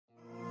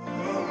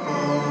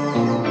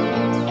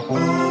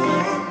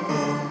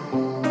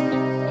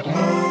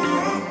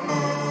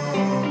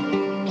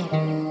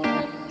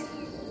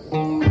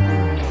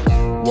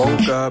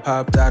up,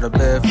 hopped out of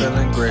bed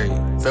feeling great.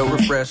 Felt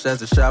refreshed as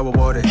the shower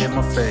water hit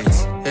my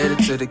face. Headed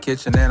to the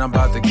kitchen and I'm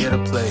about to get a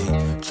plate.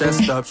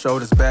 Chest up,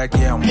 shoulders back,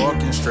 yeah, I'm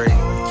walking straight.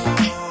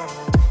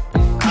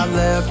 I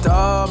left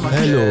all my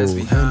cares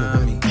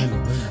behind me.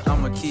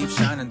 I'ma keep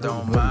shining,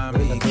 don't mind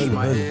me. Keep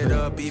my head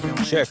up even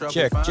when check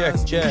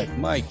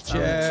mic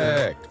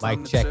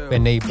check पे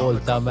नहीं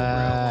बोलता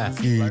मैं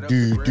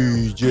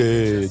DJ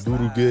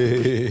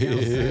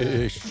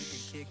Durgesh.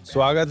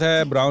 स्वागत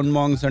है brown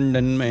monks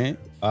अंडन में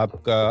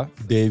आपका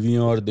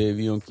देवियों और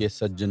देवियों के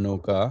सज्जनों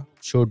का।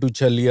 छोटू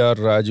छलिया और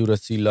राजू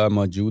रसीला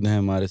मौजूद हैं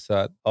हमारे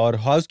साथ। और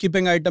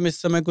हाउसकीपिंग आइटम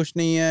इस समय कुछ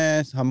नहीं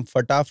है, हम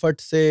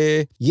फटाफट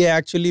से, ये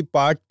एक्चुअली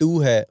पार्ट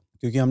 2 है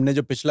क्योंकि हमने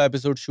जो पिछला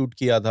एपिसोड शूट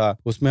किया था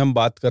उसमें हम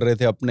बात कर रहे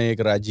थे अपने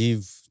एक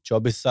राजीव,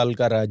 24 साल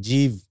का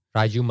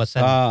राजू मसन।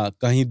 हाँ,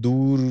 कहीं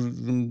दूर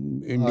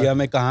इंडिया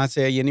में कहाँ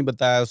से है ये नहीं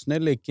बताया उसने,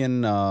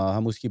 लेकिन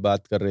हम उसकी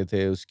बात कर रहे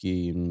थे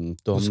उसकी,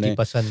 तो हमने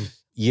पसंद।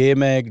 ये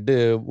मैं एक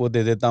वो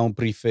दे देता हूँ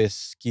प्रीफेस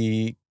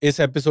कि इस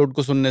एपिसोड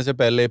को सुनने से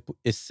पहले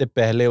इससे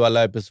पहले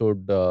वाला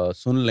एपिसोड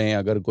सुन लें।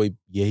 अगर कोई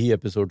यही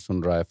एपिसोड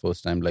सुन रहा है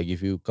first time, like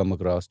if you come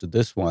across to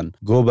this one,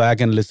 go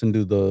back and listen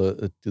to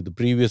the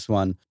previous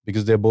one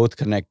because they are both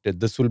connected.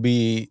 This will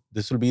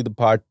be the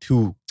part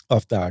 2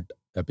 of that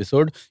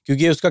episode,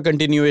 क्योंकि उसका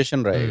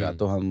continuation रहेगा,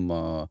 तो हम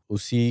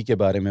उसी के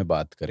बारे में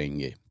बात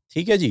करेंगे।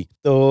 ठीक है जी।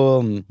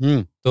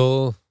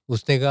 तो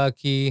उसने कहा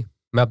कि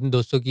मैं अपने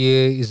दोस्तों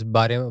की इस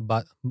बारे में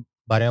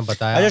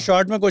बताया। अच्छा,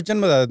 शॉर्ट में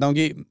क्वेश्चन बता देता हूँ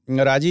कि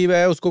राजीव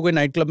है, उसको कोई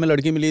नाइट क्लब में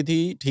लड़की मिली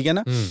थी, ठीक है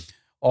ना,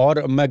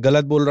 और मैं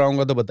गलत बोल रहा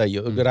हूँ तो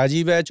बताइए।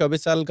 राजीव है,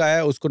 24 साल का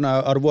है, उसको ना,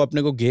 और वो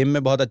अपने को गेम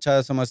में बहुत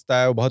अच्छा समझता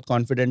है, वो बहुत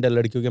कॉन्फिडेंट है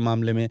लड़कियों के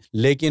मामले में,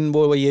 लेकिन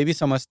वो ये भी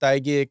समझता है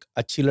कि एक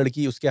अच्छी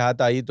लड़की उसके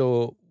हाथ आई तो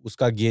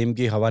उसका गेम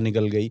की हवा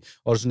निकल गई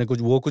और उसने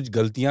कुछ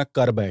गलतियां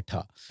कर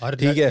बैठा,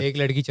 ठीक है, एक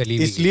लड़की चली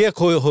इसलिए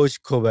होश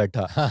खो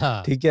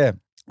बैठा, ठीक है,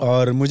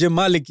 और मुझे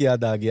मालिक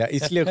याद आ गया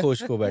इसलिए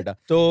खुश को बैठा।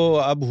 तो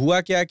अब हुआ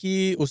क्या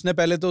कि उसने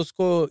पहले तो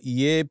उसको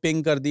ये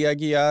पिंग कर दिया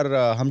कि यार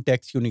हम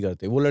टेक्स्ट क्यों नहीं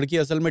करते। वो लड़की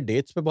असल में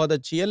डेट्स पे बहुत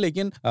अच्छी है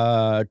लेकिन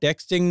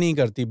टेक्सटिंग नहीं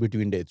करती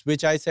between dates,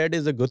 which I said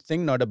is a good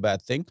thing not a bad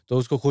thing. तो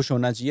उसको खुश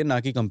होना चाहिए ना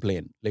कि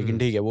कंप्लेन, लेकिन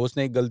ठीक है, वो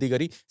उसने एक गलती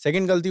करी।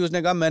 सेकंड गलती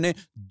उसने कहा मैंने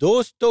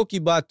दोस्तों की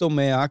बातों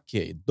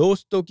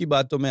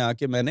में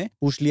आके मैंने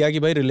पूछ लिया कि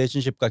भाई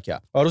रिलेशनशिप का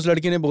क्या, और उस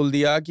लड़की ने बोल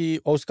दिया कि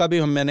उसका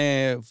भी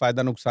मैंने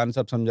फायदा नुकसान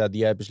सब समझा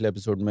दिया है पिछले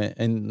एपिसोड में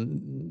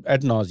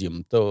एट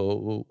नॉजियम,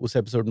 तो उस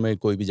एपिसोड में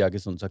कोई भी जाके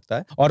सुन सकता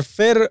है। और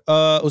फिर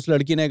उस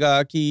लड़की ने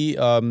कहा कि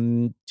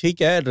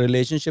ठीक है,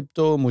 रिलेशनशिप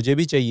तो मुझे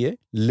भी चाहिए,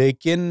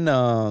 लेकिन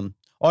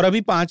और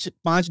अभी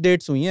पांच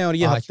डेट्स हुई हैं और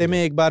ये हफ्ते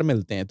में एक बार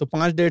मिलते हैं, तो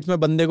 5 डेट्स में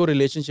बंदे को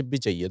रिलेशनशिप भी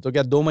चाहिए, तो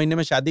क्या 2 महीने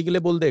में शादी के लिए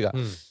बोल देगा?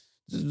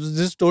 This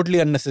is totally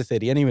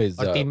unnecessary. Anyways,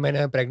 और 3 महीने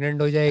में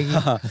प्रेग्नेंट हो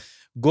जाएगी।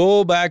 Go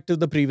back to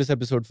the previous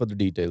episode for the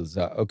details,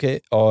 okay?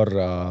 और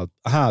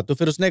हाँ, तो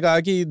फिर उसने कहा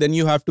कि then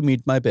you have to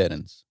meet my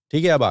parents,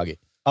 ठीक है। अब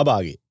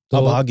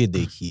आगे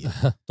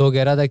देखिए। तो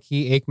कह रहा था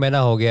कि 1 महीना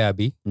हो गया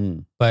अभी,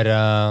 पर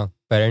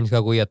पेरेंट्स का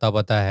कोई अता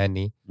पता है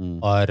नहीं,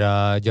 और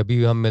जब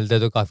भी हम मिलते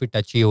हैं तो काफी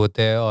टची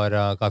होते हैं और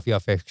काफी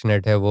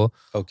अफेक्शनेट है वो,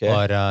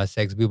 और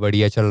सेक्स भी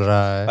बढ़िया चल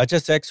रहा है। अच्छा,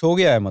 सेक्स हो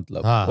गया है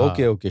मतलब? हाँ,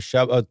 ओके,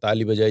 शब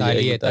ताली बजाई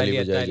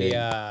जाएगी।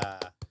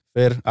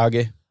 फिर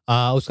आगे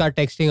उसका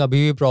टेक्सटिंग अभी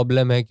भी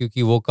प्रॉब्लम है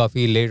क्योंकि वो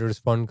काफी लेट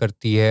रिस्पॉन्ड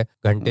करती है,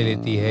 घंटे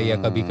लेती है, या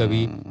कभी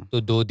कभी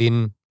तो 2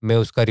 दिन में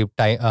उसका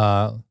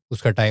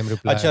टाइम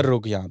रिप्लाई। अच्छा,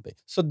 रुक यहाँ पे।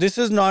 So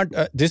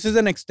this is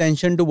an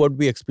extension to what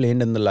we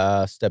explained in the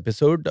last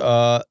episode.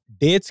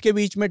 Dates के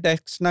बीच में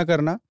टेक्स्ट ना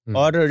करना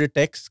और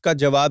टेक्स्ट का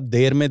जवाब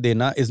देर में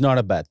देना is not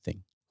a bad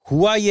thing.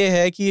 हुआ ये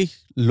है कि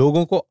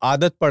लोगों को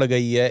आदत पड़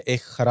गई है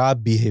एक खराब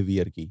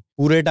बिहेवियर की,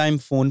 पूरे टाइम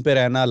फोन पे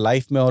रहना,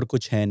 लाइफ में और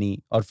कुछ है नहीं,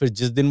 और फिर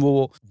जिस दिन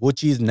वो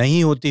चीज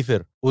नहीं होती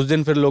फिर उस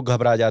दिन फिर लोग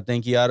घबरा जाते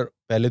हैं कि यार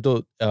पहले तो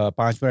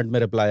 5 मिनट में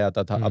रिप्लाई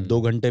आता था, अब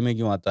 2 घंटे में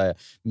क्यों आता है,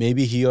 मे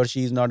बी ही और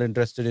she is not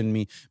interested in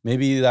me, may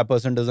be that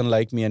person doesn't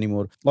like me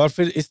anymore, और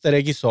फिर इस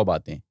तरह की 100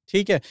 बातें।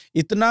 ठीक है,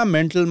 इतना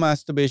मेंटल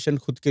मास्टरबेशन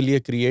खुद के लिए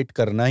क्रिएट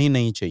करना ही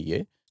नहीं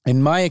चाहिए।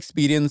 In my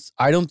experience,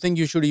 I don't think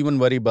you should even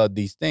worry about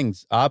these things.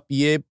 आप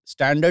ये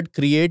स्टैंडर्ड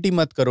क्रिएट ही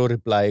मत करो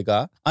रिप्लाई का,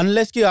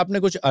 अनलेस कि आपने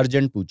कुछ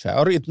अर्जेंट पूछा है,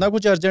 और इतना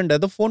कुछ अर्जेंट है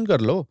तो फोन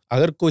कर लो।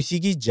 अगर किसी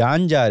की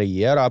जान जा रही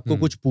है और आपको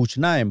कुछ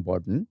पूछना है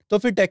इंपॉर्टेंट, तो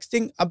फिर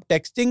टेक्सटिंग। अब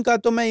टेक्सटिंग का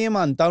तो मैं ये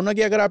मानता हूं ना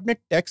कि अगर आपने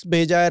टेक्स्ट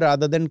भेजा है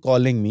rather than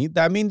calling me,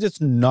 that means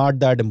it's not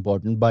that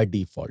important by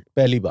default.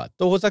 पहली बात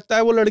तो हो सकता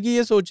है वो लड़की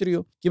ये सोच रही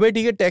हो कि भाई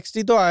ठीक है, टेक्स्ट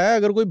ही तो आया है,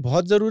 अगर कोई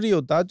बहुत जरूरी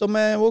होता तो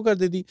मैं वो कर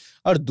देती।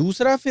 और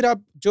दूसरा, फिर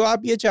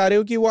आप ये चाह रहे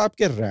हो कि वो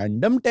आपके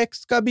रैंडम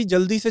टेक्स्ट का भी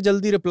जल्दी से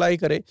जल्दी रिप्लाई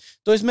करे,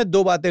 तो इसमें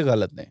 2 बातें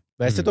गलत हैं।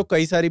 वैसे तो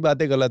कई सारी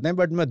बातें गलत हैं,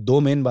 बट मैं 2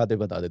 मेन बातें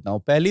बता देता हूं।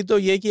 पहली तो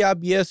ये कि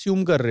आप ये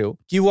अस्यूम कर रहे हो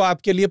कि वो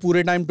आपके लिए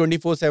पूरे टाइम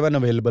 24/7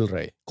 अवेलेबल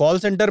रहे। कॉल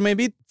सेंटर में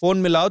भी फोन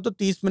मिलाओ तो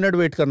 30 मिनट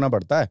वेट करना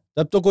पड़ता है,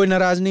 तब तो कोई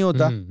नाराज नहीं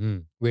होता।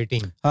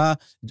 वेटिंग। हाँ,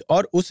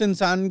 और उस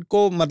इंसान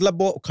को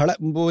मतलब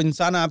वो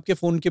इंसान आपके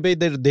फोन के पे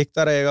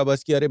देखता रहेगा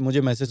बस कि अरे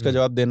मुझे मैसेज का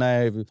जवाब देना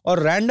है,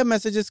 और रैंडम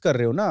मैसेजेस कर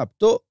रहे हो ना आप,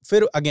 तो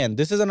फिर again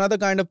this is another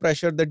kind of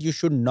pressure that you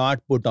should not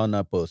put on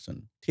a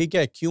person. ठीक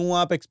है, क्यों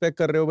आप एक्सपेक्ट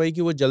कर रहे हो भाई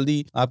कि वो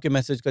जल्दी आपके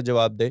मैसेज का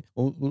जवाब दे?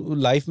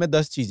 लाइफ में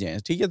 10 चीजें हैं,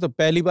 ठीक है। तो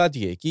पहली बात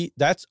ये कि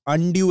that's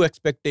undue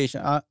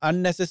expectation,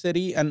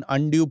 unnecessary and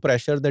undue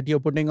pressure that you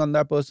are putting on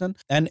that person,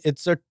 and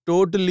it's a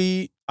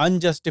totally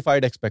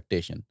unjustified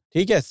expectation.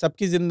 ठीक है,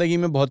 सबकी जिंदगी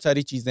में बहुत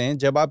सारी चीजें हैं,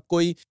 जब आप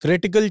कोई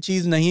क्रिटिकल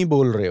चीज नहीं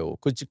बोल रहे हो,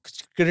 कुछ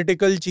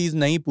क्रिटिकल चीज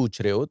नहीं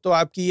पूछ रहे हो, तो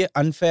आपकी ये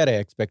अनफेयर है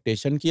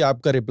एक्सपेक्टेशन कि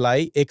आपका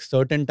रिप्लाई एक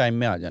सर्टेन टाइम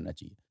में आ जाना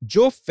चाहिए।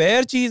 जो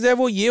फेयर चीज है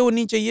वो ये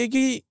होनी चाहिए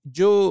कि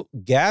जो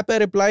गैप है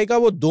रिप्लाई का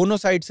वो दोनों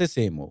साइड से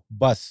सेम हो,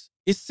 बस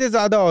इससे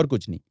ज्यादा और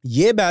कुछ नहीं।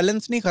 ये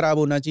बैलेंस नहीं खराब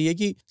होना चाहिए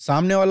कि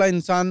सामने वाला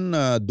इंसान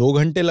 2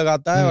 घंटे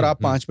लगाता है और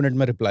आप 5 मिनट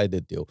में रिप्लाई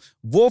देते हो,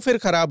 वो फिर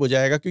खराब हो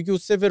जाएगा, क्योंकि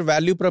उससे फिर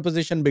वैल्यू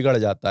प्रपोजिशन बिगड़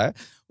जाता है,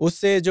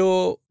 उससे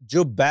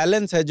जो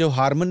बैलेंस है, जो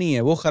हार्मनी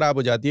है वो खराब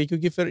हो जाती है,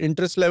 क्योंकि फिर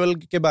इंटरेस्ट लेवल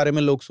के बारे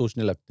में लोग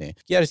सोचने लगते हैं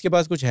कि यार इसके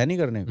पास कुछ है नहीं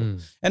करने को।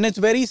 And it's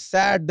very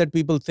sad that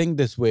people think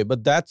this way, but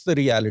that's the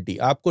reality.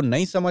 आपको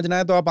नहीं समझना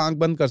है तो आप आंख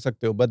बंद कर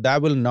सकते हो, but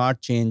that will not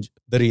change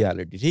the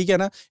reality, ठीक है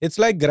ना। It's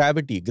like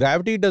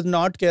gravity does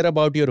not care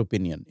about your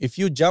opinion. If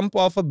you jump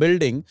of a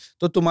building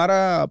तो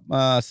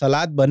तुम्हारा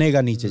सलाद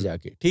बनेगा नीचे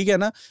जाके, ठीक है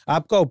ना।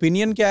 आपका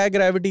ओपिनियन क्या है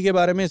ग्रेविटी के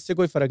बारे में, इससे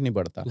कोई फर्क नहीं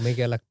पड़ता। तुम्हें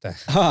क्या लगता है?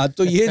 हाँ,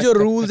 तो ये जो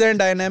रूल्स एंड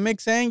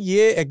डायनामिक्स हैं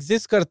ये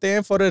एग्जिस्ट करते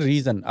हैं फॉर अ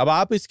रीजन। अब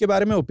आप इसके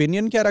बारे में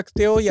ओपिनियन क्या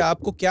रखते हो या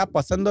आपको क्या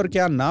पसंद और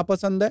क्या ना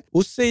पसंद है,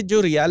 उससे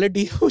जो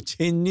रियलिटी है वो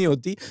चेंज नहीं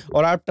होती,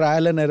 और आप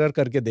ट्रायल एंड एरर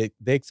करके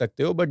देख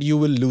सकते हो, but you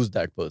will lose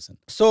that person.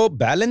 So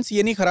balance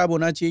ये नहीं खराब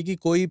होना चाहिए कि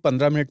कोई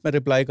 15 मिनट में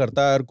रिप्लाई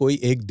करता है और कोई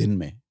 1 दिन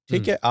में,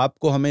 ठीक है।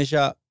 आपको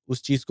हमेशा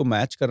उस चीज को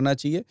मैच करना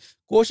चाहिए,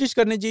 कोशिश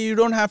करनी चाहिए। You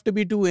don't have to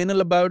be to anal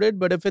about it,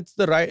 but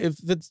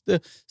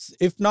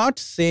if not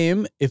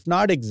same, if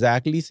not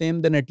exactly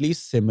same, then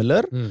at least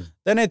similar,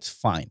 then it's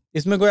fine.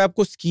 इसमें कोई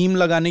आपको स्कीम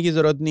लगाने की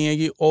जरूरत नहीं है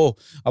कि ओह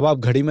अब आप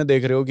घड़ी में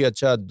देख रहे हो कि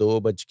अच्छा 2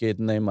 बज के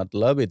इतने,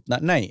 मतलब इतना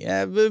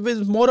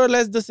नहीं, मोर और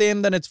less the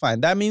same, then it's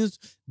fine. That means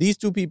these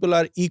two people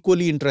are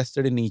equally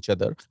interested in each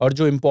other, और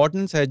जो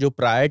इंपॉर्टेंस है, जो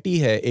प्रायोरिटी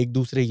है एक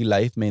दूसरे की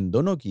लाइफ में इन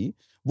दोनों की,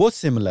 वो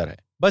सिमिलर है।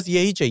 बस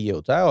यही चाहिए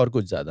होता है और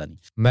कुछ ज्यादा नहीं।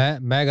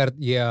 मैं अगर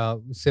ये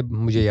इससे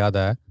मुझे याद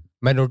आया,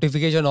 मैं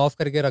नोटिफिकेशन ऑफ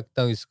करके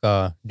रखता हूँ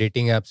इसका,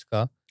 डेटिंग एप्स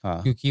का।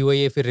 हाँ। क्योंकि वो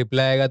ये फिर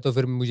रिप्लाई आएगा तो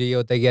फिर मुझे ये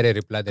होता है कि अरे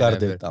रिप्लाई कर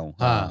देता हूँ।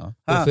 हाँ।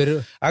 तो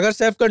फिर अगर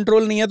सेल्फ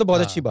कंट्रोल नहीं है तो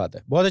बहुत अच्छी बात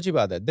है, बहुत अच्छी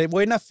बात है।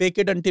 वही ना, fake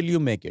it until you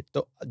make it.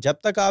 तो जब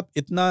तक आप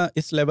इतना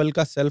इस लेवल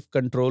का सेल्फ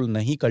कंट्रोल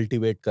नहीं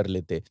कल्टीवेट कर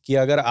लेते कि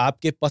अगर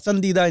आपके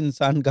पसंदीदा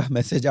इंसान का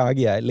मैसेज आ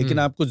गया है लेकिन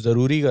आप कुछ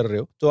जरूरी कर रहे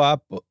हो, तो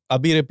आप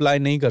अभी रिप्लाई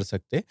नहीं कर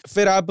सकते,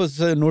 फिर आप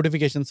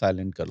नोटिफिकेशन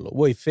साइलेंट कर लो।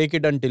 वही fake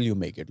it until you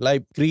make it.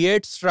 Like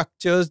create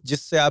structures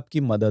जिससे आपकी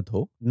मदद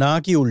हो, ना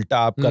कि उल्टा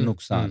आपका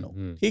नुकसान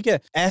हो, ठीक है।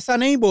 ऐसा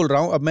नहीं बोल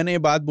रहा हूं, अब मैंने ये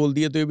बात बोल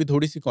दी है तो ये भी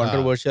थोड़ी सी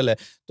कंट्रोवर्शियल है,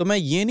 तो मैं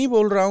ये नहीं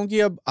बोल रहा हूं कि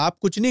अब आप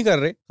कुछ नहीं कर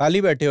रहे,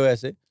 खाली बैठे हो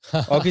ऐसे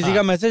और किसी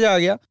का मैसेज आ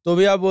गया तो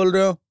भी आप बोल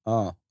रहे हो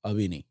हाँ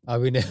अभी नहीं,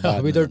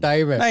 अभी तो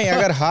टाइम है। नहीं,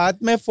 अगर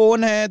हाथ में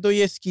फोन है तो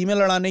ये स्कीमें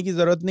लड़ाने की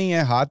जरूरत नहीं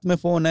है। हाथ में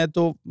फोन है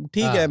तो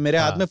ठीक है, मेरे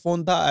हाथ में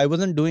फोन था, आई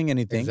वाज़न्ट डूइंग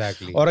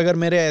एनीथिंग, और अगर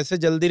मेरे ऐसे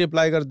जल्दी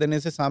रिप्लाई कर देने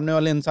से सामने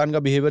वाले इंसान का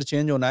बिहेवियर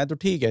चेंज होना है तो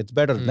ठीक है, it's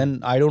better than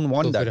I don't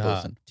want that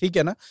person, ठीक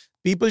है ना।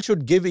 People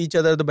should give each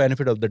other the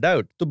benefit of the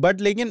doubt. So,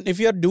 but लेकिन if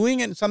you are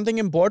doing something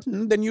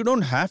important, then you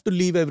don't have to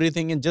leave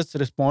everything and just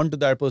respond to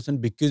that person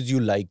because you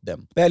like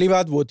them. पहली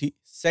बात वो थी।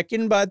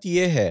 Second बात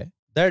ये है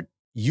that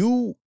you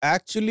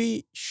actually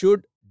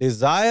should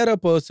desire a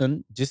person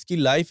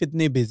जिसकी life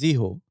इतनी busy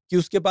हो कि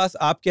उसके पास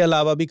आपके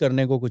अलावा भी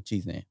करने को कुछ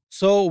चीजें हैं.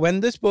 So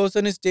when this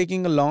person is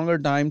taking a longer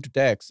time to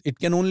text, it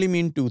can only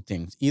mean two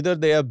things. Either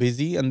they are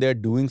busy and they're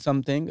doing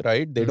something,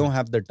 right? They don't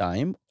have the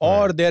time,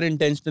 or they're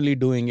intentionally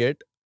doing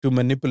it to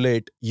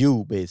manipulate you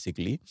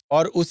basically.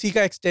 और उसी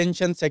का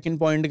extension second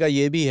point का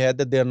ये भी है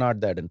that they are not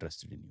that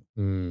interested in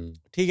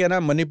you. ठीक है ना.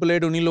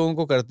 manipulate उन्हीं लोगों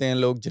को करते हैं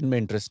लोग जिनमें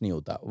interest नहीं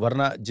होता,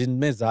 वरना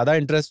जिनमें ज्यादा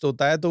interest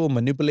होता है तो वो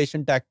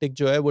manipulation tactic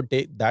जो है वो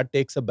that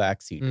takes a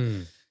back seat.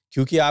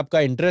 क्योंकि आपका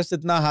इंटरेस्ट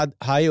इतना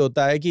हाई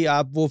होता है कि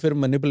आप वो फिर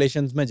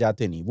मैनिपुलेशंस में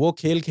जाते नहीं. वो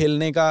खेल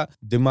खेलने का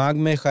दिमाग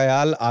में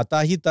ख्याल आता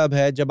ही तब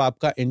है जब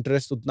आपका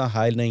इंटरेस्ट उतना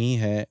हाई नहीं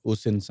है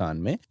उस इंसान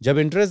में. जब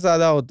इंटरेस्ट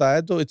ज्यादा होता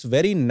है तो it's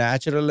very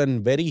natural and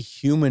very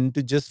human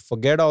to just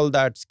forget all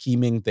that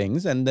scheming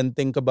things and then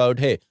think about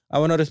hey I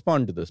want to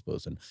respond to this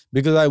person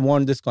because I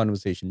want this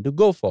conversation to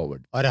go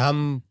forward. और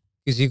हम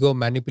किसी को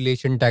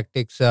manipulation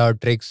tactics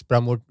tricks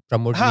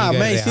promote हाँ,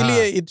 मैं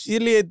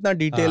इसीलिए इतना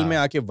detail में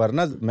आके,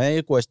 वरना मैं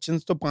ये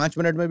क्वेश्चंस तो 5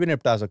 मिनट में भी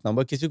निपटा सकता हूँ,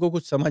 बट किसी को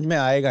कुछ समझ में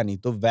आएगा नहीं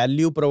तो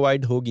वैल्यू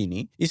प्रोवाइड होगी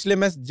नहीं. इसलिए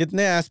मैं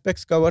जितने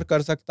एस्पेक्ट्स कवर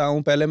कर सकता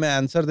हूँ पहले मैं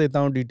आंसर देता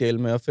हूँ डिटेल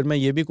में, और फिर मैं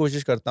ये भी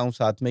कोशिश करता हूँ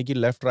साथ में कि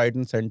लेफ्ट राइट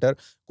एंड सेंटर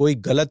कोई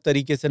गलत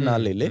तरीके से ना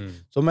ले ले.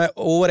 तो मैं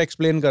ओवर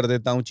एक्सप्लेन कर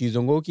देता हूँ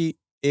चीजों को कि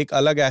एक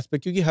अलग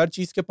एस्पेक्ट, क्योंकि हर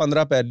चीज के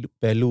 15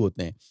 पहलू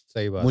होते हैं.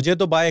 सही बात. मुझे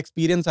तो बाय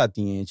एक्सपीरियंस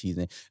आती हैं ये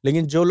चीजें,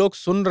 लेकिन जो लोग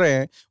सुन रहे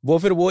हैं वो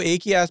फिर वो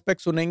एक ही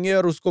एस्पेक्ट सुनेंगे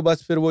और उसको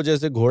बस फिर वो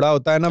जैसे घोड़ा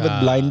होता है ना विद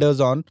ब्लाइंडर्स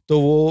ऑन, तो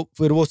वो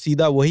फिर वो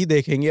सीधा वही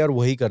देखेंगे और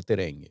वही करते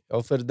रहेंगे,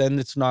 और फिर then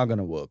it's not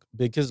gonna work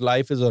because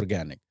life is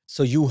organic.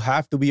 So you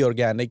have to be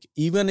organic.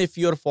 Even if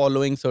you're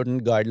following certain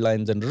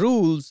guidelines and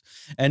rules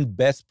and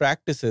best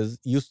practices,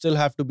 you still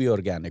have to be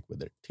organic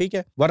with it. ठीक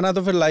है? वरना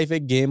तो फिर life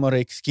एक game और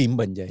एक scheme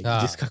बन जाएगी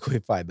जिसका कोई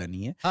फायदा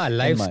नहीं है. हाँ,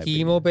 लाइफ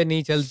स्कीमों पे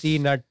नहीं चलती,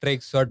 ना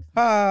ट्रिक्स और.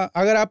 हाँ,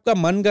 अगर आपका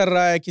मन कर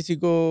रहा है किसी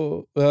को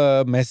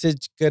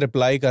मैसेज के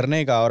रिप्लाई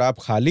करने का और आप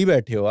खाली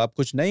बैठे हो, आप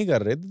कुछ नहीं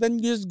कर रहे, then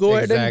just go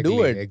ahead and do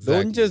it.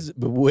 Don't just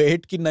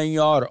wait कि नहीं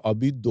यार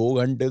अभी 2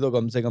 घंटे तो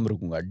कम से कम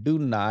रुकूंगा. Do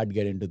not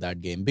get into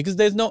that game because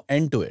there's no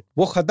end to it.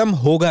 वो खत्म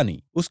होगा नहीं,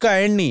 उसका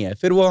एंड नहीं है.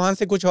 फिर वो वहां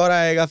से कुछ और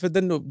आएगा, फिर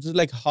then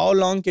like how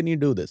long can you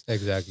do this?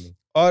 Exactly.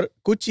 और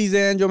कुछ चीजें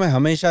हैं जो मैं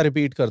हमेशा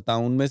रिपीट करता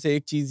हूँ. उनमें से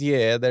एक चीज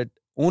ये है that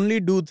only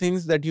do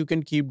things that you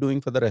can keep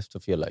doing for the rest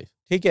of your life.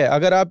 ठीक है?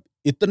 अगर आप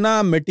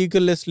इतना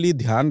meticulously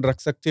ध्यान रख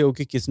सकते हो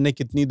कि किसने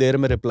कितनी देर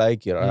में रिप्लाई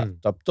किया,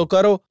 तब तो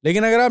करो.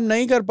 लेकिन अगर आप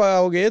नहीं कर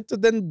पाओगे तो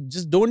then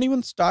just don't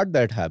even start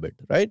that habit,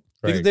 right?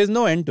 Because there's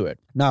no end to it.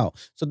 Now,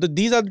 so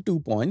these are the 2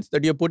 points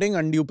that you're putting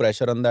undue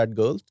pressure on that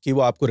girl कि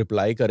वो आपको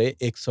रिप्लाई करे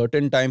एक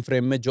certain time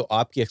frame में जो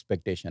आपकी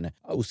expectation है.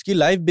 उसकी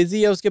life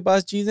busy है, उसके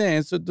पास चीजें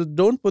हैं, so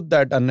don't put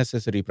that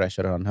unnecessary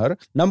pressure on her.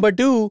 Number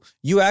 2,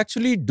 you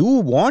actually do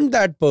want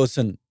that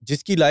person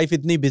जिसकी लाइफ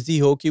इतनी बिजी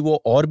हो कि वो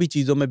और भी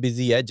चीजों में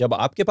बिजी है. जब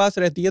आपके पास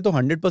रहती है तो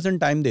 100%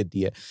 टाइम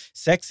देती है.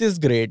 Sex is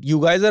great, you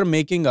guys are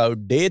making out,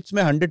 dates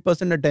में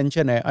 100%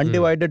 अटेंशन है,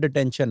 अनडिवाइडेड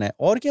अटेंशन है.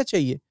 और क्या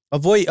चाहिए?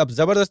 अब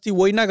जबरदस्ती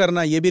वही ना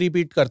करना. ये भी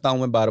रिपीट करता हूं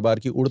मैं बार बार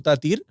कि उड़ता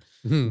तीर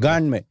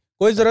गांड में.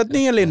 कोई जरूरत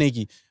नहीं है लेने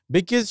की.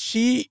 Because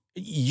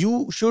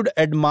you should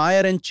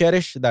admire and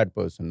cherish that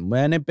person.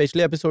 मैंने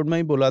पिछले एपिसोड में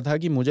ही बोला था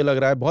कि मुझे लग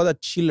रहा है बहुत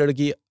अच्छी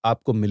लड़की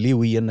आपको मिली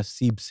हुई है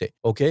नसीब से.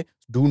 Okay,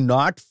 do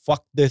not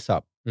fuck this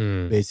up.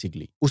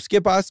 Basically उसके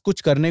पास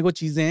कुछ करने को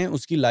चीजें हैं,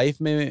 उसकी लाइफ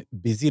में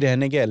बिजी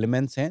रहने के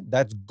एलिमेंट्स हैं.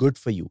 That's good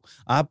for you.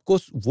 आपको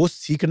वो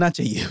सीखना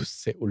चाहिए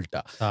उससे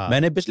उल्टा.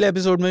 मैंने पिछले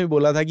एपिसोड में भी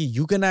बोला था कि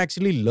you can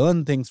actually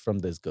learn things from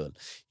this girl.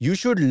 You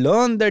should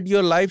learn that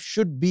your life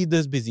should be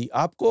this busy.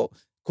 आपको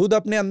खुद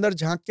अपने अंदर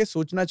झांक के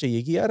सोचना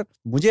चाहिए कि यार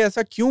मुझे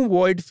ऐसा क्यों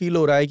वॉइड फील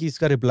हो रहा है कि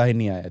इसका रिप्लाई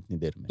नहीं आया इतनी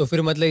देर में. तो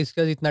फिर मतलब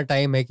इसका इतना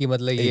टाइम है कि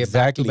मतलब ये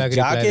exactly.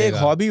 जाके एक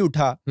हॉबी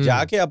उठा,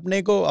 जाके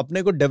अपने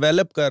को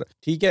डेवलप कर.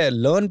 ठीक है,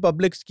 learn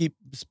public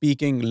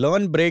speaking,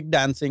 learn break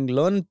dancing,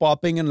 learn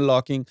popping and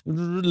locking,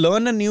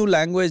 learn a new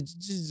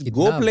language,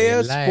 go play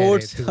a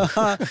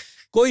sports.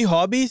 कोई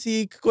हॉबी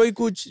सीख, कोई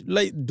कुछ.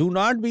 Like do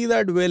not be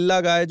that Velha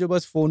गाय जो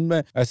बस फोन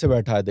में ऐसे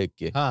बैठा है देख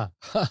के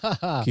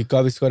कि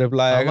कब इसको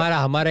रिप्लाई आएगा.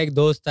 हमारा एक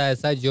दोस्त है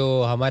ऐसा जो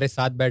हमारे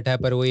साथ बैठा है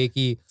पर वो एक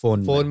ही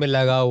फोन में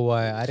लगा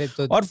हुआ है. अरे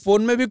तो और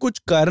फोन में भी कुछ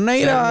कर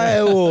नहीं रहा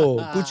है वो.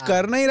 कुछ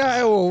कर नहीं रहा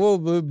है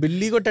वो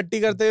बिल्ली को टट्टी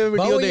करते हुए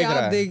वीडियो देख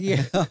रहा है.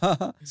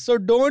 देखिए. सो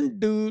don't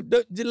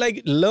do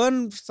like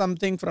learn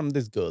something from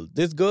this girl.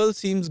 This girl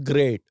seems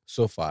great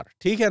so फार.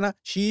 ठीक है ना?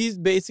 She is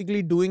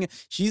basically doing,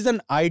 she is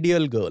an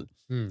ideal girl.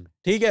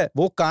 ठीक है,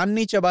 वो कान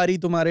नहीं चबा रही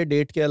तुम्हारे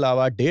डेट के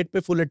अलावा, डेट पे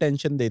फुल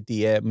अटेंशन देती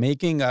है,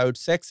 making out,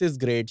 sex is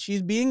great, she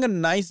is being a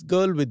nice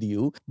girl with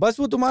you. बस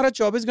वो तुम्हारा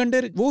 24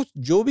 घंटे वो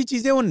जो भी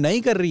चीजें वो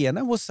नहीं कर रही है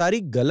ना, वो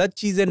सारी गलत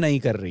चीजें नहीं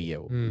कर रही है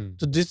वो.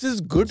 तो this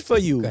is good for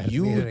you.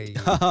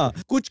 हाँ,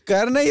 कुछ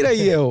कर नहीं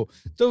रही है वो.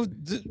 तो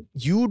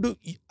you do.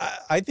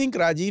 I think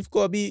Rajiv को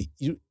अभी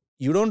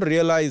you don't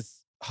realise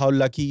how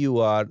lucky you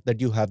are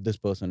that you have this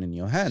person in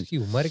your hand. उसकी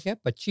उम्र क्या?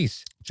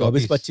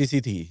 24-25 ही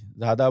थी.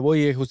 ज्यादा वो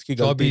ये उसकी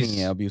गलती नहीं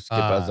है. अभी उसके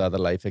पास ज्यादा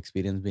लाइफ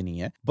एक्सपीरियंस भी नहीं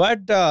है.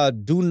 But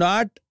do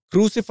not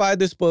crucify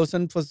this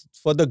person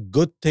for the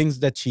good things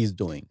that she's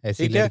doing.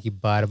 ऐसी लड़की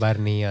बार-बार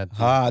नहीं आती.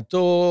 हाँ,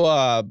 तो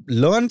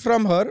learn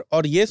from her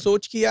और ये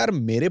सोच कि यार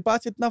मेरे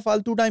पास इतना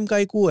फालतू टाइम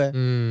काहे को है.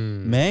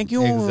 मैं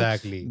क्यों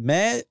Exactly.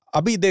 मैं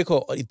अभी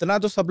देखो, इतना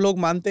तो सब लोग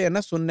मानते हैं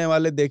ना, सुनने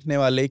वाले देखने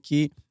वाले,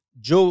 कि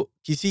जो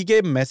किसी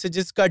के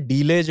मैसेजेस का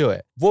डिले जो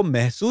है वो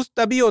महसूस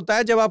तभी होता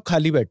है जब आप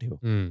खाली बैठे हो.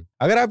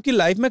 अगर आपकी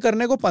लाइफ में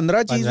करने को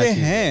 15 चीजें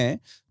हैं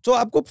तो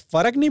आपको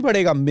फर्क नहीं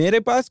पड़ेगा. मेरे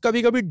पास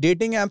कभी कभी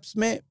डेटिंग एप्स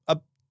में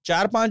अब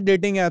 4-5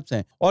 डेटिंग एप्स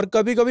हैं और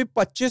कभी कभी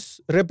 25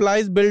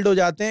 रिप्लाईज बिल्ड हो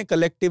जाते हैं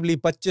कलेक्टिवली,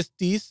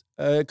 25-30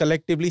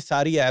 कलेक्टिवली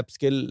सारी एप्स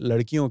के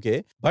लड़कियों के.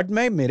 बट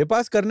मेरे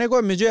पास करने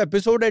को मुझे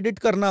एपिसोड एडिट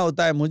करना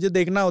होता है, मुझे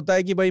देखना होता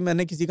है कि भाई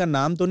मैंने किसी का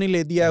नाम तो नहीं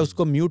ले दिया है,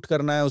 उसको म्यूट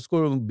करना है,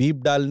 उसको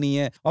बीप डालनी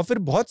है, और फिर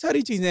बहुत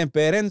सारी चीजें हैं.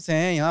 पेरेंट्स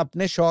हैं, यहाँ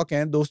अपने शौक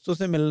हैं, दोस्तों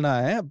से मिलना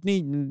है,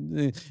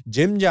 अपनी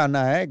जिम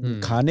जाना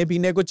है, खाने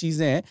पीने को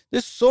चीजें हैं.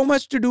 There's so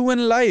much to do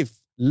in life.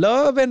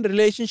 Love and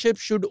relationship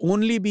should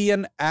only be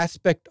an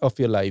aspect of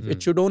your life.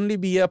 It should only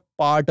be a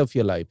part of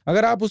your life.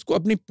 अगर आप उसको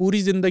अपनी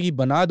पूरी जिंदगी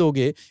बना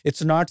दोगे,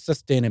 it's not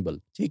sustainable.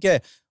 ठीक है,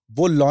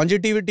 वो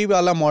longevity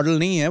वाला मॉडल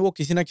नहीं है. वो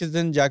किसी ना किसी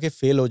दिन जाके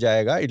फेल हो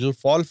जाएगा. It will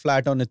fall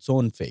flat on its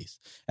own face,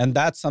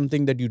 and that's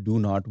something that you do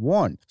not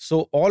want.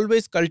 So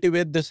always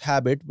cultivate this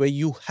habit where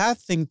you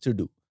have things to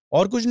do.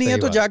 और कुछ नहीं है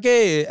तो जाके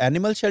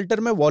एनिमल शेल्टर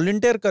में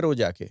वॉलंटियर करो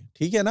जाके.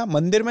 ठीक है ना?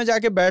 मंदिर में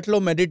जाके बैठ लो,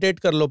 मेडिटेट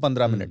कर लो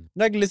 15 minute.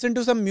 Like listen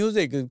to some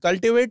music,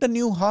 cultivate a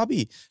new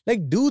hobby,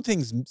 like do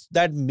things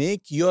that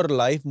make your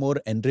life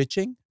more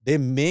enriching, they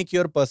make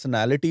your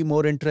personality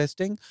more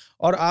interesting.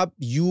 और आप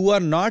you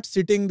are not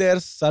sitting there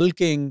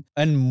sulking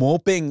and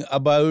moping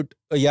about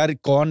यार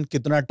कौन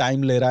कितना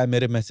time ले रहा है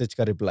मेरे message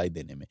का रिप्लाई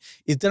देने में.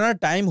 इतना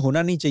टाइम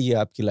होना नहीं चाहिए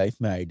आपकी लाइफ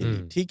में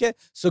आइडियली. ठीक है.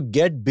 सो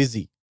गेट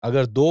बिजी.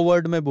 अगर 2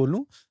 वर्ड में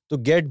बोलूं तो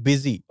गेट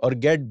बिजी और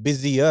gate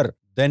busier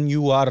than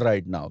you are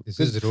right now. This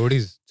is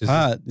roadies.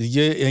 हाँ,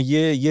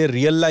 ये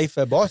रियल लाइफ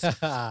है बॉस.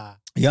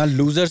 यहाँ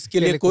लूजर्स के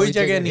लिए कोई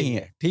जगह नहीं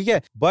है. ठीक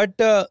है.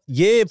 बट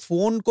ये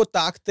फोन को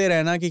ताकते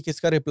रहना कि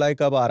किसका रिप्लाई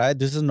कब आ रहा है,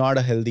 this is not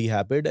a healthy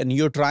habit and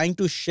you are trying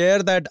to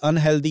share that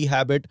unhealthy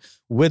habit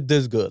with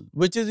this girl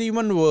which is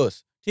even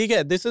worse. ठीक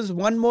है. This is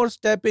one more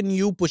step in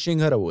you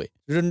pushing her away.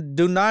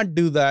 Do not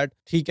do that.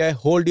 ठीक है.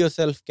 Hold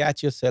yourself,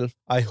 catch yourself.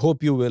 I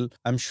hope you will.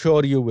 I'm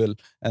sure you will.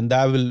 And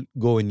that will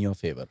go in your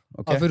favor.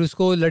 Okay? और फिर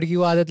उसको लड़की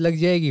को आदत लग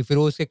जाएगी, फिर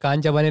वो उसके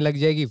कान चबाने लग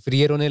जाएगी, फिर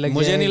ये रोने लग जाएगी.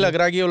 मुझे नहीं लग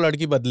रहा कि वो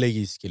लड़की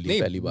बदलेगी इसके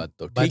लिए. पहली बात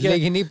तो ठीक है.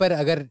 बदलेगी नहीं, पर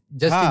अगर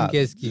just in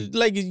case की.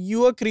 Like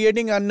you are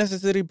creating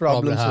unnecessary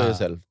problems for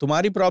yourself.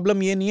 तुम्हारी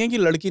प्रॉब्लम ये नहीं है कि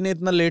लड़की ने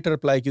इतना लेट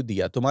रिप्लाई क्यों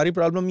दिया. तुम्हारी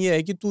प्रॉब्लम ये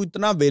है कि तू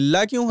इतना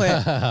वेल्ला क्यों है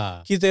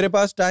कि तेरे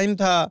पास टाइम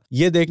था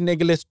ये देखने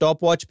के लिए.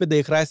 स्टॉप वॉच पे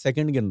देख रहा है,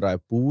 सेकंड गिन रहा है.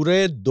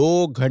 पूरे 2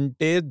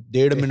 घंटे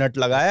 1.5 मिनट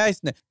लगाया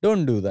इसने.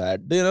 Don't do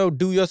that. You know,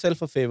 do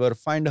yourself a favor.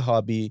 Find a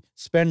hobby.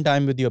 Spend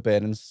time with your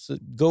parents.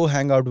 Go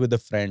hang out with a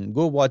friend.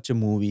 Go watch a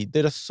movie.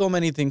 There are so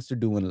many things to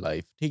do in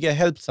life. ठीक है.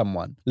 Help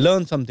someone.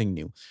 Learn something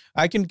new.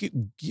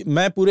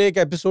 मैं पूरे एक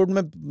episode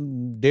में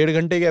 1.5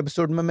 घंटे के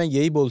episode में मैं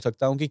यही बोल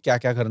सकता हूँ कि क्या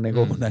क्या करने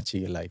को होना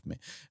चाहिए लाइफ में.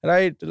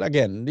 Right?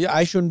 Again,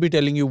 I shouldn't be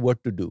telling you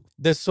what to do.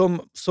 There's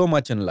so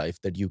much in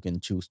life that you can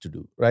choose to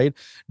do.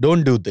 Right?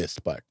 Don't do this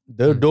part.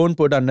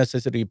 Don't put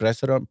unnecessary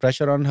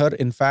pressure on her.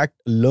 In fact,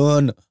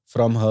 learn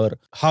from her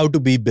how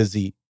to be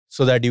busy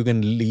so that you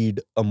can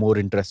lead a more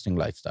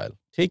interesting lifestyle.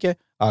 ठीक है.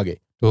 आगे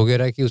तो हो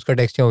गया कि उसका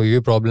text ये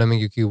problem है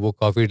क्योंकि वो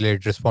काफी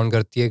लेट रिस्पॉन्ड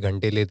करती है,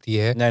 घंटे लेती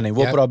है. नहीं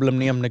वो प्रॉब्लम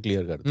नहीं, हमने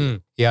क्लियर कर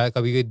दी. या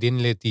कभी कोई दिन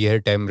लेती है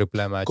टाइम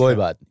रिप्लाई मैच. कोई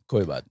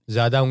बात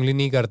ज्यादा उंगली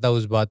नहीं करता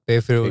उस बात पे.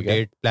 फिर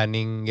डेट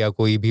प्लानिंग या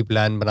कोई भी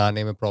प्लान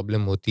बनाने में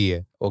प्रॉब्लम होती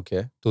है.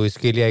 ओके. तो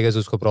इसके लिए आई गेस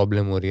उसको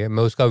प्रॉब्लम हो रही है.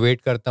 मैं उसका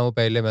वेट करता हूँ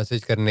पहले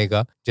मैसेज करने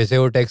का. जैसे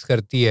वो टेक्स्ट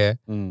करती है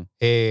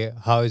hey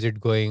how is it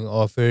going,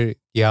 और फिर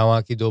यहाँ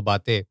वहाँ की 2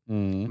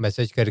 बातें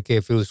मैसेज करके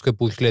फिर उसको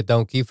पूछ लेता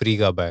हूँ कि फ्री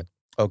कब है.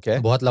 Okay.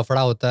 बहुत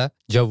लफड़ा होता है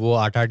जब वो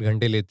 8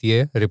 घंटे लेती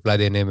है रिप्लाई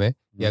देने में,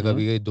 या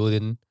कभी 2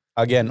 दिन.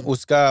 अगेन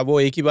उसका वो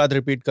एक ही बात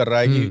रिपीट कर रहा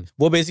है कि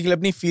वो बेसिकली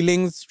अपनी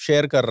फीलिंग्स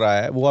शेयर कर रहा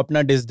है. वो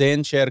अपना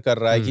डिसडेन शेयर कर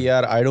रहा है कि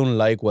यार I don't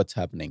like what's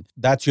happening.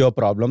 That's your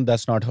problem,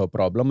 that's not her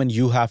problem and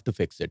you have to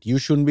fix it. You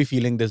shouldn't be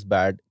feeling this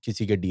bad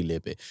किसी के डीले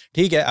पे.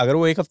 ठीक है. अगर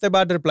वो 1 हफ्ते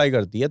बाद रिप्लाई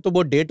करती है तो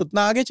वो डेट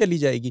उतना आगे चली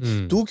जाएगी.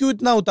 तू क्यों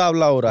इतना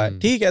उतावला हो रहा है.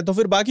 ठीक है. तो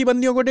फिर बाकी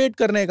बंदियों को डेट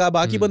करने का,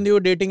 बाकी बंदियों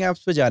को डेटिंग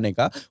एप्स पे जाने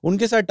का,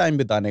 उनके साथ टाइम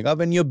बिताने का.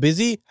 When you are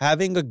busy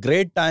having a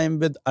great time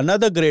with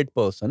another great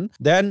person,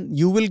 then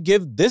you will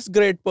give this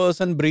great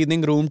person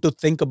breathing room to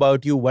think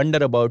about you,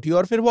 wonder about you,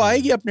 और फिर वो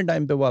आएगी अपने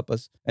टाइम पे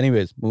वापस.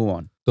 Anyways move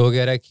on. तो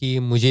कह रहा है कि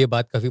मुझे ये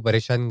बात काफी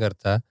परेशान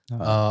करता है.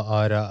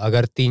 और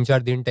अगर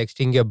 3-4 दिन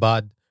टेक्सटिंग के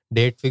बाद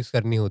डेट फिक्स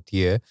करनी होती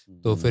है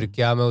तो फिर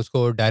क्या मैं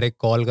उसको डायरेक्ट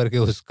कॉल करके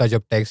उसका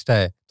जब टेक्स्ट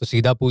आए तो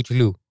सीधा पूछ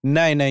लूं?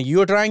 नहीं, you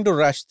are trying to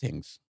rush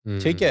things.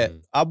 ठीक है.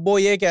 अब वो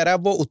ये कह रहा है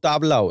वो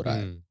उतावला हो रहा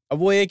है. अब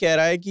वो ये कह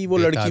रहा है कि वो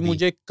लड़की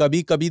मुझे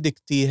कभी कभी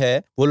दिखती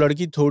है, वो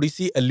लड़की थोड़ी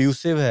सी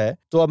एल्यूसिव है,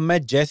 तो अब मैं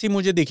जैसी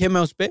मुझे दिखे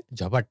मैं उस पे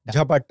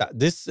झपट्टा.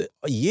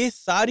 ये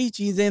सारी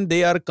चीजें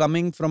they are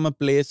coming from a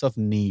place of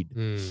need.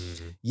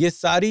 ये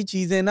सारी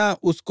चीजें ना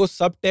उसको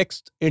सब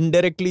टेक्स्ट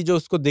इनडायरेक्टली जो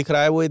उसको दिख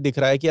रहा है वो ये दिख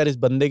रहा है कि यार इस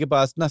बंदे के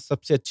पास ना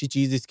सबसे अच्छी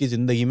चीज इसकी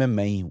जिंदगी में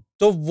मैं ही हूं.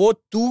 तो वो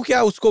तू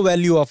क्या उसको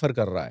वैल्यू ऑफर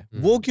कर रहा है?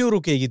 वो क्यों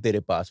रुकेगी तेरे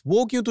पास?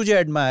 वो क्यों तुझे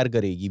एडमायर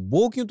करेगी?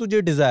 वो क्यों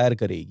तुझे डिजायर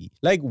करेगी?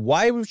 Like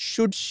why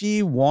should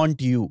she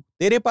want you?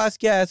 तेरे पास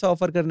क्या है ऐसा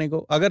ऑफर करने को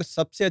अगर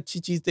सबसे अच्छी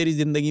चीज तेरी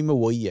जिंदगी में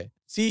वही है?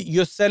 See,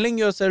 you're selling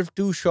yourself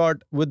too short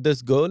with this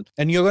girl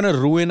and you're gonna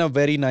ruin a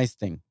very nice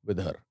thing with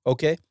her.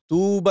 Okay?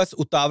 तू बस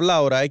उतावला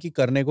हो रहा है कि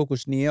करने को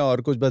कुछ नहीं है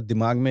और कुछ बस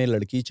दिमाग में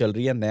लड़की चल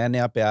रही है,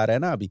 नया प्यार है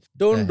ना अभी.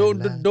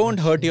 Don't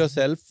hurt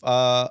yourself.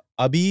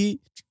 अभी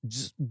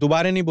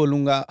दोबारा नहीं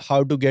बोलूंगा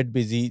how to get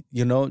busy,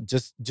 you know,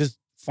 just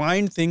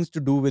find things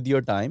to do with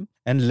your time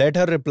and let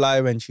her reply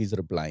when she's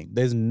replying.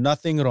 There's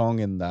nothing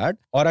wrong in that.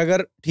 और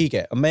अगर ठीक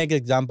है, मैं एक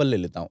एग्जांपल ले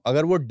लेता हूँ.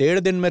 अगर वो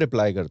 1.5 दिन में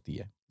रिप्लाई करती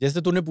है,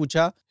 जैसे तूने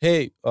पूछा हे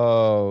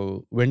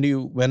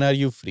when are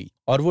you free,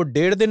 और वो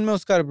 1.5 दिन में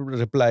उसका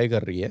रिप्लाई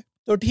कर रही है,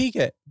 तो ठीक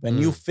है.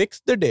 when you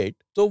fix the date,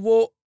 तो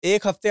वो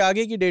 1 हफ्ते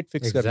आगे की डेट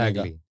फिक्स करने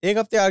का, 1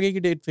 हफ्ते आगे की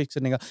डेट फिक्स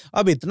करने का.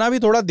 अब इतना भी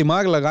थोड़ा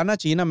दिमाग लगाना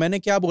चाहिए ना. मैंने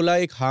क्या बोला,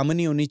 एक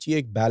हार्मनी होनी चाहिए,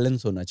 एक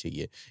बैलेंस होना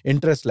चाहिए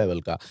इंटरेस्ट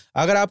लेवल का.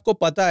 अगर आपको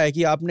पता है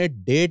कि आपने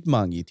डेट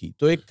मांगी थी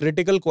तो एक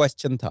क्रिटिकल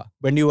क्वेश्चन था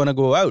when you wanna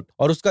go out,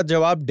 और उसका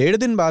जवाब 1.5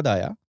 दिन बाद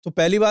आया, तो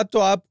पहली बात तो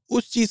आप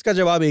उस चीज का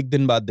जवाब 1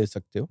 दिन बाद दे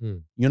सकते हो.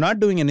 You not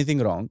doing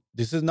anything wrong.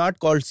 This is not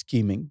called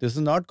scheming, this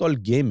is not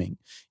called gaming.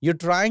 You are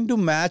trying to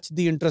match the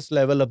interest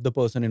level of the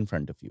person in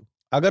front of you.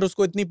 अगर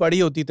उसको इतनी पड़ी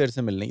होती तेरे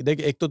से मिलने, देख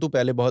एक तो तू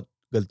पहले बहुत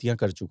गलतियां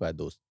कर चुका है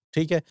दोस्त.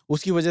 ठीक है,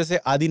 उसकी वजह से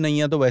आधी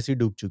नैया तो वैसे ही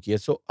डूब चुकी है।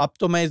 सो अब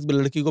तो मैं इस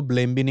लड़की को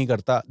ब्लेम भी नहीं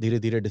करता धीरे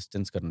धीरे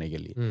डिस्टेंस करने के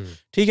लिए,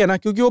 ठीक है ना,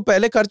 क्योंकि वो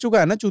पहले कर चुका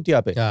है ना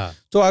चूतिया पे।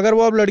 तो अगर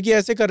वो अब लड़की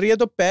ऐसे कर रही है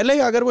तो पहले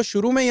अगर वो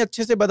शुरू में ही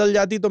अच्छे से बदल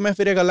जाती तो मैं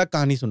फिर एक अलग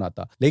कहानी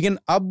सुनाता, लेकिन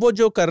अब वो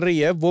जो कर रही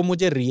है वो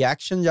मुझे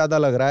रिएक्शन ज्यादा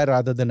लग रहा है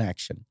रादर देन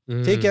एक्शन,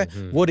 ठीक है।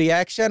 वो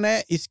रिएक्शन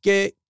है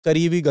इसके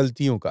करीबी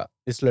गलतियों का,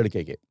 इस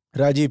लड़के के,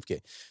 राजीव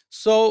के।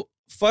 सो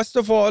first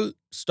of all,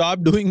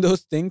 stop doing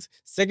those things.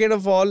 Second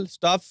of all,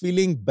 stop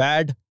feeling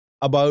bad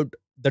about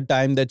the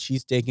time that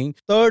she's taking.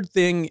 Third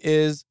thing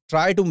is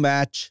try to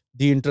match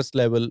the interest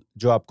level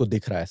जो आपको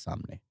दिख रहा है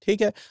सामने,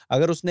 ठीक है।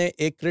 अगर उसने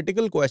एक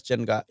क्रिटिकल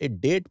क्वेश्चन का एक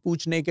डेट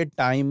पूछने के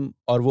टाइम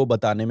और वो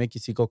बताने में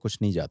किसी को कुछ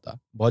नहीं जाता,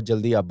 बहुत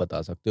जल्दी आप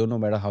बता सकते हो, no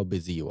matter how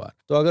busy you are.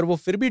 तो अगर वो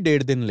फिर भी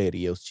 1.5 दिन ले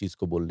रही है उस चीज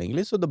को बोलने के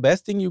लिए, so the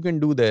best thing you can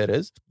do there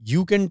is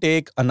you can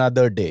take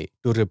another day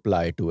to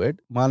reply to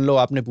it. मान लो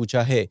आपने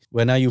पूछा है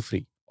व्हेन आर यू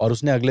फ्री, और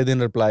उसने अगले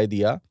दिन रिप्लाई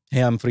दिया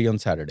hey I'm free on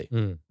Saturday,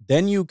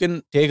 then you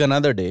can take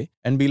another day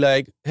and be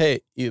like hey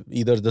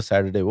either the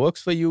Saturday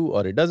works for you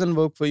or it doesn't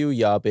work for you,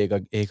 या आप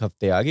एक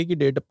हफ्ते आगे की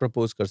डेट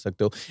प्रपोज कर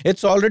सकते हो।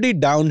 इट्स ऑलरेडी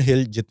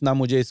डाउनहिल, जितना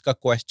मुझे इसका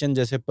क्वेश्चन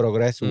जैसे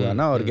प्रोग्रेस हुआ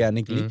ना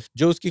ऑर्गेनिकली,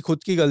 जो उसकी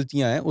खुद की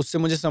गलतियां हैं उससे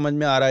मुझे समझ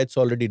में आ रहा है it's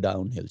already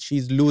downhill, she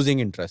is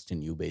losing interest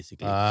in you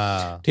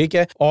basically, ठीक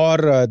है।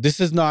 और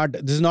this is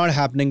not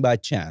happening by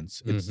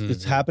chance,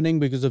 it's happening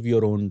because of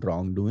your own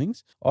wrong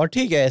doings. और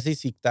ठीक है, ऐसे ही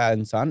सीखता है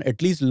इंसान,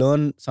 at least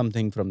learn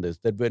something from this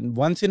that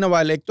once in a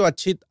while. एक तो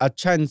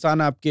अच्छा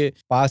इंसान आपके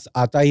पास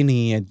आता ही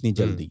नहीं है इतनी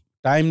जल्दी,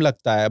 टाइम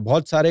लगता है।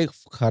 बहुत सारे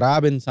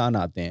खराब इंसान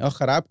आते हैं, और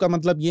खराब का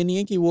मतलब ये नहीं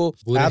है कि वो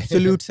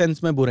एब्सोल्यूट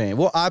सेंस में बुरे हैं,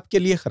 वो आपके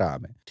लिए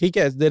खराब है, ठीक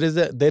है।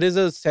 There is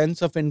a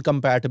sense of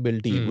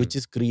incompatibility which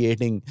is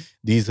creating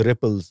these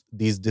ripples,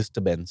 these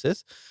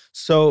disturbances.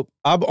 So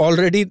अब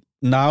ऑलरेडी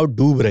नाव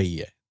डूब रही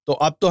है, तो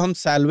अब तो हम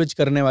सैल्वेज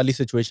करने वाली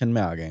सिचुएशन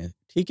में आ गए हैं,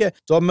 ठीक है।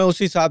 तो अब मैं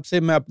उस हिसाब से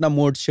मैं अपना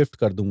मोड शिफ्ट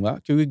कर दूंगा,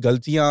 क्योंकि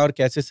गलतियां और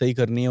कैसे सही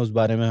करनी है उस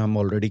बारे में हम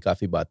ऑलरेडी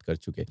काफी बात कर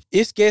चुके।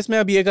 इस केस में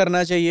अब ये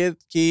करना चाहिए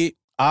कि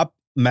आप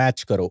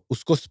मैच करो,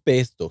 उसको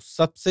स्पेस दो।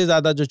 सबसे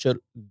ज्यादा जो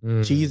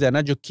चीज है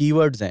ना, जो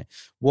कीवर्ड्स हैं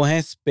वो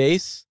हैं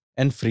space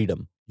and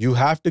freedom. You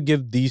have to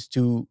give these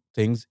two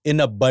things in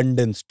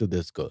abundance to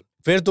this girl.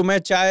 फिर तुम्हें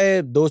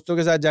चाहे दोस्तों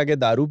के साथ जाके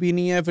दारू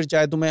पीनी है, फिर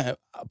चाहे तुम्हें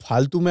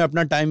फालतू में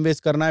अपना टाइम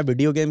वेस्ट करना है,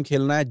 वीडियो गेम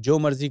खेलना है, जो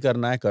मर्जी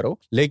करना है करो,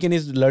 लेकिन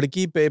इस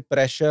लड़की पे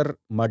प्रेशर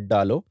मत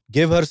डालो।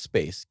 Give her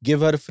space,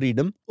 give her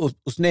freedom.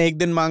 उसने एक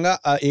दिन मांगा,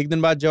 एक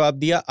दिन बाद जवाब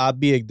दिया, आप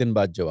भी एक दिन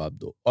बाद जवाब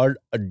दो। और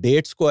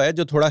डेट्स को है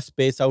जो थोड़ा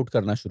स्पेस आउट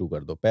करना शुरू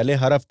कर दो। पहले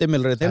हर हफ्ते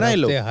मिल रहे थे ना ये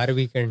लोग, हर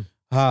वीकेंड।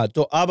 हाँ,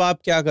 तो अब आप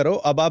क्या करो,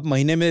 अब आप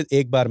महीने में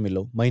 1 बार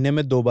मिलो, महीने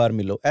में 2 बार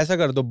मिलो, ऐसा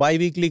कर दो। बाई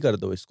वीकली कर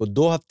दो इसको,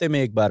 2 हफ्ते में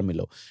 1 बार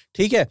मिलो,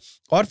 ठीक है।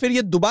 और फिर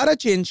ये दोबारा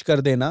चेंज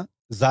कर देना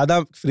ज्यादा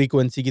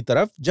फ्रीक्वेंसी की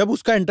तरफ, जब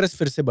उसका इंटरेस्ट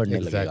फिर से बढ़ने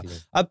लगेगा।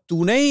 अब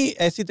तूने ही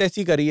ऐसी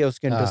तैसी करी है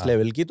उसके इंटरेस्ट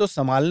लेवल की, तो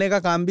संभालने का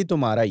काम भी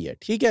तुम्हारा ही है,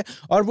 ठीक है।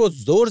 और वो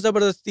जोर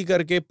जबरदस्ती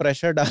करके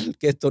प्रेशर डाल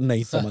के तो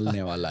नहीं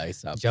संभलने वाला है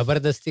साहब।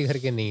 जबरदस्ती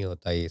करके नहीं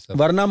होता ये सब,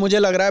 वरना मुझे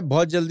लग रहा है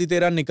बहुत जल्दी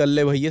तेरा निकल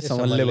ले भैया,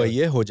 संभल ले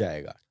भैया हो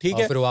जाएगा, ठीक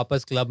है। फिर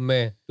वापस क्लब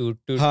में टू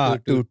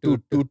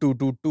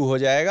हो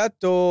जाएगा।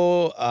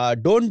 तो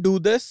don't do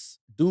this.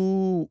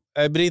 Do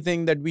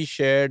everything that we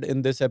shared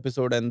in this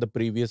episode and the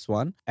previous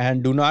one,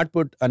 and do not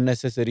put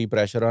unnecessary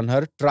pressure on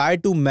her. Try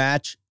to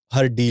match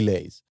her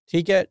delays.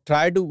 ठीक है,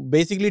 ट्राई टू,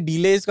 बेसिकली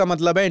डिलेज का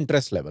मतलब है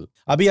interest level.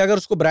 अभी अगर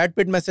उसको Brad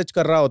Pitt message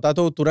कर रहा होता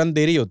तो तुरंत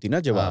देरी होती ना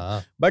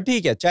जवाब, बट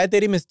ठीक है, चाहे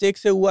तेरी मिस्टेक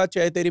से हुआ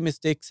चाहे तेरी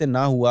मिस्टेक से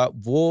ना हुआ,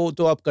 वो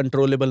तो अब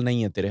कंट्रोलेबल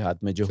नहीं है तेरे हाथ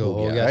में। जो हो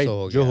गया राइट,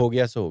 जो हो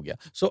गया सो हो गया।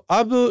 सो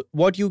अब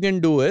what you can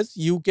do is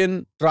you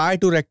can try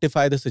to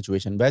rectify the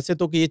situation. वैसे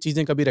तो कि ये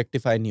चीजें कभी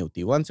रेक्टिफाई नहीं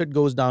होती, once it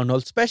goes down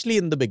hill, especially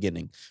in the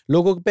beginning.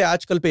 लोगों पे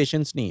आजकल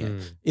पेशेंस नहीं है,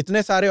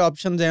 इतने सारे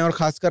ऑप्शंस हैं, और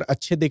खासकर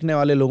अच्छे दिखने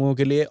वाले लोगों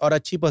के लिए और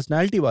अच्छी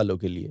पर्सनैलिटी वालों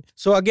के लिए।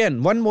 So again,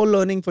 one more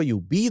learning for you,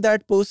 B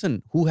that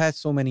person who has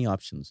so many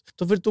options.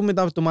 तो फिर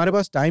तुम्हारे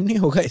पास टाइम नहीं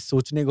होगा इस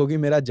सोचने को कि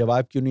मेरा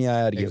जवाब क्यों नहीं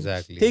आया,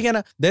 ठीक है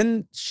ना।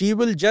 Then she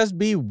will just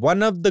be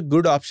one of the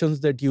good options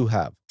that you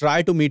have.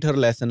 Try to meet her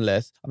less and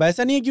less. अब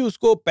ऐसा नहीं है कि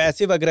उसको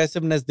पैसिव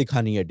अग्रेसिवनेस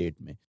दिखानी है डेट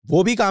में,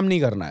 वो भी काम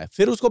नहीं करना है।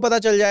 फिर उसको पता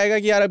चल जाएगा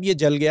कि यार अब ये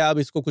जल गया, अब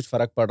इसको कुछ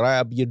फर्क पड़ रहा है,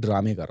 अब ये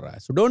ड्रामे कर रहा है।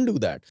 सो don't do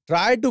that.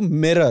 Try to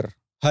mirror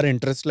her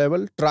interest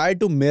level, try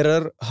to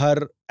mirror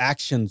her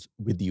actions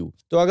with you.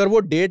 तो अगर वो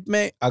डेट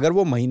में, अगर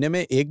वो महीने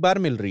में 1 बार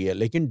मिल रही है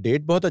लेकिन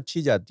डेट बहुत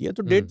अच्छी जाती है,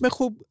 तो डेट में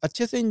खूब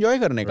अच्छे से एंजॉय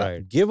करने का,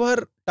 give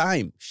her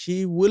time,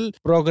 she will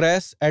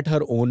progress at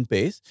her own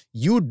pace.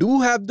 You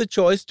do have the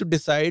choice to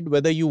decide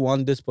whether you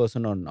want this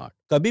person और नॉट।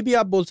 कभी भी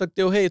आप बोल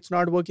सकते हो हे it's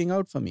not working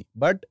out for me,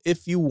 but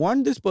if you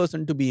want this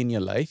person to be in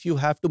your life, you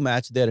have to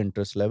match their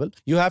interest level,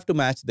 you have to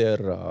match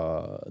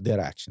their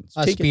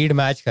actions. Speed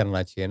match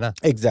करना चाहिए ना,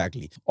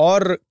 exactly.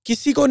 और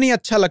किसी को नहीं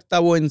अच्छा लगता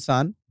वो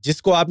इंसान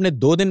जिसको आपने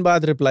 2 दिन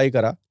बाद रिप्लाई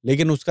करा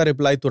लेकिन उसका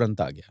रिप्लाई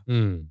तुरंत आ गया।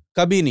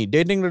 कभी नहीं।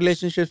 डेटिंग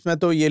रिलेशनशिप्स में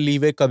तो ये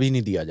लीवे कभी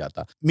नहीं दिया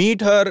जाता।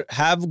 Meet her,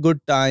 have good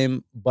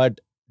time, but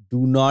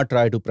do not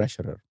try to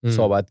pressure her.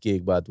 100 बात की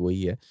एक बात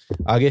वही है।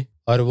 आगे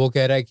और वो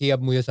कह रहा है कि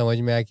अब मुझे समझ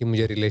में आया कि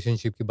मुझे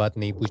रिलेशनशिप की बात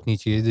नहीं पूछनी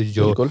चाहिए,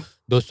 जो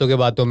दोस्तों के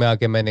बातों में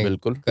आके मैंने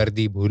कर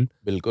दी भूल।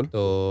 बिल्कुल,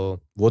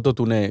 तो वो तो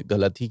तूने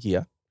गलत ही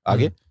किया।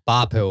 आगे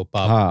पाप है वो,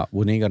 पाप। हाँ,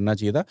 वो नहीं करना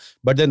चाहिए था,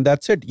 बट देन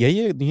दैट्स इट, यही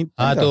है नहीं।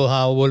 हाँ तो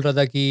हाँ, वो बोल रहा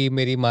था कि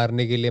मेरी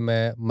मारने के लिए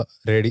मैं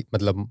रेडी,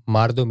 मतलब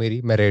मार दो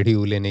मेरी, मैं रेडी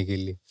हूँ लेने के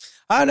लिए।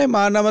 हाँ, नहीं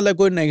मारना मतलब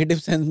कोई नेगेटिव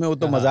सेंस में, वो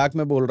तो मजाक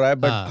में बोल रहा है,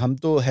 बट हाँ. हम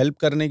तो हेल्प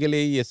करने के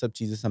लिए ये सब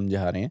चीजें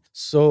समझा रहे हैं।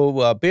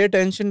 सो pay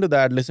attention to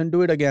that, listen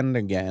to it again and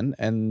again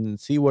and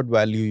see what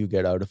value you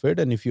get out of it,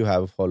 and if you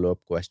have a follow up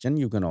question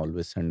you can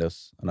always send us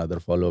another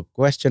follow up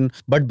question,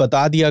 but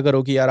बता दिया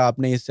करो कि यार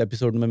आपने इस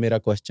episode में मेरा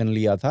question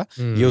लिया था,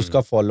 ये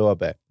उसका फॉलो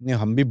अप है।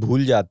 हम भी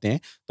भूल जाते हैं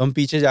तो हम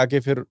पीछे जाके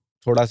फिर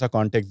थोड़ा सा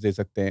कॉन्टेक्स्ट दे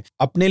सकते हैं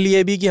अपने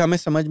लिए भी, कि हमें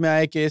समझ में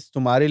आए केस,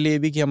 तुम्हारे लिए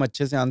भी कि हम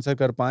अच्छे से आंसर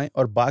कर पाएं,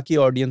 और बाकी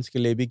ऑडियंस के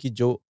लिए भी कि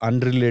जो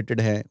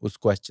अनरिलेटेड है उस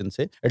क्वेश्चन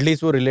से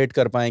एटलीस्ट वो रिलेट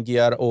कर पाएं कि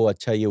यार ओ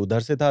अच्छा ये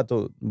उधर से था, तो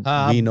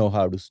we know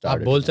how to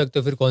start. आप बोल सकते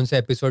हो फिर कौन सा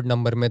एपिसोड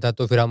नंबर में था,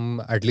 तो फिर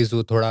हम एटलीस्ट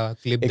वो थोड़ा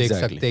क्लिप देख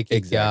सकते हैं कि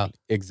क्या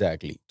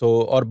एग्जैक्टली।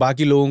 तो और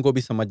बाकी लोगों को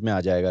भी समझ में आ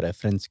जाएगा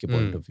रेफरेंस के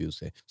पॉइंट ऑफ व्यू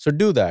से। So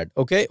do that,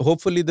 okay,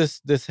 hopefully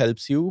this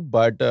helps you,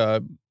 but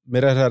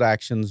mirror her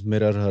actions,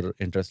 mirror her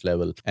interest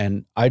level,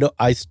 and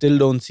I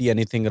still don't see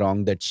anything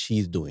wrong that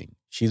she's doing.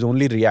 She's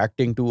only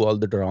reacting to all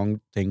the wrong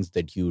things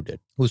that you did.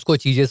 उसको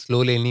चीजें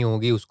slow लेनी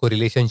होगी, उसको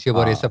relationship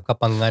और ये सब का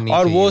पंगा नहीं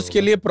और चाहिए वो उसके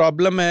होगा। लिए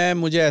प्रॉब्लम है,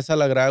 मुझे ऐसा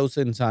लग रहा है उस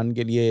इंसान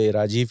के लिए,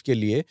 राजीव के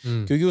लिए,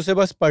 क्योंकि उसे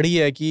बस पड़ी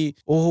है कि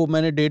ओह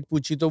मैंने डेट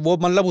पूछी, तो वो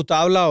मतलब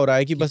उतावला हो रहा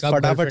है कि बस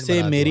फटाफट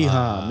से मेरी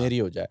मेरी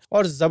हो जाए,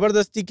 और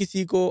जबरदस्ती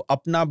किसी को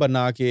अपना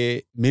बना के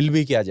मिल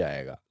भी क्या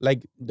जाएगा।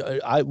 Like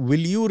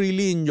will you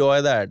really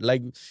enjoy that?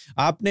 Like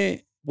आपने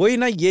वही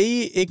ना,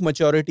 यही एक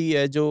मैच्योरिटी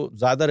है जो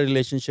ज्यादा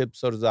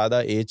रिलेशनशिप्स और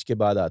ज्यादा एज के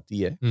बाद आती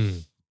है,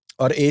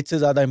 और एज से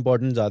ज्यादा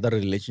इंपॉर्टेंट ज्यादा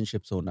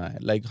रिलेशनशिप्स होना है।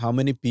 Like how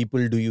many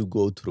people do you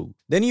go through,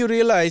 then you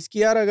realise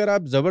कि यार अगर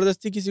आप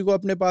जबरदस्ती किसी को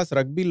अपने पास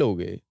रख भी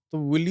लोगे तो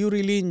will you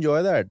really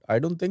enjoy that? I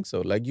don't think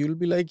so. Like you will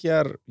be like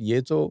यार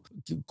ये तो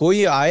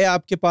कोई आए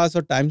आपके पास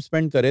और टाइम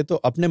स्पेंड करे तो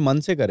अपने मन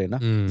से करे ना,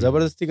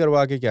 जबरदस्ती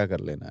करवा के क्या कर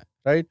लेना है,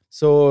 right?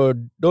 So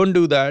don't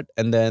do that,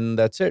 and then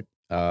that's it.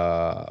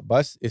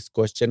 बस इस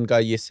क्वेश्चन का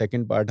ये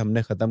सेकंड पार्ट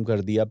हमने खत्म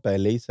कर दिया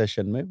पहले ही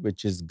सेशन में,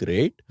 विच इज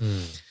ग्रेट।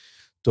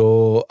 तो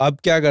अब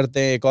क्या करते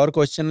हैं, एक और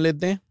क्वेश्चन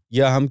लेते हैं,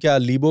 या हम क्या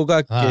लीबो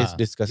का केस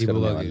डिस्कस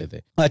करने वाले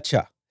थे?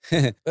 अच्छा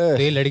तो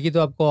ये लड़की तो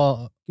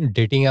आपको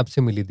डेटिंग ऐप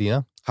से मिली थी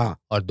ना? हाँ,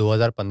 और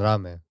 2015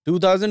 में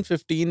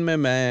 2015 में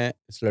मैं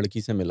इस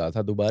लड़की से मिला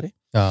था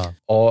दोबारा,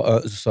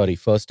 और सॉरी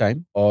फर्स्ट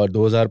टाइम, और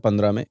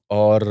 2015 में,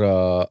 और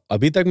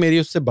अभी तक मेरी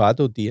उससे बात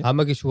होती है। हाँ,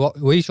 मैं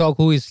वही शौक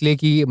हूँ इसलिए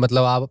कि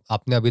मतलब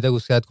आपने अभी तक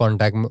उसके साथ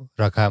कांटेक्ट में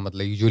रखा है,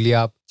 मतलब यूजुअली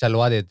आप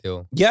चलवा देते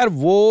हो यार।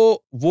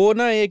 वो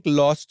ना एक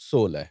लॉस्ट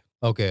सोल है,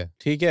 ओके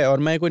ठीक है, और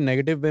मैं कोई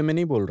नेगेटिव वे में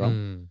नहीं बोल रहा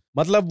हूँ,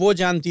 मतलब वो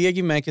जानती है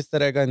कि मैं किस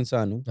तरह का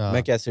इंसान हूँ,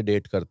 मैं कैसे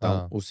डेट करता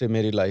हूँ, उसे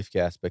मेरी लाइफ के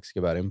एस्पेक्ट्स के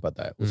बारे में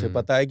पता है, उसे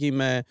पता है कि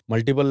मैं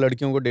मल्टीपल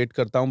लड़कियों को डेट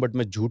करता हूँ, बट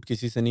मैं झूठ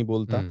किसी से नहीं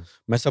बोलता,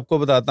 मैं सबको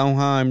बताता हूँ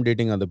हाँ I am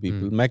dating other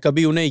people. मैं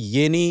कभी उन्हें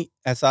ये नहीं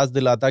एहसास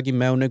दिलाता कि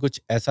मैं उन्हें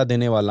कुछ ऐसा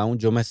देने वाला हूँ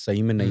जो मैं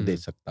सही में नहीं दे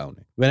सकता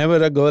उन्हें।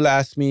 Whenever a girl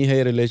asks me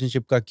hey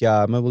relationship का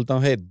क्या, मैं बोलता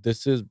हूँ हे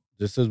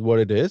this is what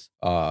it is.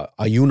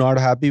 Are you not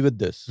happy with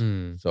this?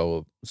 So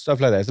stuff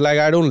like that. It's like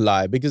I don't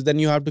lie because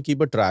then you have to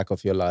keep a track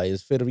of your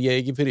lies. फिर ये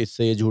है कि फिर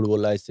इससे ये झूठ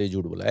बोला, इससे ये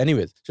झूठ बोला।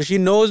 Anyways, so she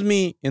knows me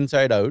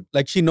inside out.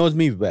 Like she knows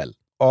me well.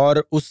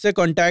 और उससे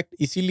कांटेक्ट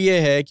इसीलिए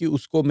है कि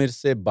उसको मेरे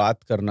से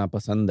बात करना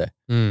पसंद है,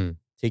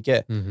 ठीक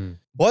है।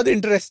 बहुत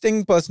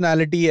इंटरेस्टिंग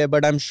पर्सनालिटी है,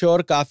 बट आई एम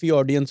श्योर काफी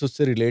ऑडियंस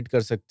उससे रिलेट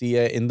कर सकती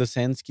है, इन द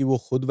सेंस कि वो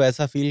खुद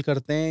वैसा फील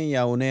करते हैं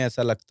या उन्हें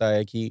ऐसा लगता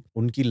है कि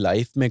उनकी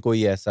लाइफ में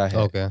कोई ऐसा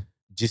है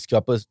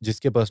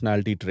जिसके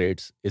पर्सनालिटी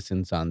ट्रेट्स इस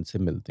इंसान से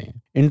मिलते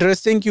हैं।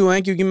 इंटरेस्टिंग क्यों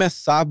है? क्योंकि मैं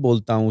साफ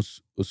बोलता हूँ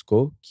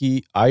उसको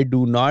कि I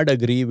do not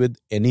agree with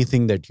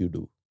anything that you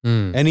do,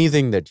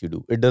 anything that you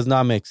do, it does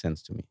not make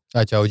sense to me.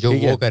 अच्छा, जो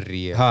वो कर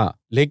रही है। हाँ,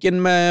 लेकिन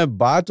मैं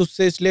बात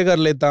उससे इसलिए कर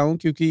लेता हूँ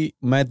क्योंकि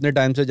मैं इतने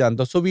टाइम से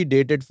जानता हूँ। So we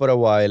dated for a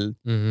while,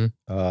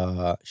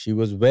 she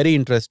was very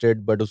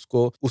interested, but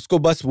उसको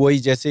बस वही,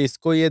 जैसे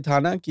इसको ये था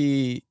ना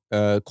कि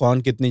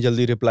कौन कितनी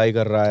जल्दी रिप्लाई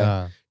कर रहा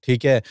है,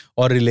 ठीक है,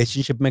 और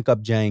रिलेशनशिप में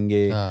कब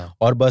जाएंगे,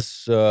 और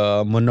बस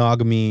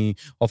मोनोगमी,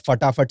 और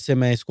फटाफट से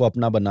मैं इसको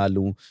अपना बना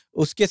लूं,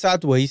 उसके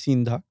साथ वही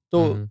सीन था।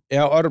 तो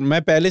और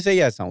मैं पहले से ही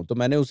ऐसा हूं, तो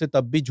मैंने उसे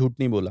तब भी झूठ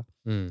नहीं बोला।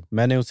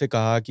 मैंने उसे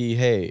कहा कि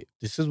hey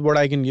this is what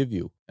I can give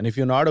you and if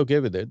you not okay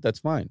with it that's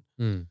fine.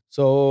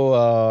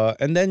 So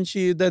and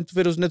then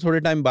फिर उसने थोड़े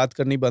टाइम बात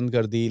करनी बंद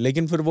कर दी,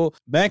 लेकिन फिर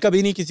मैं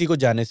कभी नहीं किसी को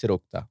जाने से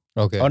रोकता,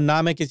 और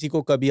ना मैं किसी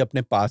को कभी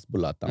अपने पास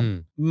बुलाता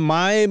हूँ।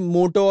 माई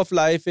motto of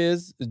life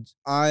is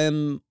I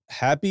am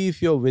happy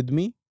if you are with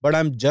me, but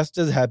I am just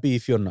as happy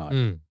if you are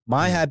not.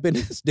 My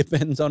happiness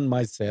depends on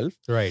my self,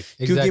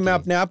 क्योंकि मैं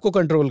अपने आप को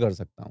कंट्रोल कर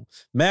सकता हूँ।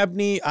 मैं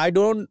अपनी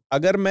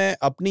अगर मैं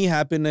अपनी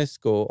हैप्पीनेस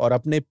को और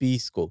अपने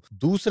पीस को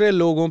दूसरे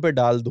लोगों पे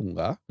डाल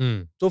दूंगा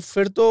तो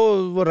फिर तो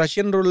वो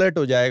रशियन रूलेट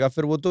हो जाएगा,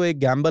 फिर वो तो एक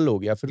गैम्बल हो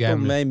गया, फिर तो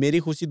मेरी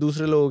खुशी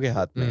दूसरे लोगों के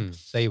हाथ में।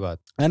 सही बात।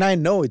 And I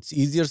know it's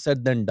easier said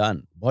then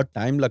done, बहुत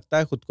टाइम लगता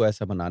है खुद को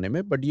ऐसा बनाने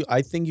में, but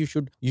I think you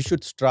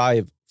should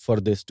strive for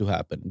this to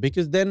happen,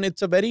 because then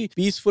it's a very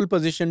peaceful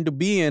position to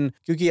be in,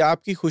 क्योंकि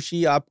आपकी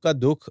खुशी, आपका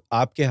दुख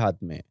आपके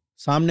हाथ में,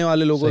 सामने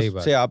वाले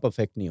लोगों से आप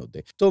अफेक्ट नहीं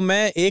होते। तो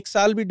मैं 1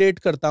 साल भी डेट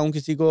करता हूँ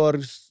किसी को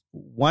और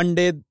one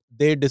day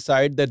they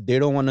decide that they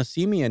don't want to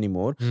see me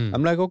anymore,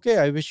 I'm like okay,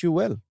 I wish you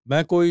well।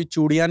 मैं कोई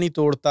चूड़ियां नहीं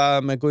तोड़ता,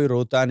 मैं कोई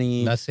रोता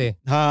नहीं।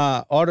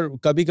 हाँ, और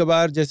कभी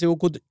कभार जैसे वो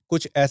खुद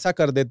कुछ ऐसा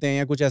कर देते हैं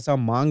या कुछ ऐसा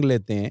मांग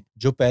लेते हैं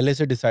जो पहले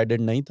से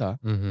डिसाइडेड नहीं था,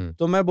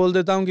 तो मैं बोल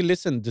देता हूँ कि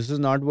listen, this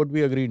is not what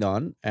we agreed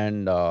on,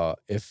 and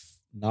if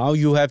now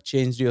you have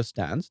changed your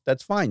stance,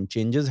 that's fine,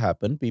 changes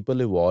happen,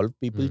 people evolve,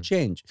 people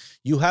change,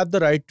 you have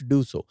the right to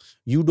do so,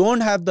 you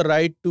don't have the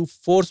right to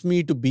force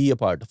me to be a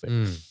part of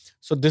it।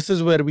 So this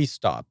is where we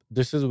stop,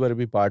 this is where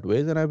we part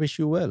ways, and I wish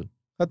you well।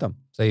 खत्म।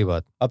 सही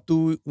बात। अब तू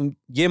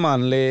ये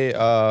मान ले,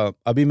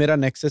 अभी मेरा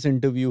नेक्सस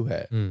इंटरव्यू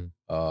है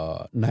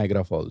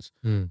नायग्रा फॉल्स,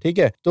 ठीक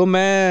है, तो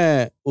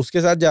मैं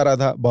उसके साथ जा रहा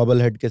था,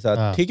 बॉबल हेड के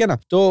साथ, ठीक है ना,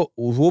 तो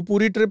वो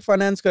पूरी ट्रिप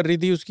फाइनेंस कर रही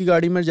थी, उसकी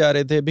गाड़ी में जा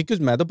रहे थे, बिकॉज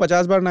मैं तो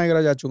 50 बार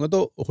नायग्रा जा चुका,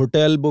 तो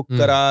होटल बुक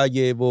करा,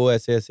 ये वो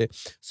ऐसे ऐसे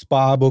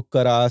स्पा बुक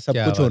करा,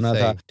 सब कुछ होना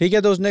था, ठीक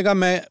है। तो उसने कहा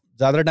मैं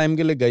ज्यादा टाइम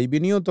के लिए गई भी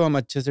नहीं हूँ, तो हम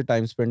अच्छे से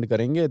टाइम स्पेंड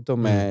करेंगे, तो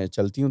मैं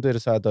चलती हूँ तेरे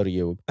साथ, और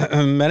ये वो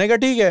मैंने कहा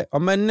ठीक है, और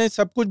मैंने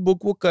सब कुछ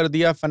बुक कर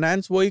दिया,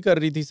 फाइनेंस वही कर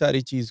रही थी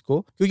सारी चीज को,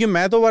 क्योंकि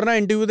मैं तो वरना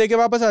इंटरव्यू देके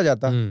वापस आ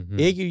जाता।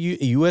 एक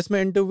यूएस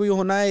में इंटरव्यू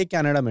होना है, एक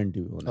कनाडा में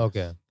इंटरव्यू होना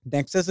है।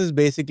 Nexus is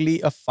basically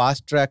a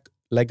fast track,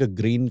 like a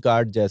green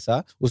card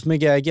जैसा। उसमें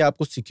क्या है कि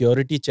आपको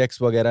सिक्योरिटी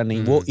चेक्स वगैरह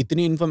नहीं, वो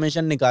इतनी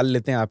इन्फॉर्मेशन निकाल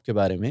लेते हैं आपके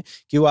बारे में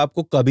कि वो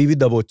आपको कभी भी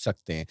दबोच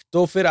सकते हैं।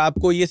 तो फिर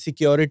आपको ये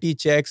सिक्योरिटी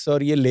चेक्स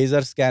और ये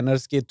लेजर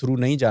स्कैनर्स के थ्रू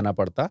नहीं जाना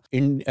पड़ता।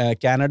 इन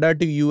कनाडा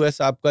टू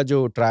यूएस आपका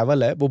जो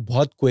ट्रैवल है वो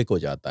बहुत क्विक हो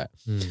जाता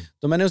है।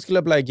 तो मैंने उसके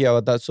लिए अप्लाई किया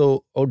हुआ था। सो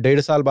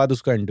 1.5 साल बाद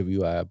उसका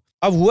इंटरव्यू आया।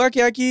 अब हुआ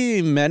क्या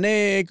कि मैंने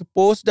एक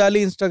पोस्ट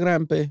डाली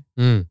इंस्टाग्राम पे,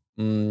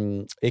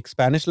 एक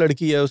स्पेनिश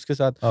लड़की है उसके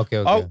साथ,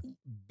 और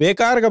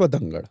बेकार का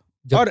बतंगड़,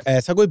 और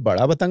ऐसा कोई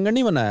बड़ा बतंगड़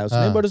नहीं बनाया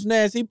उसने, बट उसने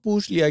ऐसे ही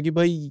पूछ लिया कि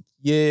भाई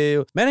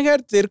ये, मैंने कहा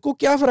तेरे को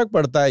क्या फर्क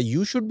पड़ता है,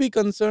 you should be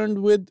concerned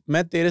with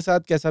मैं तेरे साथ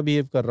कैसा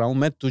बिहेव कर रहा हूँ,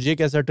 मैं तुझे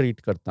कैसा ट्रीट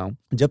करता हूँ,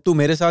 जब तू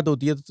मेरे साथ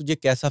होती है तो तुझे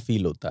कैसा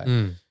फील होता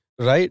है,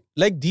 right?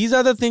 Like these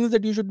are the things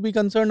that you should be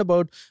concerned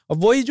about.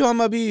 अब वही जो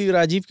हम अभी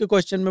राजीव के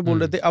क्वेश्चन में बोल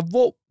रहे थे, अब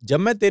वो जब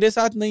मैं तेरे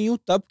साथ नहीं हूँ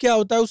तब क्या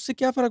होता है, उससे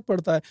क्या फर्क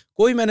पड़ता है?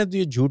 कोई मैंने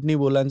तुझे झूठ नहीं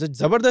बोला,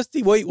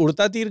 जबरदस्ती वही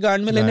उड़ता तीर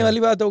गांड में लेने वाली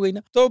बात हो गई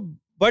ना। तो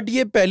बट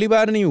ये पहली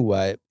बार नहीं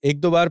हुआ है,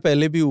 1-2 बार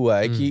पहले भी हुआ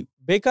है कि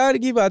बेकार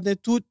की बात है,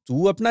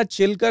 तू अपना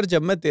चिल कर,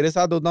 जब मैं तेरे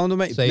साथ होता हूँ तो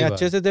मैं इतने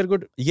अच्छे से तेरे को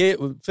ये।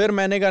 फिर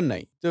मैंने कहा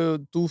नहीं, तो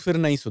तू फिर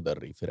नहीं सुधर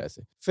रही फिर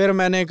ऐसे। फिर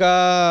मैंने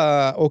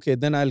कहा okay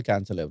then I will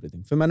cancel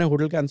everything. फिर मैंने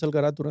होटल कैंसिल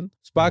करा, तुरंत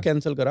स्पा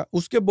कैंसिल करा,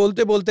 उसके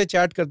बोलते बोलते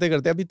चैट करते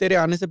करते, अभी तेरे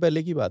आने से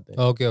पहले की बात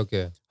है।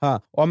 ओके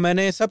हाँ, और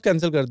मैंने सब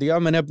कैंसिल कर दिया।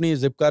 मैंने अपनी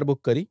जिप कार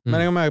बुक करी,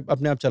 मैंने कहा मैं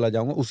अपने आप चला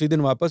जाऊंगा, उसी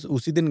दिन वापस,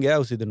 उसी दिन गया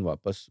उसी दिन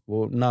वापस।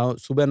 वो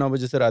सुबह 9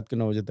 बजे से रात के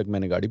 9 बजे तक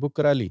मैंने गाड़ी बुक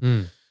करा ली।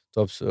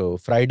 तो अब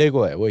फ्राइडे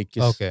को है वो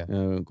 21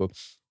 को,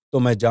 तो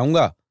मैं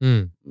जाऊंगा,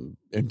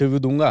 इंटरव्यू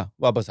दूंगा,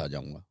 वापस आ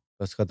जाऊंगा,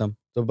 बस खत्म।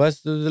 तो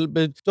बस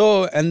तो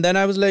and then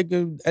I was like,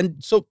 and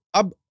so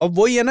अब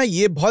वही है ना,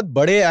 ये बहुत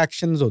बड़े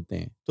एक्शंस होते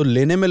हैं, तो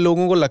लेने में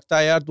लोगों को लगता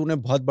है यार तूने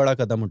बहुत बड़ा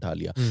कदम उठा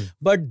लिया,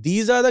 but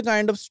these are the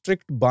kind of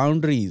strict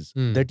boundaries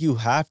that you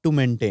have to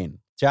maintain.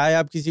 चाहे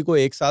आप किसी को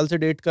 1 साल से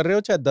डेट कर रहे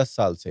हो, चाहे 10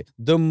 साल से,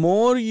 the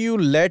more you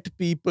let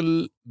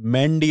people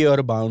mend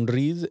your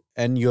boundaries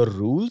and your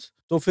rules,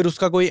 तो फिर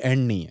उसका कोई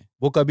एंड नहीं है,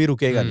 वो कभी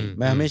रुकेगा नहीं।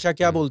 मैं हमेशा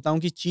क्या बोलता हूँ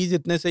कि चीज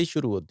इतने से ही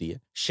शुरू होती है,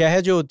 शह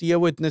जो होती है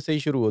वो इतने से ही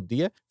शुरू होती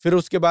है, फिर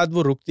उसके बाद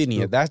वो रुकती नहीं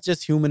है। That's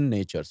just human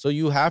nature, so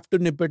you have to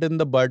nip it in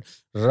the bud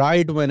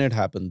right when it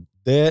happens,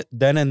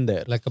 then and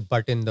there, like a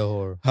butt in the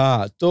hole।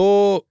 हाँ,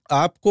 तो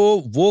आपको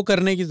वो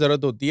करने की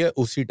जरूरत होती है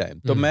उसी टाइम।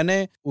 तो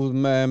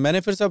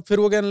मैंने फिर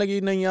वो कहने लगी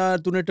नहीं यार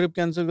तूने ट्रिप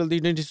कैंसिल कर दी,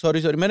 नहीं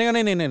सॉरी। मैंने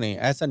कहा नहीं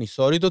ऐसा नहीं,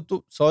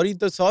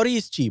 sorry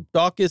is cheap,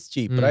 talk is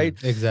cheap,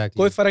 right? Exactly,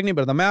 कोई फर्क नहीं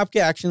पड़ता, मैं आपके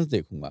एक्शंस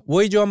देखूंगा।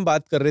 वही जो हम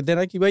बात कर रहे थे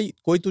ना कि भाई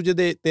कोई तुझे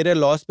तेरे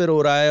लॉस पे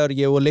रो रहा है और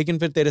ये वो, लेकिन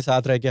फिर तेरे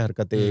साथ रह के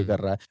हरकतें कर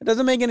रहा है, it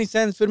doesn't make any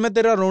sense. फिर मैं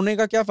तेरा रोने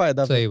का क्या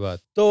फायदा? सही बात।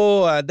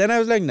 तो देन आई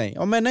वाज लाइक नहीं,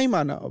 और मैं नहीं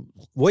माना।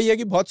 वही है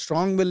कि बहुत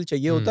स्ट्रांग विल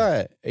चाहिए होता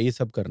है ये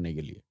सब करने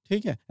के लिए,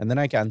 ठीक है। And then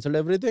I cancelled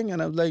everything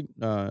and I was like,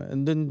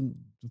 and then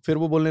फिर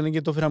वो बोलने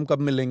लगे तो फिर हम कब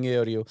मिलेंगे,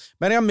 और ये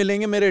मैंने कहा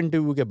मिलेंगे मेरे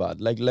इंटरव्यू के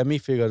बाद, like let me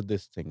figure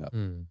this thing up.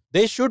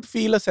 They should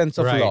feel a sense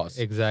of loss,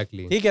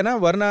 exactly, ठीक है ना?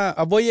 वरना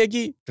अब वही है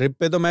कि ट्रिप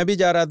पे तो मैं भी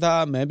जा रहा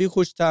था, मैं भी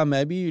खुश था,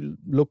 मैं भी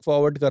लुक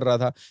फॉरवर्ड कर रहा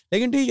था,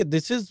 लेकिन ठीक है,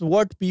 this is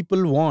what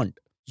people want.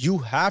 You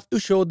have to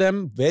show them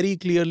very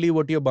clearly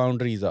what your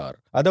boundaries are.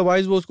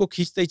 Otherwise वो उसको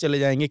खींचते ही चले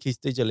जाएंगे।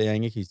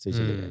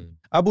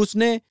 अब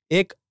उसने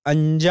एक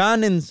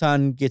अनजान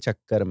इंसान के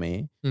चक्कर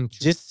में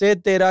जिससे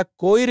तेरा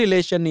कोई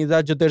रिलेशन नहीं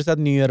था, जो तेरे साथ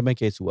न्यू ईयर में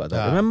केस हुआ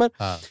था, रिमेम्बर?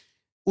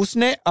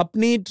 उसने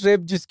अपनी ट्रिप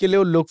जिसके लिए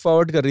वो लुक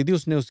फॉरवर्ड कर रही थी,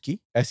 उसने उसकी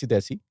ऐसी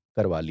तैसी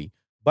करवा ली।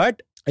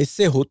 बट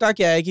इससे होता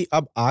क्या है कि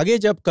अब आगे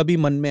जब कभी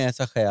मन में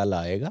ऐसा ख्याल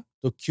आएगा,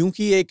 तो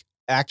क्योंकि एक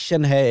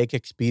एक्शन है, एक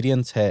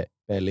एक्सपीरियंस है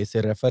पहले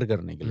से रेफर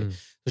करने के लिए,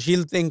 तो she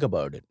will think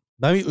about it.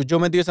 जो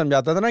मैं तुझे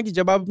समझाता था ना कि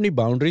जब आप अपनी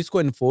बाउंड्रीज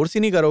को इन्फोर्स ही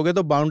नहीं करोगे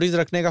तो बाउंड्रीज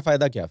रखने का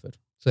फायदा क्या फिर?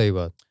 सही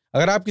बात।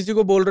 अगर आप किसी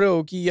को बोल रहे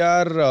हो कि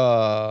यार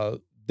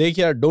देख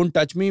यार डोंट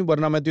टच मी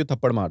वरना मैं तुझे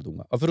थप्पड़ मार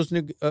दूंगा, और फिर उसने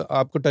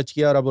आपको टच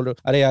किया और आप बोल रहे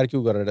हो अरे यार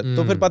क्यों कर रहे हो,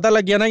 तो फिर पता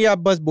लग गया ना कि आप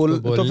बस बोल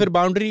तो फिर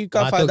बाउंड्री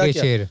का फायदा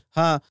क्या?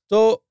 हाँ,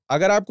 तो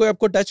अगर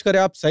आपको टच करे,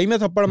 आप सही में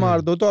थप्पड़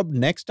मार दो, तो अब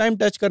नेक्स्ट टाइम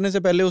टच करने से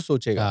पहले वो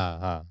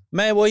सोचेगा।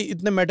 मैं वही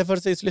इतने मेटाफर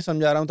से इसलिए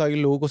समझा रहा हूँ ताकि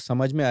लोगों को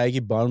समझ में आए कि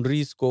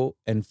बाउंड्रीज को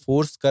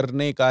एनफोर्स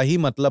करने का ही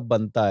मतलब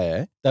बनता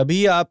है,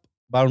 तभी आप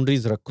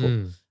बाउंड्रीज रखो।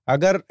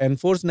 अगर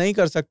एनफोर्स नहीं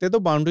कर सकते तो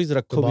बाउंड्रीज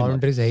रखो, तो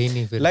बाउंड्रीज है ही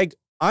नहीं फिर। Like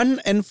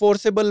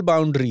unenforceable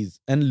boundaries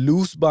and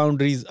loose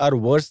boundaries are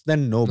worse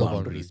than no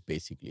boundaries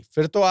basically।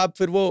 फिर तो आप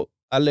फिर वो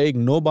एक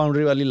नो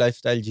बाउंड्री वाली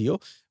लाइफस्टाइल जियो,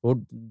 वो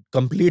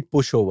कंप्लीट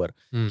पुश ओवर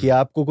कि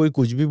आपको कोई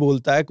कुछ भी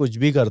बोलता है, कुछ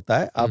भी करता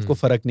है, आपको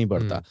फर्क नहीं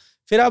पड़ता।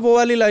 फिर आप वो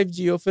वाली लाइफ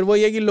जियो। फिर वो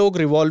ये कि लोग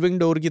रिवॉल्विंग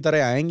डोर की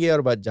तरह आएंगे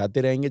और बस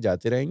जाते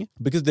रहेंगे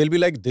because they will be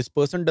like this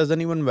person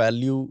doesn't even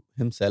value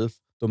himself,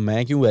 तो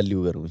मैं क्यों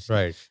वैल्यू करूं इसे?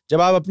 Right.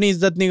 जब आप अपनी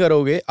इज्जत नहीं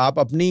करोगे, आप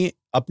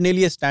अपने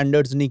लिए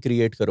स्टैंडर्ड्स नहीं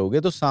क्रिएट करोगे,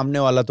 तो सामने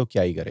वाला तो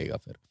क्या ही करेगा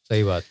फिर?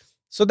 सही बात।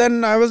 So then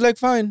I was like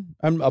fine,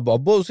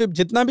 अब उसे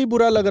जितना भी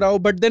बुरा लग रहा हो,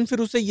 बट देन फिर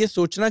उसे ये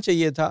सोचना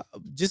चाहिए था,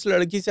 जिस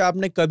लड़की से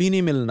आपने कभी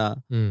नहीं मिलना,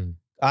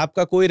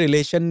 आपका कोई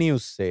रिलेशन नहीं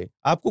उससे,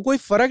 आपको कोई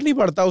फर्क नहीं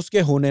पड़ता उसके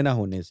होने ना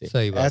होने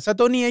से। ऐसा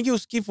तो नहीं है कि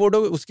उसकी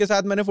फोटो, उसके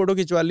साथ मैंने फोटो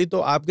खिंचवा ली तो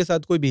आपके साथ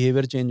कोई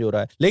बिहेवियर चेंज हो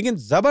रहा है, लेकिन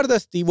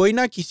जबरदस्ती वही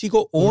ना किसी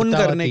को ओन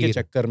करने के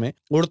चक्कर में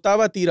उड़ता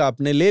हुआ तीर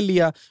आपने ले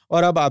लिया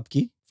और अब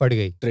आपकी फट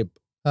गई ट्रिप।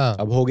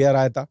 अब हो गया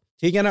रायता,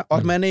 ठीक है ना?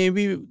 और मैंने ये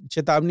भी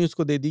चेतावनी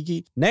उसको दे दी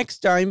कि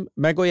नेक्स्ट टाइम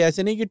मैं कोई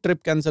ऐसे नहीं कि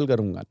ट्रिप कैंसिल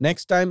करूंगा,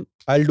 next time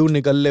I will do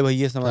निकल ले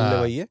भैया, समझ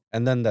ले भैया,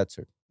 एंड देन दैट्स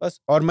इट बस।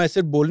 और मैं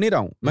सिर्फ बोल नहीं रहा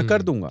हूँ, मैं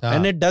कर दूंगा,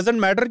 एंड इट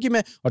डजंट मैटर कि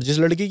मैं, और जिस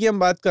लड़की की हम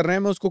बात कर रहे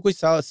हैं मैं उसको कोई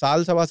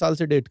साल सवा साल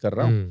से डेट कर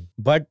रहा हूँ,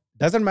 but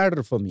doesn't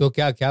matter for me. तो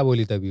क्या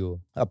बोली तभी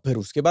वो? अब फिर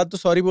उसके बाद तो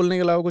सॉरी बोलने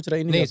के अलावा कुछ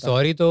रही नहीं।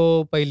 सॉरी तो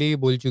पहले ही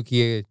बोल चुकी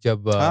है,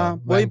 जब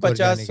वही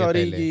 50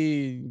 सॉरी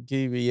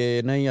कि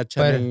ये नहीं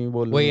अच्छा नहीं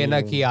बोल, वही है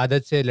ना कि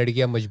आदत से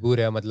लड़कियां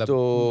मजबूर है, मतलब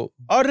तो।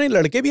 और नहीं,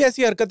 लड़के भी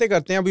ऐसी हरकतें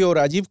करते हैं, अभी वो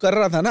राजीव कर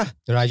रहा था ना,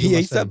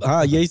 यही सब,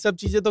 हाँ यही सब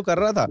चीजें तो कर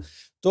रहा था।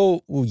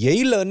 तो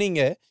यही लर्निंग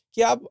है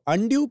कि आप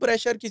अनड्यू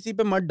प्रेशर किसी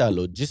पे मत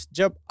डालो,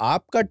 जब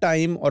आपका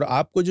टाइम और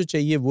आपको जो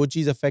चाहिए वो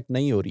चीज अफेक्ट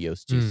नहीं हो रही है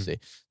उस चीज से,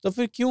 तो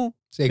फिर क्यों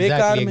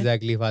बेकार में?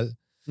 एग्जैक्टली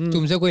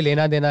तुमसे कोई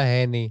लेना देना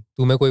है नहीं,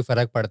 तुम्हें कोई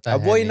फर्क पड़ता है?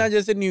 अब वही ना,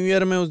 जैसे न्यू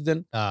ईयर में उस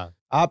दिन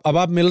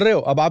आप मिल रहे हो,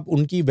 अब आप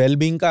उनकी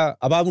वेलबींग का,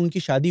 अब आप उनकी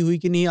शादी हुई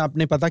कि नहीं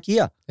आपने पता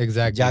किया?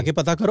 जाके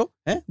पता करो,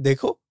 हैं,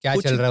 देखो क्या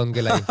चल रहा है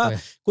उनके लाइफ में।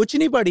 कुछ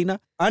नहीं पड़ी ना,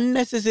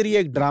 अननेसेसरी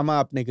एक ड्रामा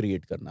आपने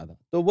क्रिएट करना था।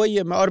 तो वही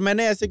है, और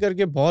मैंने ऐसे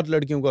करके बहुत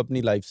लड़कियों को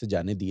अपनी लाइफ से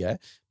जाने दिया है,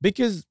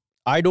 because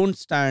I don't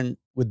stand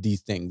with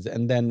these things,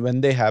 and then when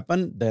they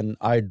happen, then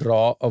I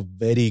draw a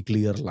very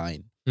clear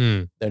line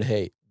that hey,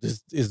 this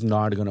is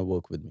not gonna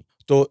work with me.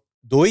 तो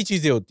दो ही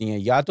चीजें होती हैं,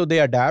 या तो they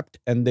adapt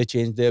and they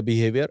change their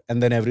behavior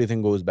and then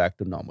everything goes back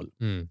to normal,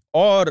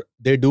 or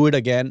they do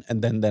it again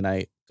and then I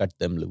cut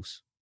them loose,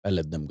 I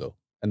let them go,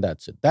 and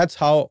that's it.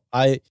 That's how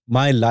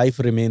my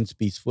life remains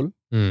peaceful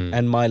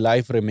and my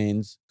life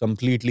remains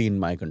completely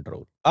in my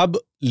control. अब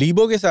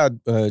लीबो के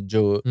साथ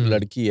जो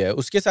लड़की है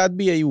उसके साथ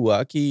भी यही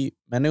हुआ कि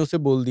मैंने उसे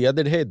बोल दिया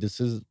that hey this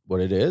is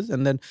what it is,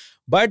 and then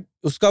but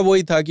उसका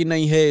वही था कि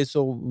नहीं है,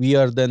 so we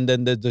are then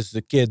this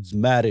is kids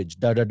marriage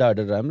da da da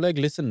da. I'm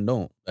like listen no,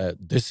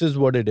 this is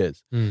what it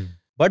is.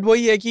 But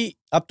वही है कि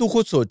अब तू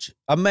खुद सोच,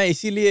 अब मैं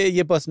इसीलिए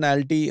ये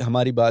पर्सनालिटी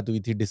हमारी बात हुई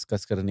थी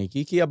डिस्कस करने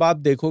की, कि अब आप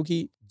देखो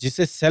कि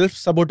जिसे सेल्फ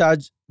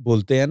सबोटाज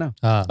बोलते हैं ना,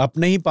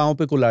 अपने ही पाँव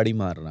पे कुल्हाड़ी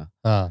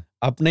मारना,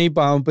 अपने ही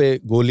पाँव पे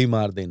गोली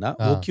मार देना,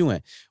 वो क्यों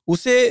है?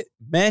 उसे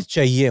मैं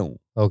चाहिए हूँ,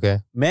 ओके,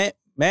 मैं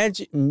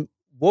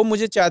वो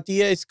मुझे चाहती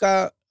है। इसका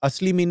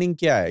असली मीनिंग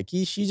क्या है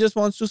कि she just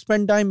wants to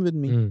spend time with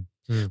me.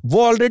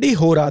 वो ऑलरेडी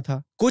हो रहा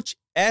था, कुछ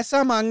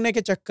ऐसा मांगने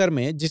के चक्कर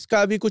में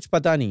जिसका अभी कुछ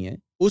पता नहीं है,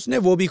 उसने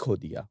वो भी खो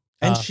दिया,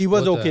 and she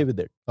was okay with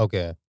it.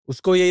 Okay,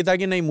 उसको यही था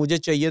कि नहीं मुझे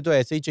चाहिए तो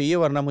ऐसे ही चाहिए,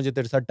 वरना मुझे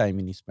तेरे साथ टाइम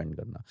ही नहीं स्पेंड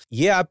करना।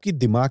 ये आपकी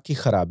दिमाग की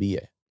खराबी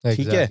है,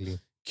 ठीक है?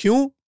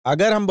 क्यों?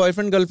 अगर हम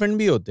बॉयफ्रेंड गर्लफ्रेंड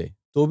भी होते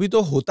तो भी तो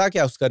होता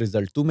क्या उसका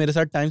रिजल्ट, तू मेरे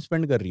साथ टाइम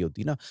स्पेंड कर रही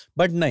होती ना,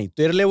 बट नहीं,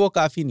 तेरे लिए वो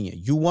काफी नहीं है।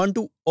 You want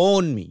to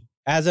own me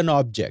as an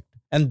object,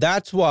 and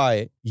that's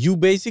why you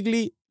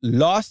basically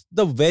lost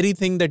the very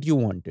thing that you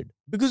wanted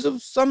because of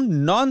some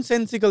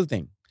nonsensical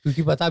thing.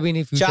 क्योंकि पता भी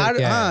नहीं फ्यूचर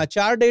क्या है।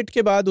 4 डेट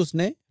के बाद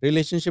उसने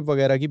रिलेशनशिप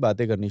वगैरह की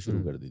बातें करनी शुरू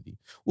कर दी थी।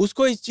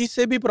 उसको इस चीज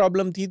से भी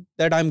प्रॉब्लम थी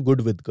that I'm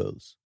good with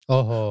girls.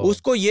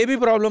 उसको ये भी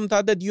प्रॉब्लम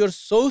था that you are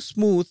so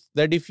smooth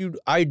that if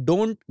I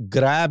don't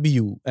grab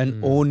you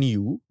and own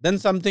you, then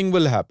something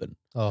will happen.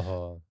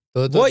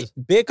 वो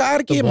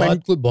बेकार की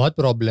बहुत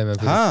प्रॉब्लम है।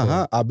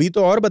 हाँ, अभी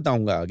तो और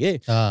बताऊंगा आगे।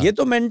 ये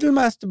तो मेंटल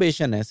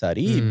मैस्टरबेशन है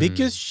सारी,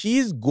 because she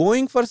is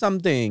going for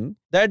something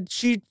that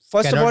she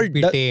first of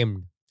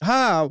all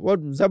हाँ, वो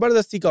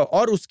जबरदस्ती का,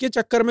 और उसके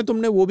चक्कर में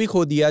तुमने वो भी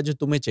खो दिया जो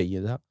तुम्हें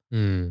चाहिए था।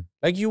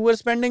 Like you were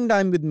spending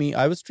time with me,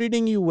 I was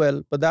treating you well,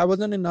 but that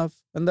wasn't enough,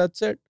 and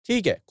that's it.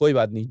 ठीक है, कोई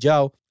बात नहीं,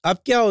 जाओ। अब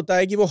क्या होता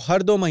है कि वो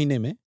हर 2 महीने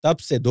में, तब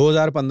से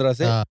 2015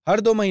 से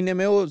हर 2 महीने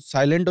में वो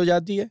साइलेंट हो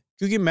जाती है,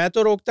 क्योंकि मैं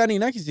तो रोकता नहीं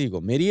ना किसी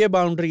को। मेरी ये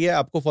बाउंड्री है,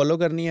 आपको फॉलो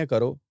करनी है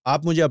करो,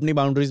 आप मुझे अपनी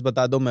बाउंड्रीज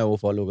बता दो, मैं वो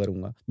फॉलो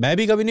करूंगा। मैं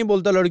भी कभी नहीं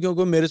बोलता लड़कियों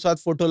को मेरे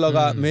साथ फोटो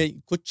लगा, मैं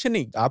कुछ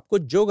नहीं। आपको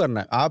जो करना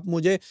है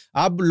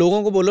आप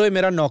लोगों को बोलो ये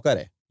मेरा नौकर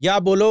है, या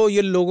बोलो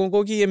ये लोगों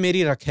को कि ये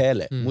मेरी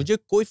रखेल है, मुझे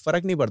कोई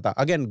फर्क नहीं पड़ता।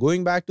 Again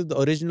going back to the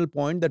original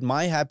point that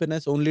my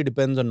happiness only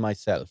depends on my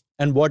self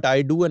and what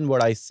I do and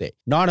what I say,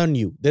 not on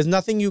you. There is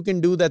nothing you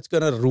can do that's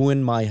gonna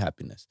ruin my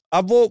happiness.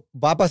 अब वो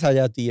वापस आ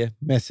जाती है,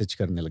 message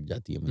करने लग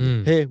जाती है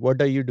मुझे, hey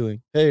what are you doing,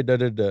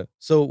 hey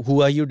so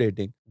who are you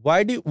dating,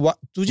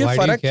 तुझे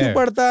फर्क क्यों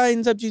पड़ता है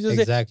इन सब चीजों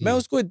से? मैं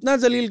उसको इतना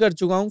जलील कर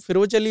चुका हूँ। फिर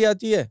वो चली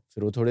जाती है,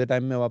 फिर वो थोड़े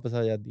टाइम में वापस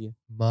आ जाती है,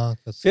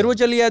 फिर वो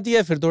चली जाती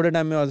है, फिर थोड़े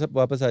टाइम में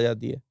वापस आ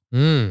जाती है।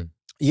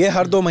 ये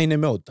हर 2 महीने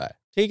में होता है,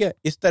 ठीक है।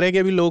 इस तरह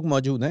के भी लोग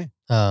मौजूद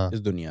हैं इस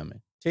दुनिया में,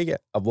 ठीक है।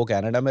 अब वो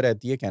कनाडा में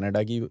रहती है,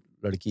 कनाडा की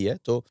लड़की है,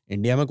 तो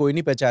इंडिया में कोई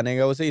नहीं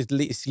पहचानेगा उसे,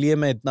 इसलिए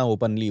मैं इतना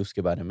ओपनली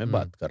उसके बारे में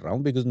बात कर रहा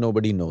हूँ, because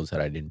nobody knows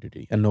her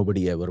identity and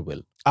nobody ever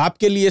will.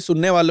 आपके लिए,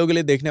 सुनने वालों के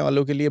लिए, देखने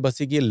वालों के लिए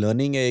बस एक ये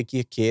लर्निंग है, एक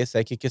ये केस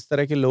है कि किस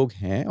तरह के लोग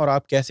हैं और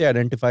आप कैसे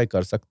आइडेंटिफाई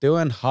कर सकते हो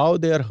and how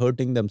they are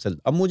hurting themselves.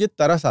 अब मुझे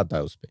तरस आता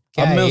है उस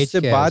पर। अब मैं उससे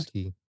बात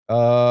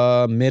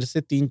मेरे से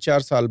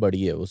 3-4 साल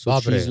बड़ी है वो, so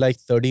she's like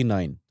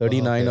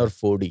 39 or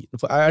 40.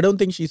 I don't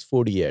think she's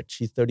 40 yet.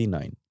 She's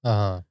 39.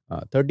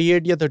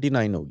 38 या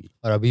 39 होगी।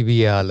 और अभी भी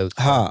ये हाल है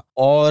उसका। हाँ,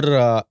 और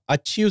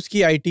अच्छी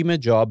उसकी आईटी में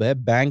जॉब है,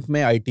 बैंक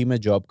में आईटी में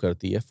जॉब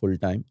करती है फुल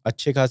टाइम,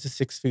 अच्छे खासे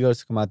 6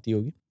 फिगर्स कमाती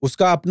होगी।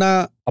 उसका अपना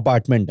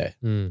अपार्टमेंट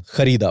है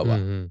खरीदा हुआ।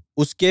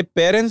 उसके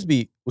पेरेंट्स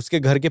भी उसके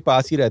घर के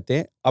पास ही रहते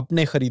हैं,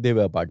 अपने खरीदे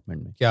हुए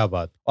अपार्टमेंट में। क्या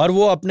बात। और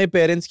वो अपने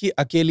पेरेंट्स की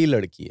अकेली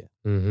लड़की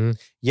है,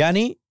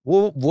 यानी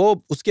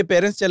वो उसके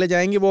पेरेंट्स चले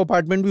जाएंगे, वो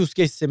अपार्टमेंट भी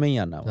उसके हिस्से में ही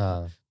आना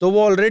होगा। तो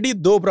वो ऑलरेडी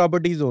 2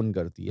 प्रॉपर्टीज ओन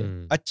करती है,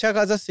 अच्छा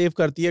खासा सेव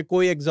करती है,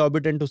 कोई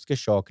एग्जॉर्बिटेंट उसके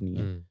शौक नहीं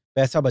है,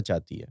 पैसा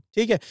बचाती है,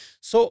 ठीक है।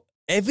 So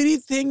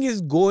everything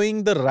is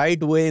going the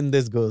right way in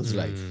this girl's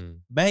life.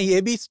 मैं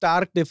ये भी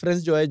स्टार्क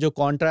डिफरेंस जो है, जो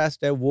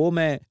कॉन्ट्रास्ट है, वो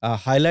मैं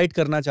हाईलाइट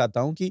करना चाहता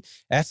हूं कि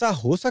ऐसा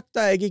हो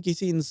सकता है कि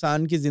किसी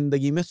इंसान की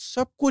जिंदगी में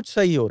सब कुछ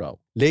सही हो रहा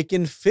हो,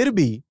 लेकिन फिर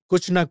भी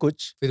कुछ ना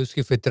कुछ, फिर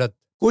उसकी फितरत,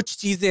 कुछ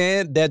चीजें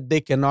हैं that they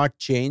cannot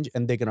change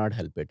and they cannot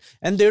help it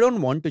and they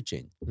don't want to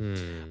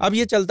change। अब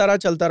ये चलता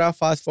रहा,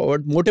 फास्ट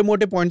फॉरवर्ड,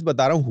 मोटे पॉइंट्स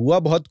बता रहा हूँ, हुआ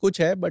बहुत कुछ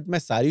है, बट मैं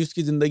सारी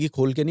उसकी जिंदगी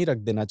खोल के नहीं रख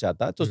देना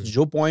चाहता। तो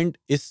जो पॉइंट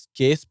इस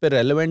केस पे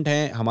रेलेवेंट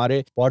है,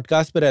 हमारे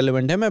पॉडकास्ट पे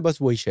रेलेवेंट है, मैं बस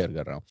वही शेयर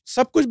कर रहा हूँ।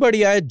 सब कुछ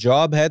बढ़िया है,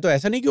 जॉब है, तो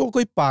ऐसा नहीं कि वो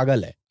कोई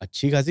पागल है,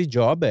 अच्छी खासी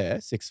जॉब है,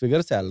 6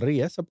 फिगर सैलरी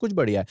है, सब कुछ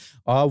बढ़िया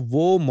है।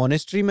 वो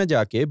मोनेस्ट्री में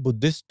जाके,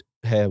 बुद्धिस्ट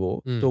है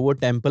वो, तो वो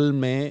टेम्पल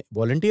में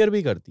वॉलंटियर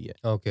भी करती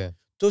है। ओके।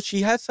 तो she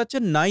has such a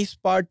nice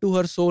part to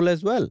her soul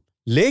as well.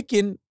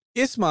 लेकिन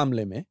इस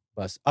मामले में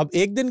बस अब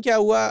एक दिन क्या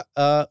हुआ,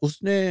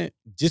 उसने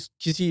जिस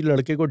किसी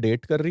लड़के को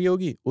डेट कर रही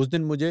होगी, उस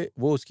दिन मुझे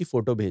वो उसकी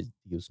फोटो भेज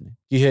दी उसने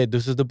कि hey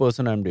this is the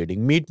person I am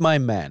dating, meet my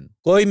man.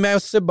 कोई मैं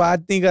उससे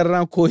बात नहीं कर रहा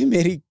हूँ, कोई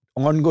मेरी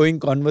ऑनगोइंग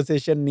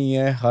कॉन्वर्सेशन नहीं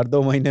है, हर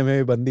 2 महीने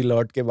में बंदी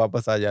लौट के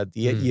वापस आ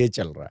जाती है, ये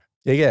चल रहा है,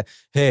 ठीक है।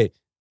 हे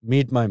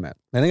मीट माय मैन,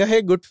 मैंने कहा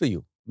हे गुड फॉर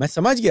यू। मैं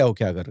समझ गया वो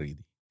क्या कर रही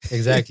थी।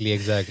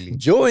 एग्जैक्टली।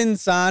 जो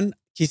इंसान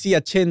किसी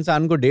अच्छे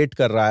इंसान को डेट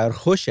कर रहा है और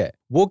खुश है,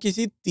 वो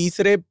किसी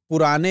तीसरे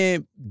पुराने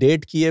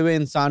डेट किए हुए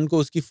इंसान को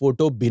उसकी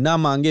फोटो बिना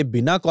मांगे,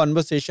 बिना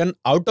conversation,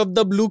 out of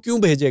the blue क्यों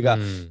भेजेगा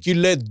कि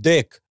ले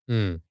देख।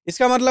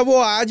 इसका मतलब वो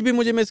आज भी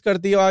मुझे मिस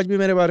करती है, आज भी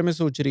मेरे बारे में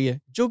सोच रही है,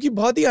 जो कि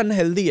बहुत ही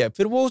अनहेल्दी है।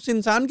 फिर वो उस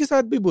इंसान के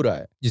साथ भी बुरा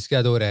है जिसके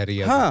साथ वो रह रही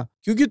है। हाँ,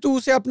 क्योंकि तू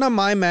उसे अपना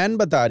माय मैन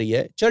बता रही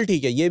है। चल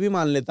ठीक है, ये भी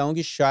मान लेता हूँ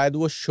कि शायद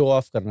वो शो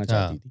ऑफ करना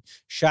चाहती थी,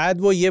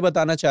 शायद वो ये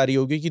बताना चाह रही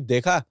होगी कि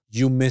देखा,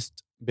 you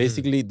missed,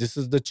 basically this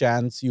is the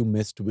chance you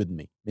missed with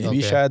me. May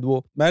be शायद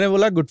वो, मैंने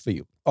बोला गुड फॉर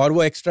यू, और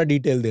वो एक्स्ट्रा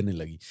डिटेल देने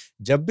लगी।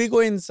 जब भी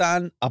कोई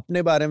इंसान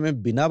अपने बारे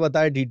में बिना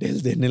बताए डिटेल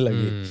देने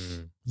लगे,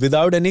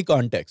 विदाउट एनी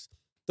कॉन्टेक्स्ट,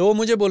 तो वो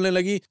मुझे बोलने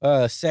लगी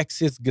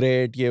सेक्स इज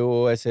ग्रेट, ये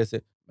वो ऐसे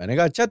ऐसे। मैंने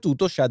कहा अच्छा, तू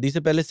तो शादी से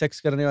पहले सेक्स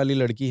करने वाली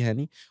लड़की है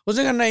नहीं।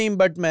 उसने कहा नहीं,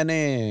 बट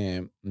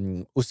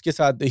मैंने उसके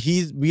साथ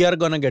we are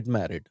gonna get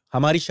married,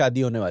 हमारी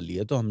शादी होने वाली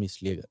है, तो हम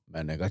इसलिए।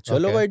 मैंने कहा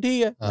चलो भाई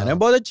ठीक है, मैंने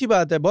बहुत अच्छी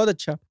बात है, बहुत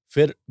अच्छा।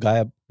 फिर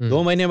गायब।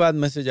 2 महीने बाद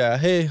मैसेज आया,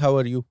 hey how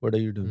are you, what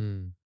are you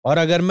doing. और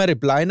अगर मैं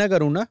रिप्लाई ना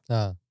करूँ ना,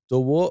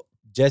 तो वो,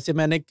 जैसे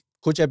मैंने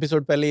कुछ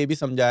एपिसोड पहले ये भी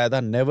समझाया था,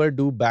 never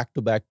do back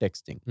to back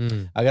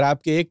texting. अगर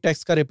आपके एक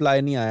टेक्स्ट का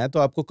रिप्लाई नहीं आया, तो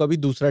आपको कभी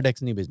दूसरा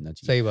टेक्स्ट नहीं भेजना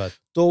चाहिए। सही बात।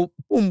 तो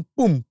पुम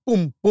पुम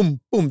पुम पुम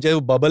पुम, जैसे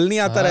बबल नहीं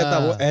आता रहता,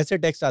 वो ऐसे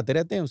टेक्स्ट आते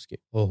रहते हैं उसके,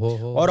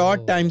 और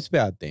ऑड टाइम्स पे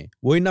आते हैं।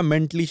 वही ना,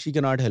 mentally she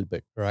can not help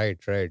it.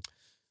 Right.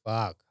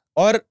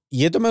 और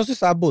ये तो मैं उसे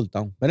साफ बोलता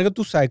हूँ, मैंने कहा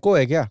तू साइको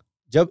है क्या?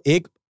 जब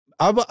एक,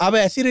 अब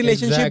ऐसी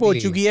रिलेशनशिप हो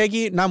Exactly. चुकी है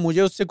कि ना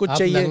मुझे उससे कुछ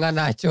चाहिए, नंगा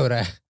नाच हो रहा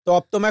है। तो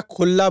अब तो मैं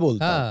खुला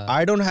बोलता हूँ. हाँ.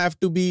 I don't have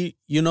to be,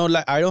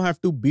 like I don't have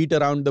to beat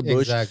around the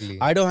bush. Exactly.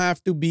 I don't have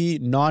to be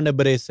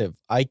non-abrasive.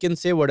 I can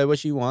say whatever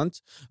she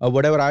wants or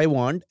whatever I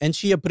want and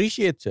she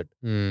appreciates it.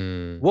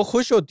 वो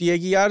खुश होती है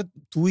कि यार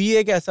तू ही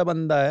एक ऐसा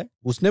बंदा है.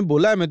 उसने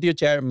बोला है, मैं तुझे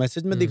चैट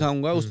मैसेज में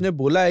दिखाऊंगा, उसने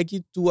बोला है कि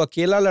तू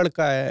अकेला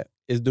लड़का है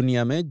इस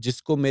दुनिया में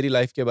जिसको मेरी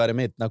लाइफ के बारे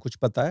में इतना कुछ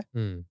पता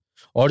है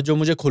और जो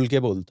मुझे खुल के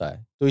बोलता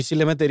है. तो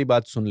इसीलिए मैं तेरी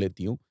बात सुन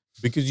लेती हूँ.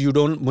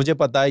 बिकॉज मुझे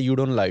पता है you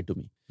don't lie to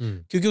me.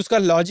 क्योंकि उसका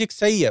लॉजिक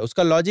सही है.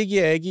 उसका लॉजिक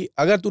ये है कि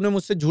अगर तूने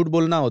मुझसे झूठ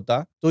बोलना होता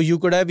तो you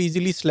could have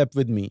easily slept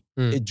with me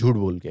झूठ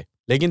बोल के,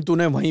 लेकिन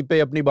तूने वहीं पे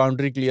अपनी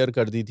बाउंड्री क्लियर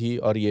कर दी थी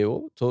और ये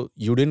वो, तो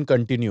you didn't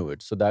continue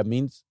it. So that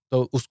means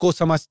तो उसको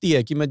समझती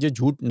है कि मैं जो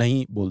झूठ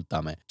नहीं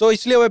बोलता मैं, तो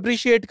इसलिए वो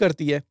अप्रिशिएट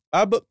करती है.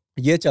 अब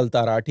ये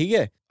चलता रहा, ठीक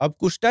है. अब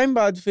कुछ टाइम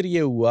बाद फिर ये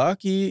हुआ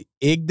कि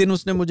एक दिन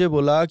उसने मुझे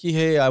बोला कि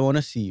hey I want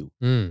to see you.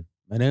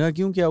 मैंने कहा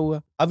क्यों, क्या हुआ?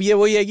 अब ये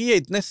वही है कि ये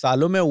इतने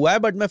सालों में हुआ है,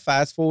 बट मैं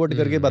फास्ट फॉरवर्ड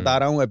करके बता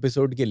रहा हूँ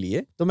एपिसोड के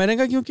लिए. तो मैंने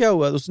कहा क्यों, क्या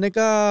हुआ? उसने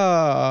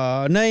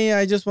कहा नहीं,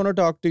 I just want to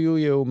talk to you.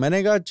 ये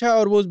मैंने कहा अच्छा,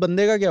 और वो उस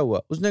बंदे का क्या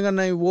हुआ? उसने कहा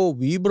नहीं, वो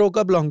we broke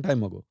up long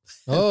time ago.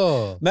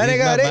 मैंने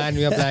कहा अरे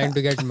we are planning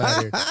to get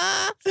married.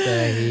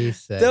 सही.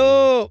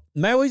 तो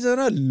मैं वही सोच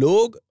रहा,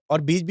 लोग,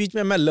 और बीच बीच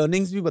में मैं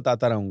लर्निंग्स भी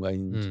बताता रहूंगा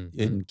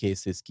इन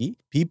केसेस की.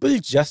 People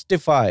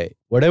justify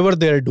whatever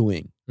they are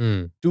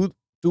doing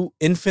to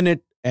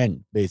infinite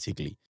end.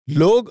 Basically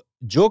लोग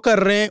जो कर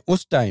रहे हैं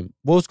उस टाइम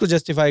वो उसको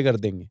जस्टिफाई कर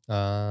देंगे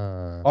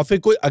और फिर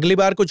कोई अगली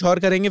बार कुछ और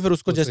करेंगे, फिर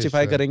उसको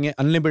जस्टिफाई करेंगे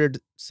अनलिमिटेड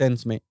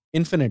सेंस में,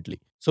 infinitely.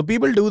 So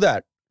people do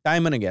that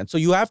time and again. So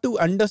you have to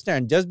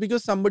understand, just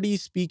because somebody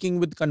is speaking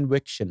with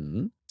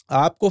conviction,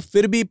 आपको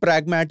फिर भी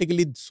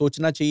प्रैग्मेटिकली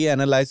सोचना चाहिए,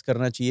 एनालाइज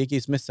करना चाहिए कि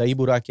इसमें सही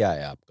बुरा क्या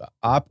है,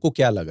 आपको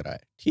क्या लग रहा है,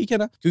 ठीक है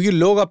ना? क्योंकि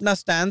लोग अपना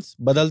स्टैंस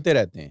बदलते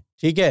रहते हैं,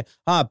 ठीक है.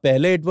 हाँ,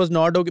 पहले इट वाज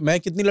नॉट ओके. मैं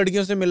कितनी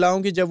लड़कियों से मिला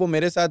हूं कि जब वो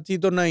मेरे साथ थी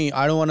तो नहीं,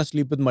 I don't want to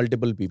sleep with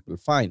multiple people.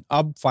 Fine,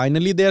 अब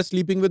finally they are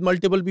sleeping with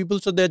multiple people,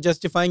 so they are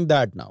justifying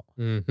that now.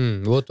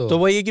 वो तो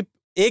वही है कि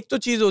एक तो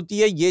चीज होती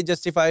है ये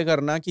जस्टिफाई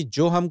करना कि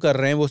जो हम कर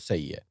रहे हैं वो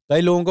सही है.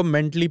 कई लोगों को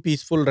मेंटली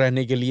पीसफुल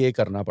रहने के लिए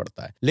करना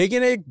पड़ता है,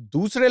 लेकिन एक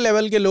दूसरे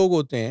लेवल के लोग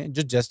होते हैं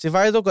जो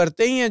जस्टिफाई तो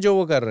करते ही हैं जो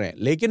वो कर रहे हैं,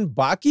 लेकिन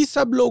बाकी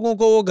सब लोगों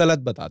को वो गलत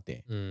बताते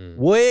हैं.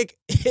 वो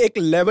एक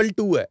लेवल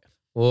 2 है.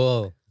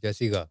 वो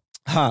जैसी का,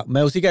 हाँ,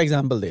 मैं उसी का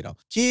एग्जांपल दे रहा हूँ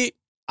कि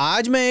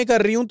आज मैं ये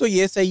कर रही हूँ तो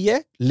ये सही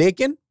है,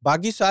 लेकिन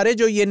बाकी सारे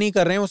जो ये नहीं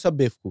कर रहे हैं वो सब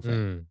बेवकूफ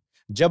हैं.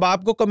 जब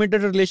आपको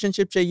कमिटेड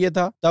रिलेशनशिप चाहिए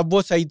था तब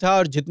वो सही था,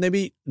 और जितने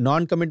भी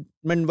नॉन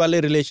कमिटमेंट वाले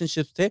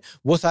रिलेशनशिप्स थे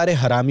वो सारे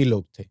हरामी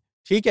लोग थे,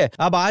 ठीक है.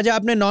 अब आज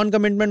आपने नॉन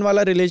कमिटमेंट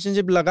वाला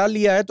रिलेशनशिप लगा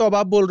लिया है, तो अब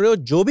आप बोल रहे हो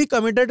जो भी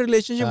कमिटेड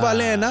रिलेशनशिप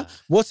वाले हैं ना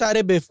वो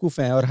सारे बेवकूफ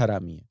हैं और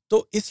हरामी हैं.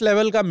 तो इस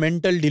लेवल का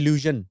मेंटल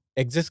डिल्यूजन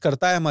एग्जिस्ट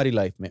करता है हमारी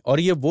लाइफ में. और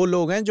ये वो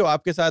लोग हैं जो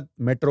आपके साथ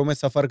मेट्रो में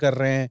सफर कर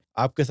रहे हैं,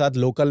 आपके साथ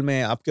लोकल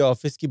में, आपके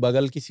ऑफिस की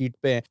बगल की सीट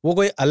पे हैं. वो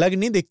कोई अलग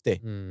नहीं दिखते.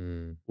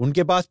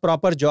 उनके पास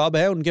प्रॉपर जॉब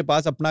है, उनके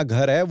पास अपना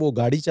घर है, वो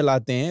गाड़ी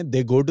चलाते हैं,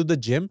 they go to the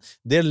gym,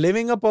 they are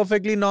living a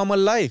perfectly normal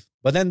life.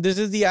 But then this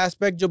is the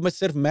aspect जो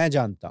सिर्फ मैं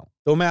जानता हूं,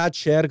 तो मैं आज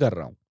शेयर कर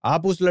रहा हूं.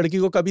 आप उस लड़की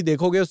को कभी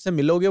देखोगे, उससे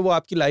मिलोगे, वो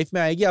आपकी लाइफ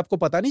में आएगी, आपको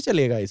पता नहीं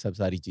चलेगा ये सब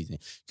सारी चीजें.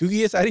 क्योंकि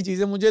ये सारी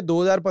चीजें मुझे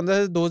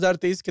 2015 से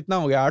 2023 कितना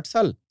हो गया, 8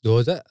 साल,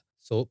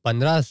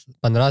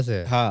 15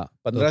 से, हाँ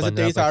 15 से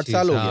 23, 8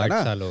 साल हो गया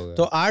ना.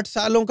 तो 8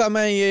 सालों का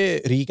मैं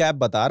ये रिकैप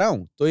बता रहा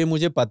हूँ, तो ये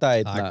मुझे पता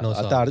है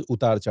इतना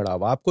उतार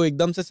चढ़ाव आपको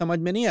एकदम से समझ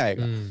में नहीं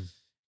आएगा.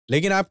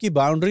 लेकिन आपकी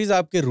बाउंड्रीज,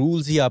 आपके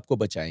रूल्स ही आपको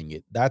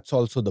बचाएंगे. That's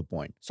also the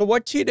point. So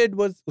what she did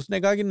was, उसने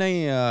कहा कि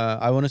नहीं,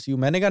 I want to see you.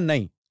 मैंने कहा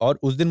नहीं, और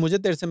उस दिन मुझे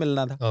तेरे से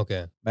मिलना था.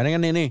 मैंने कहा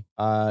नहीं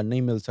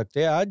नहीं मिल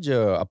सकते आज,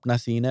 अपना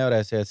सीन है और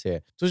ऐसे ऐसे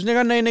है. तो उसने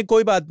कहा नहीं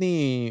कोई बात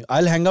नहीं,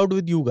 I will hang out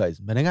with you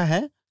guys. मैंने कहा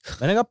है?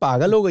 मैंने कहा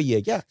पागल हो गई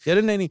है क्या? कह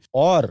रहे नहीं.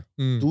 और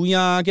तू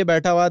यहाँ आके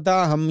बैठा हुआ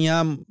था, हम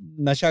यहाँ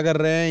नशा कर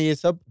रहे हैं, ये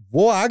सब.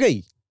 वो आ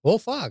गई, वो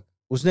फक.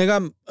 उसने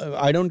कहा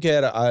आई डोंट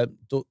केयर.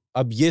 तो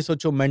अब ये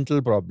सोचो मेंटल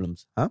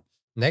प्रॉब्लम्स, हाँ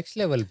नेक्स्ट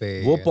लेवल पे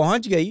वो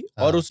पहुंच गई.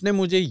 और उसने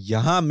मुझे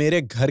यहाँ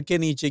मेरे घर के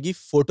नीचे की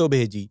फोटो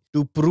भेजी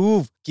टू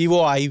प्रूव कि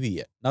वो आई हुई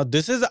है. Now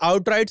this is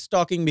outright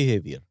stalking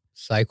behaviour,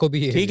 psycho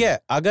behaviour, ठीक है.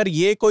 अगर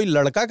ये कोई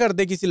लड़का कर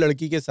दे किसी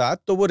लड़की के साथ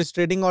तो वो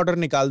रिस्ट्रेनिंग ऑर्डर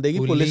निकाल देगी,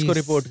 पुलिस को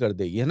रिपोर्ट कर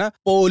देगी, है ना.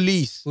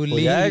 पुलिस हो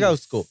जाएगा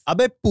उसको.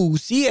 अबे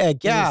पूसी है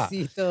क्या?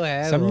 तो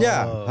है, समझा?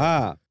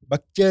 हाँ,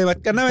 बच्चे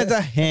मत करना वैसा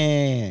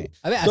है.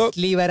 अबे तो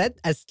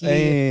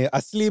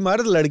असली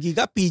मर्द लड़की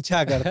का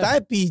पीछा करता है,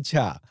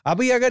 पीछा.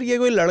 अभी अगर ये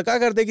कोई लड़का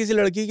करते किसी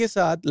लड़की के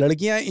साथ,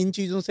 लड़कियां इन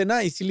चीजों से ना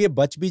इसलिए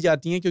बच भी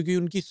जाती हैं क्योंकि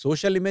उनकी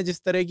सोशल इमेज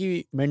इस तरह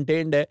की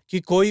मेंटेन्ड है कि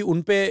कोई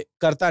उनपे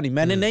करता नहीं.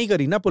 मैंने नहीं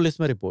करी ना पुलिस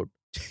में रिपोर्ट,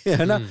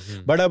 है ना.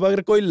 बट अब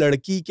अगर कोई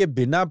लड़की के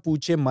बिना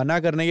पूछे, मना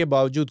करने के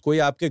बावजूद कोई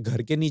आपके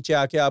घर के नीचे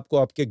आके आपको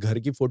आपके घर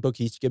की फोटो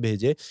खींच के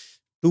भेजे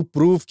टू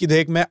प्रूफ कि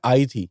देख मैं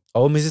आई थी,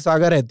 और मिसेस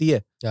आगा रहती है,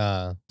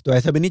 तो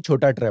ऐसा भी नहीं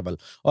छोटा ट्रेवल,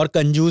 और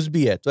कंजूस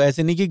भी है, तो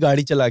ऐसे नहीं कि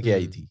गाड़ी चला के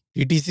आई थी,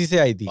 टीटीसी से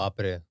आई थी,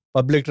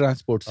 पब्लिक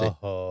ट्रांसपोर्ट से.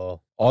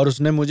 और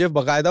उसने मुझे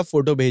बकायदा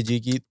फोटो भेजी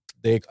कि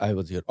देख आई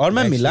वाज हियर. और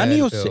मैं मिला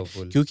नहीं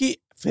उससे, क्योंकि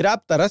फिर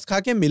आप तरस खा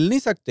के मिल नहीं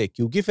सकते,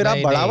 क्योंकि फिर आप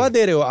बढ़ावा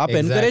दे रहे हो, आप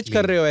एनकरेज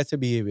कर रहे हो ऐसे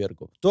बिहेवियर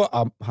को। तो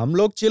अब हम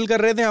लोग चिल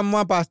कर रहे थे, हम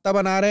वहाँ पास्ता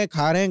बना रहे हैं,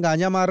 खा रहे हैं,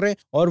 गांजा मार रहे हैं,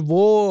 और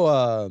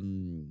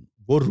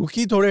वो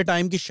रुकी थोड़े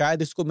टाइम की,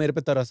 शायद इसको मेरे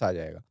पे तरस आ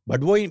जाएगा,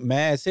 बट वो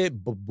मैं ऐसे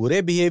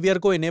बुरे बिहेवियर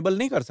को इनेबल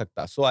नहीं कर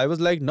सकता। So I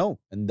was like no,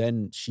 and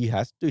then she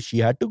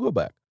had to go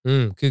back.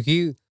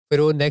 क्योंकि फिर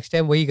वो नेक्स्ट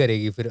टाइम वही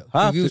करेगी फिर,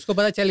 क्योंकि उसको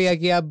पता चल गया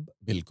कि अब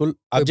बिल्कुल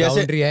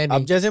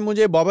अब जैसे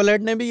मुझे बॉबल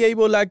हेड ने भी यही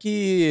बोला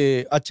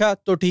कि अच्छा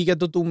तो ठीक है,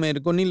 तो तू मेरे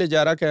को नहीं ले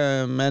जा रहा,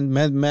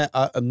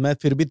 मैं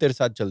फिर भी तेरे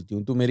साथ चलती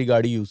हूँ, तू मेरी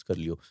गाड़ी यूज कर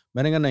लियो।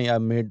 मैंने कहा नहीं, आई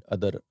मेड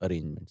अदर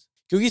अरेंजमेंट्स।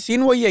 क्योंकि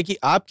सीन वही है कि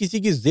आप किसी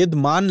की जिद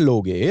मान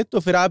लोगे तो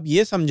फिर आप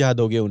ये समझा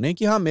दोगे उन्हें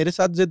कि हाँ मेरे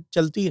साथ जिद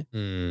चलती है,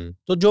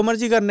 तो जो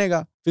मर्जी करने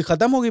का, फिर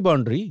खत्म होगी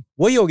बाउंड्री।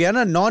 वही हो गया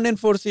ना, नॉन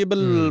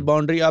इन्फोर्सेबल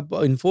बाउंड्री। आप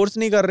इन्फोर्स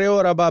नहीं कर रहे हो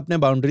और अब आपने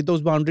बाउंड्री, तो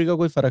उस बाउंड्री का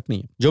कोई फर्क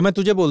नहीं है। जो मैं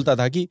तुझे बोलता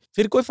था कि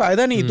फिर कोई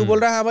फायदा नहीं, तू बोल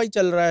रहा है हाँ भाई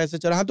चल रहा है, ऐसे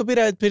चल रहा है, तो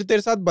फिर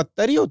तेरे साथ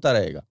बदतर ही होता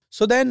रहेगा।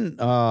 सो देन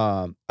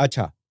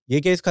अच्छा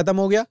ये केस खत्म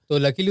हो गया। तो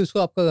लकीली उसको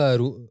आपका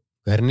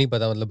घर नहीं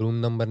पता, मतलब रूम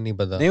नंबर नहीं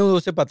पता? नहीं,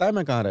 उसे पता है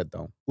मैं कहाँ रहता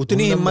हूँ।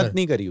 उतनी हिम्मत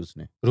नहीं करी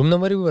उसने। रूम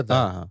नंबर भी पता?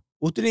 हाँ,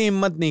 उतनी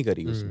हिम्मत नहीं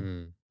करी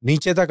उसने।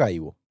 नीचे तक आई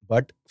वो,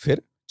 बट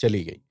फिर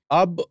चली गई।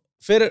 अब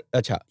फिर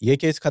अच्छा ये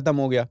केस खत्म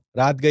हो गया,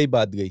 रात गई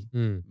बात गई,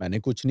 मैंने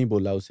कुछ नहीं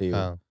बोला उसे।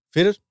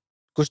 फिर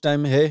कुछ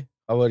टाइम है,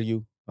 how are you,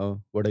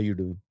 what are you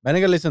doing. मैंने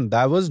कहा listen,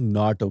 that was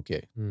not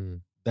okay,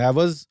 that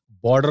was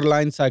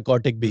borderline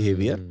psychotic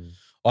behaviour,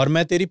 और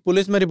मैं तेरी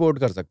पुलिस में रिपोर्ट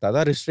कर सकता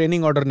था,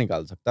 रिस्ट्रेनिंग ऑर्डर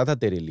निकाल सकता था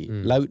तेरे लिए।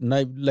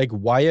 Like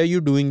why are you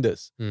doing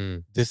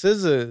this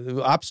is,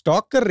 आप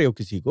स्टॉक कर रहे हो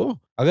किसी को।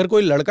 अगर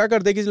कोई लड़का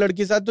कर दे किसी लड़की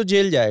के साथ तो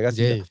जेल जाएगा,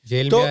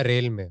 जेल तो, में या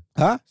रेल में।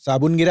 हाँ,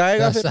 साबुन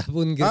गिराएगा, फिर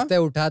साबुन गिरता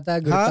है, उठाता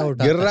है, गिरता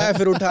उठाता, गिर रहा है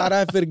फिर उठा रहा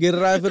है, फिर गिर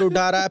रहा है फिर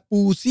उठा रहा है।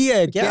 पूसी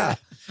है क्या?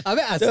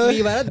 अबे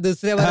असली मर्द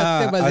दूसरे मर्द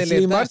से मजे लेता है।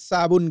 असली मर्द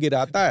साबुन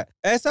गिराता है,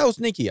 ऐसा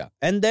उसने किया।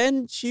 And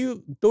then she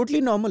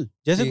totally normal,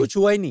 जैसे कुछ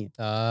हुआ ही नहीं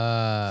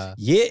है।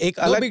 ये एक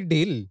अलग बिग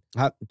डील।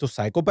 हाँ, तो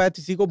साइकोपैथ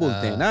इसी को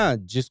बोलते हैं ना,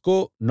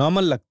 जिसको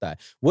नॉर्मल लगता है।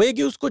 वो ये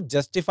कि उसको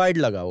जस्टिफाइड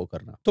लगा वो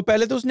करना। तो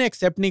पहले तो उसने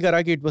एक्सेप्ट नहीं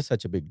करा कि it was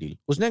such a big deal.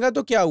 उसने कहा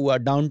तो क्या हुआ,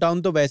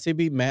 डाउनटाउन तो वैसे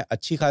भी मैं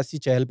अच्छी खासी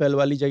चहल पहल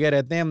वाली जगह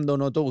रहते हैं हम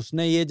दोनों, तो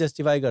उसने ये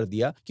जस्टिफाई कर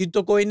दिया कि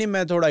तो कोई नहीं,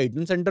 मैं थोड़ा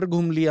ईटन सेंटर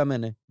घूम लिया।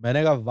 मैंने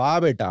कहा वाह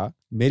बेटा,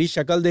 मेरी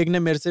शक्ल देखने,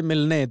 मेरे से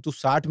मिलने तू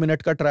 60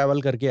 मिनट का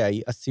ट्रैवल करके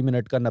आई, 80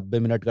 मिनट का, 90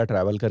 मिनट का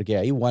ट्रैवल करके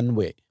आई, वन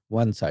वे,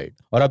 वन साइड,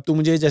 और अब तू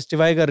मुझे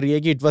जस्टिफाई कर रही है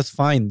कि it was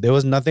fine, there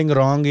was nothing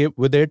wrong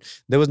with it,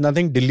 there was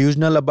nothing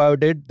delusional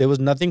about it, there was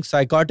nothing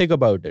psychotic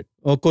about it.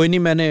 और कोई नहीं,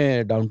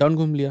 मैंने डाउनटाउन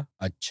घूम लिया।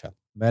 अच्छा,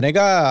 मैंने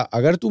कहा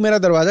अगर तू मेरा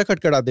दरवाजा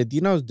खटखटा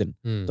देती ना उस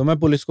दिन, तो मैं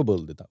पुलिस को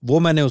बोल देता। वो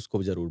मैंने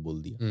उसको जरूर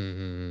बोल दिया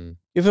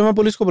कि फिर मैं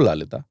पुलिस को बुला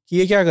लेता कि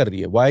ये क्या कर रही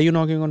है, why are you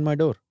knocking on my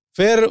door.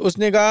 फिर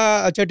उसने कहा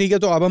अच्छा ठीक है,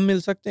 तो अब हम मिल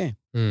सकते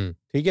हैं,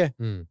 ठीक है।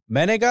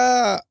 मैंने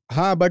कहा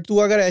हाँ, बट तू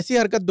अगर ऐसी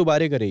हरकत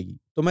दोबारा करेगी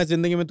तो मैं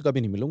जिंदगी में तो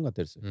कभी नहीं मिलूंगा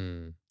तेरे से।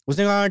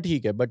 उसने कहा हाँ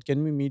ठीक है, बट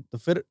कैन वी मीट। तो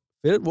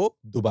फिर वो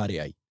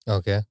दोबारा आई।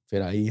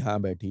 फिर आई, हाँ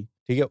बैठी,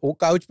 ठीक है, वो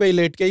काउच पे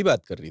लेट के ही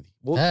बात कर रही थी।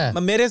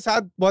 वो मेरे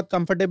साथ बहुत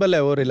कंफर्टेबल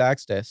है, वो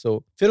रिलैक्स्ड है।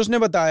 सो फिर उसने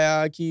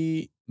बताया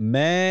कि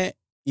मैं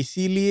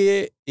इसीलिए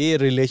ये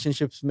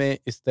रिलेशनशिप्स में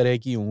इस तरह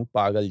की हूँ,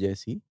 पागल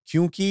जैसी,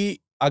 क्योंकि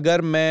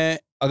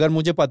अगर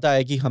मुझे पता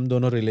है कि हम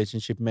दोनों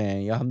रिलेशनशिप में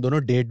हैं या हम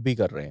दोनों डेट भी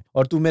कर रहे हैं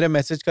और तू मेरे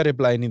मैसेज का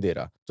रिप्लाई नहीं दे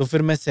रहा, तो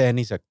फिर मैं सह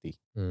नहीं सकती।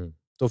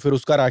 तो फिर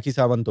उसका राखी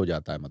सावंत हो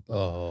जाता है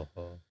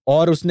मतलब।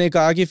 और उसने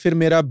कहा कि फिर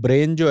मेरा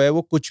ब्रेन जो है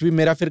वो कुछ भी,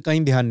 मेरा फिर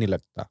कहीं ध्यान नहीं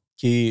लगता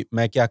कि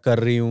मैं क्या कर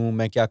रही हूँ,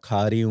 मैं क्या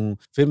खा रही हूँ।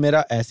 फिर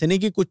मेरा ऐसे नहीं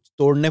कि कुछ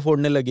तोड़ने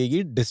फोड़ने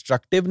लगेगी,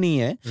 डिस्ट्रक्टिव नहीं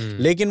है,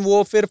 लेकिन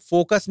वो फिर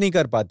फोकस नहीं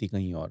कर पाती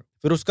कहीं और।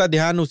 फिर उसका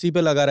ध्यान उसी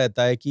पे लगा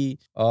रहता है कि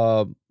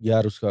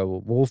यार उसका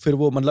वो फिर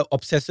वो मतलब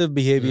ऑब्सेसिव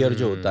बिहेवियर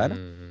जो होता है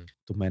ना।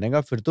 तो मैंने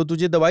कहा फिर तो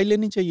तुझे दवाई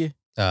लेनी चाहिए।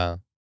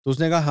 तो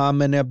उसने कहा हाँ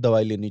मैंने अब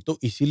दवाई लेनी। तो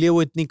इसीलिए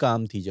वो इतनी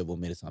काम थी जब वो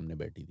मेरे सामने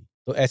बैठी थी।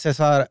 तो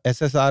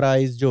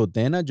SSRIs जो होते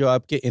हैं ना, जो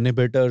आपके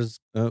इनहिबिटर्स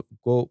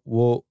को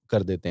वो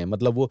कर देते हैं,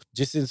 मतलब वो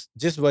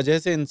जिस वजह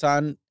से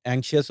इंसान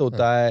एंग्शियस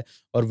होता है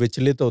और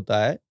विचलित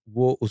होता है,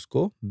 वो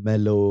उसको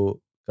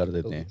मेलो कर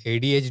देते हैं।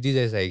 ADHD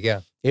जैसा है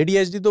क्या?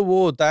 ADHD तो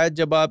वो होता है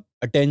जब आप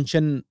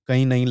अटेंशन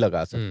कहीं नहीं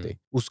लगा सकते।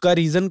 उसका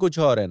रीजन कुछ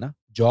और है ना।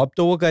 जॉब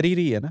तो वो कर ही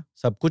रही है ना,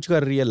 सब कुछ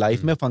कर रही है,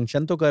 लाइफ में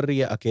फंक्शन तो कर रही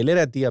है, अकेले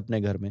रहती है अपने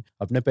घर में,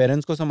 अपने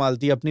पेरेंट्स को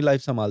संभालती है, अपनी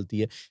लाइफ संभालती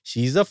है।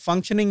 She is a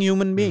functioning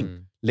human being.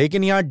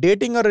 लेकिन यहाँ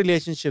डेटिंग और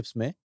रिलेशनशिप्स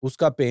में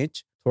उसका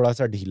पेंच थोड़ा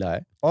सा ढीला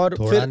है, और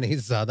थोड़ा नहीं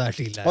ज्यादा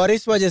ढीला है। और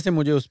इस वजह से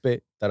मुझे उस पे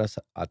तरस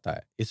आता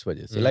है, इस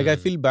वजह से like I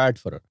feel bad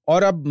for her.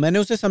 और अब मैंने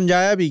उसे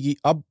समझाया भी कि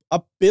अब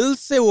पिल्स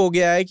से हो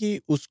गया है कि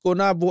उसको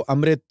ना वो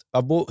अमृत,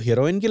 अब वो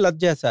हीरोइन की लत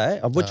जैसा है,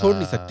 अब वो छोड़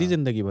नहीं सकती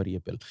जिंदगी भर ये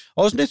पिल।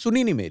 और उसने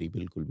सुनी नहीं मेरी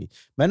बिल्कुल भी।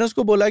 मैंने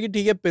उसको बोला कि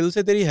ठीक है पिल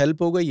से तेरी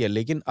हेल्प हो गई है,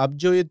 लेकिन अब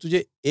जो ये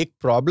तुझे एक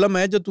प्रॉब्लम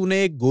है जो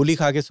तूने एक गोली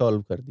खा के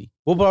सॉल्व कर दी,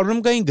 वो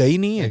प्रॉब्लम कहीं गई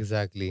नहीं है।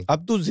 एग्जैक्टली।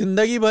 अब तू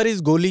जिंदगी भर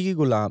इस गोली की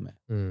गुलाम है।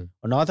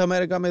 और नॉर्थ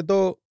अमेरिका में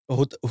तो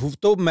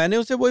तो मैंने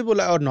उसे वही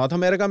बोला, और नॉर्थ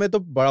अमेरिका में तो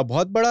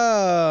बहुत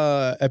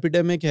बड़ा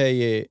एपिडेमिक है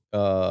ये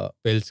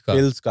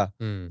पिल्स का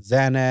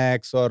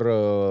ज़ैनैक्स और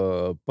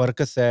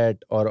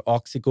परकसेट और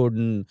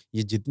ऑक्सीकोडन,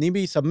 ये जितनी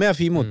भी सब में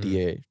अफीम होती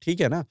है,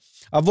 ठीक है ना।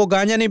 अब वो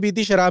गांजा नहीं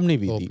पीती, शराब नहीं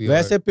पीती,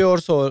 वैसे प्योर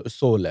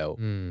सोल है वो,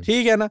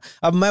 ठीक है ना।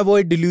 अब मैं वो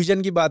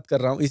डिल्यूजन की बात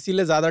कर रहा हूँ,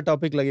 इसीलिए ज्यादा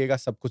टॉपिक लगेगा,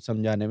 सब कुछ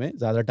समझाने में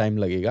ज्यादा टाइम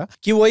लगेगा,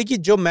 कि वही कि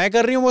जो मैं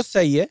कर रही हूँ वो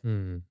सही है,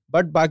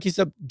 बट बाकी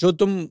सब, जो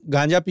तुम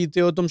गांजा पीते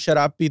हो, तुम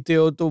शराब पीते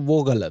हो, तो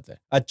वो गलत है।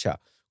 अच्छा,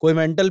 कोई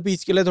मेंटल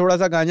पीस के लिए थोड़ा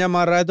सा गांजा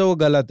मार रहा है तो वो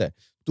गलत है।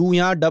 तू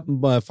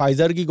यहाँ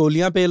फाइजर की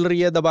गोलियां पेल रही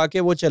है दबा के,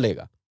 वो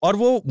चलेगा। और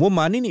वो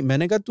मानी नहीं।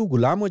 मैंने कहा तू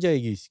गुलाम हो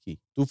जाएगी इसकी,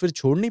 तू फिर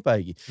छोड़ नहीं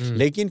पाएगी।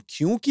 लेकिन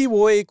क्योंकि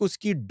वो एक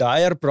उसकी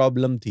डायर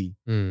प्रॉब्लम थी,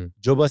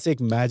 जो बस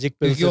एक मैजिक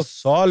पिल से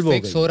सॉल्व हो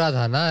गई, हो रहा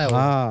था ना।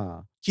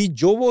 हाँ, कि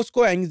जो वो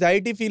उसको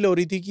एंग्जाइटी फील हो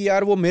रही थी कि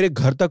यार वो मेरे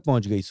घर तक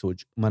पहुंच गई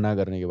सोच, मना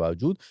करने के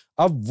बावजूद,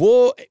 अब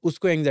वो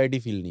उसको एंग्जाइटी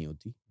फील नहीं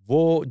होती।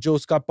 वो जो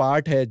उसका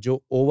पार्ट है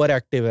जो ओवर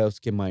एक्टिव है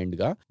उसके माइंड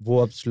का,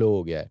 वो अब स्लो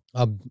हो गया है।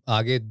 अब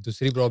आगे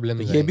दूसरी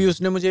प्रॉब्लम ये भी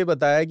उसने मुझे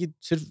बताया कि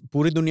सिर्फ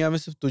पूरी दुनिया में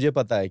सिर्फ तुझे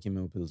पता है कि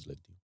मैं वो पिल्स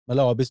लेती हूँ।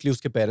 मतलब ऑब्वियसली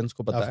उसके पेरेंट्स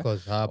को पता है,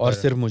 हाँ, और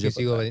सिर्फ मुझे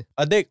पता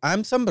है। देख, I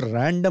am some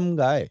random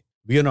guy.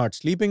 We are not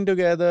sleeping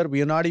together. We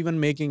are not even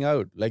making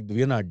out. Like,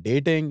 we are not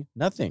dating.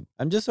 Nothing.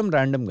 I'm just some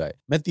random guy.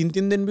 मैं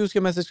 3 दिन भी उसके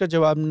मैसेज का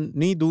जवाब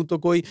नहीं दूं तो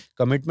कोई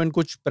कमिटमेंट,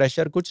 कुछ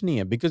प्रेशर, कुछ नहीं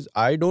है, because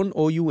I don't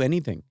owe you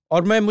anything.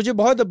 और मुझे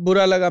बहुत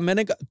बुरा लगा।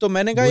 मैंने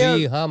कहा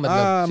यार,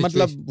 हाँ,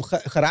 मतलब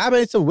खराब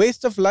है, it's a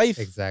waste of life.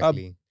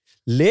 Exactly.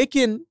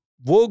 लेकिन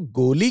वो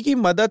गोली की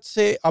मदद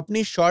से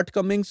अपनी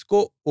शॉर्टकमिंग्स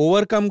को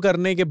ओवरकम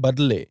करने के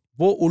बदले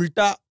वो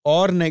उल्टा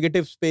और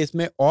नेगेटिव स्पेस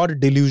में और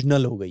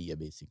डिल्यूजनल हो गई है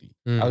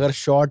बेसिकली। अगर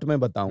शॉर्ट में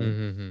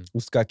बताऊं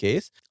उसका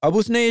केस, अब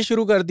उसने ये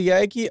शुरू कर दिया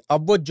है कि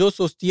अब वो जो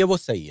सोचती है वो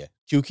सही है,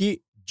 क्योंकि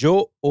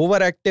जो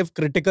ओवर एक्टिव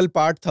क्रिटिकल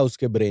पार्ट था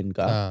उसके ब्रेन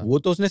का, वो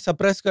तो उसने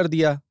सप्रेस कर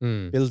दिया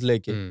पिल्स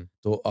लेके।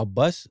 तो अब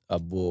बस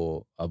अब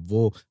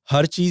वो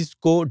हर चीज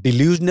को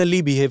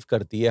डिल्यूजनली बिहेव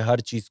करती है, हर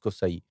चीज को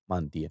सही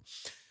मानती है।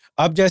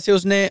 अब जैसे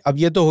उसने, अब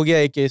ये तो हो गया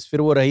एक केस,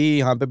 फिर वो रही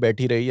यहाँ पे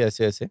बैठी रही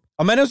ऐसे ऐसे।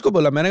 अब मैंने उसको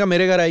बोला, मैंने कहा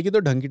मेरे घर आएगी तो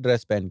ढंग की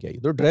ड्रेस पहन के आई,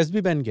 तो ड्रेस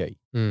भी पहन के आई,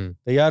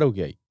 तैयार हो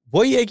के आई।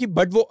 वही है कि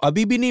बट वो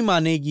अभी भी नहीं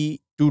मानेगी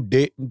to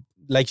date,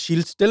 like she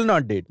will still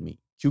not date me,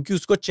 क्योंकि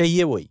उसको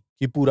चाहिए वही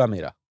कि पूरा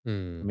मेरा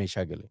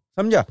हमेशा के लिए,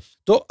 समझा।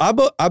 तो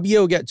अब ये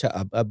हो गया। अच्छा,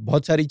 अब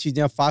बहुत सारी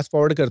चीजें फास्ट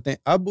फॉरवर्ड करते हैं।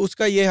 अब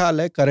उसका ये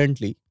हाल है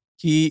करंटली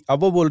कि अब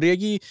वो बोल रही है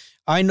कि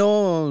आई नो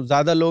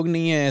ज्यादा लोग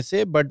नहीं है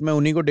ऐसे, बट मैं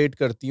उन्हीं को डेट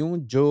करती हूँ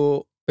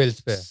जो पिल्स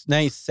पे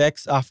नहीं,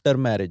 सेक्स आफ्टर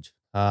मैरिज।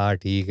 हाँ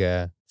ठीक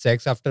है,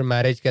 सेक्स आफ्टर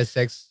मैरिज क्या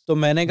सेक्स। तो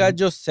मैंने कहा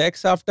जो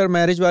सेक्स आफ्टर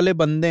मैरिज वाले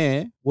बंदे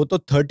हैं वो तो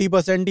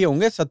 30% ही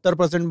होंगे,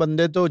 70%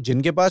 बंदे तो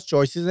जिनके पास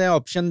चॉइसेस हैं,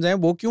 ऑप्शंस हैं,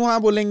 वो क्यों हाँ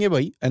बोलेंगे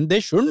भाई। And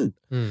they shouldn't,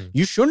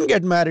 you shouldn't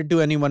get married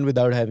to anyone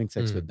without having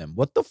sex with them.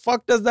 What the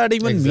fuck does that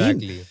even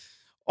mean.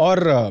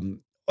 और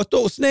तो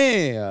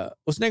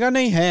उसने कहा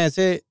नहीं है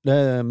ऐसे।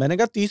 मैंने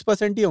कहा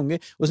 30% ही होंगे।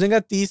 उसने कहा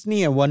 30 नहीं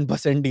है,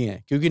 1% ही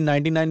है, क्योंकि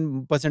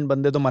 99%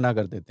 बंदे तो मना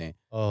कर देते हैं।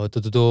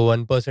 तो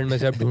 1% में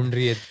से अब ढूंढ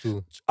रही है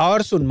तू।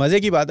 और सुन, मजे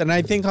की बात है, एंड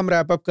आई थिंक हम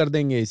रैप अप कर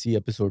देंगे इसी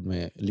एपिसोड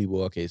में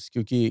लीबो का केस,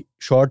 क्योंकि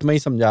शॉर्ट में ही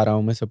समझा रहा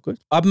हूं मैं सब कुछ।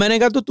 अब मैंने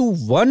कहा तो तू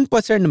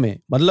 1% में,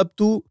 मतलब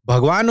तू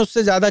भगवान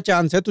उससे ज्यादा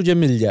चांस है तुझे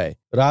मिल जाए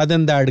रादर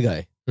देन दैट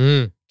गाय,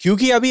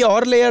 क्योंकि अभी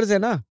और लेयर्स है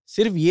ना।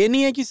 सिर्फ ये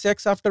नहीं है कि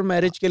सेक्स आफ्टर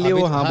मैरिज के लिए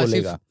वो हाँ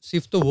बोलेगा,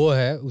 सिर्फ तो वो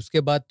है,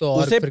 उसके बाद तो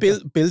और उसे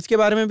पिल्स के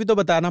बारे में भी तो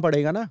बताना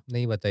पड़ेगा ना।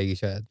 नहीं बताएगी,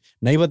 शायद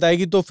नहीं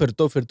बताएगी, तो फिर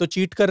तो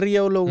चीट कर रही है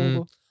वो लोगों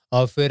को।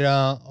 और फिर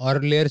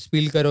और लेयर्स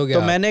फील करोगे।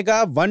 तो मैंने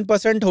कहा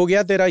 1% हो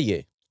गया तेरा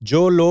ये,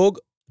 जो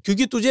लोग,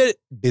 क्योंकि तुझे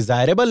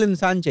डिजायरेबल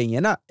इंसान चाहिए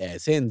ना,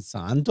 ऐसे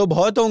इंसान तो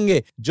बहुत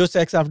होंगे जो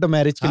सेक्स आफ्टर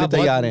मैरिज के लिए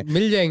तैयार हैं,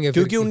 मिल जाएंगे,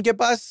 क्योंकि उनके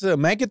पास,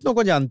 मैं कितनों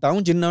को जानता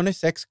हूं जिन्होंने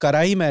सेक्स करा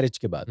ही मैरिज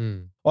के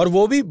बाद, और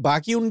वो भी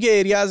बाकी उनके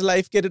एरियाज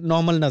लाइफ के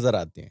नॉर्मल नजर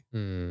आते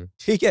हैं।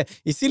 ठीक है,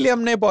 इसीलिए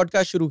हमने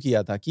पॉडकास्ट शुरू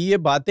किया था कि ये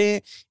बातें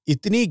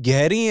इतनी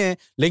गहरी हैं,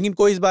 लेकिन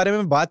कोई इस बारे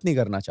में बात नहीं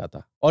करना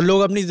चाहता, और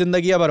लोग अपनी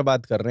जिंदगियां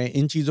बर्बाद कर रहे हैं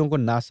इन चीजों को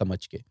ना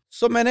समझ के।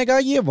 सो मैंने कहा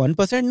ये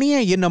 1% नहीं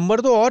है, ये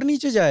नंबर तो और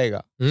नीचे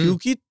जाएगा,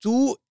 क्योंकि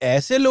तू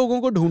ऐसे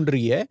लोगों को ढूंढ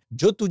रही है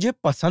जो तुझे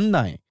पसंद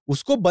आए।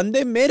 उसको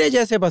बंदे मेरे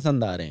जैसे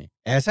पसंद आ रहे हैं।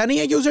 ऐसा नहीं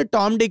है कि उसे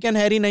टॉम, डिक एंड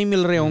हैरी नहीं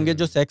मिल रहे होंगे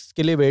जो सेक्स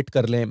के लिए वेट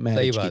कर लें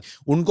मैरिज की।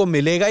 उनको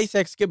मिलेगा ही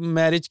सेक्स के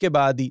मैरिज के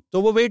बाद ही,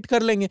 तो वो वेट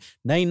कर लेंगे।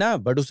 नहीं ना,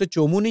 बट उसे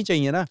चोमू नहीं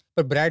चाहिए ना।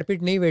 पर ब्रैड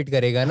पिट नहीं वेट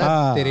करेगा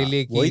ना तेरे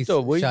लिए कि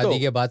शादी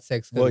के बाद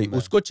सेक्स करूं मैं।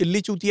 उसको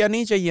चिल्ली चूतिया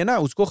नहीं चाहिए ना,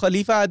 उसको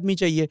खलीफा आदमी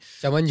चाहिए,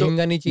 चमन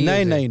झींगा नहीं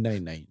चाहिए।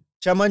 नहीं,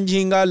 चमन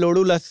झींगा,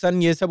 लोड़ू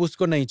लहसन, ये सब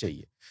उसको नहीं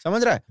चाहिए,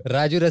 समझ रहा है।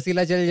 राजू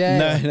रसीला चल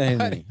जाए।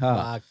 नहीं,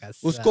 हाँ,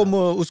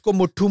 उसको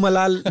मुट्ठू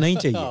मलाल नहीं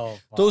चाहिए।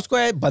 तो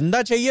उसको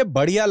बंदा चाहिए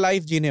बढ़िया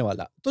लाइफ जीने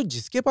वाला। तो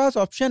जिसके पास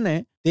ऑप्शन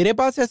है तेरे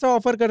पास ऐसा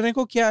ऑफर करने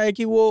को क्या है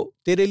कि वो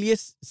तेरे लिए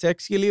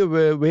सेक्स के लिए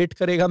वेट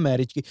करेगा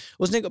मैरिज की?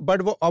 उसने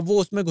बट वो अब वो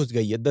उसमें घुस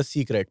गई है। द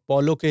सीक्रेट,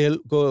 पॉलो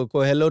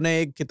कोएल्हो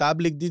ने एक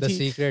किताब लिख दी थी।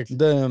 सीक्रेट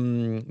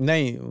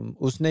नहीं,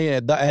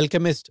 उसने द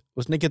एल्केमिस्ट,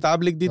 उसने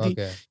किताब लिख दी थी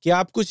कि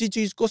आप किसी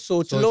चीज को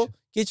सोच लो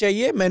कि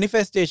चाहिए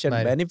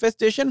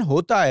मैनिफेस्टेशन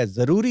होता है,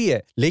 जरूरी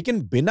है,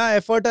 लेकिन बिना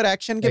एफर्ट और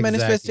एक्शन के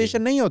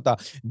मैनिफेस्टेशन नहीं होता।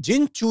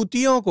 जिन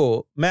चूतियों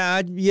को, मैं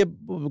आज ये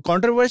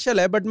कंट्रोवर्शियल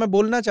है बट मैं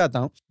बोलना चाहता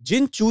हूं,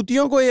 जिन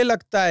चूतियों को ये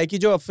लगता है कि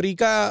जो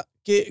अफ्रीका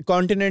के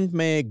कॉन्टिनेंट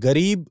में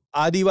गरीब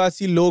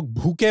आदिवासी लोग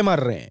भूखे मर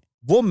रहे हैं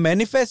वो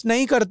मैनिफेस्ट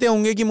नहीं करते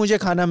होंगे कि मुझे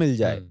खाना मिल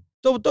जाए,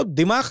 तो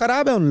दिमाग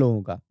खराब है उन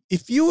लोगों का।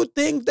 If you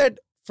think that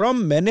from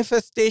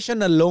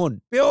manifestation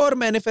alone, pure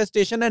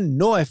manifestation and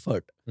no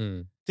effort,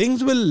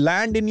 things will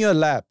land in your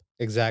lap.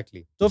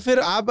 Exactly. तो फिर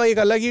आप एक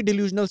अलग ही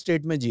डिल्यूजनल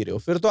स्टेट में जी रहे हो।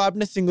 फिर तो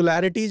आपने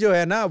सिंगुलैरिटी जो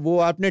है ना, वो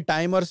आपने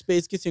टाइम और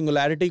स्पेस की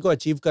सिंगुलैरिटी को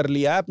अचीव कर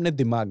लिया है अपने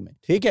दिमाग में,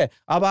 ठीक है?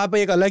 अब आप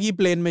एक अलग ही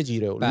प्लेन में जी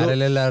रहे हो,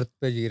 पैरेलल अर्थ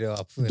पे जी रहे हो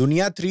आप।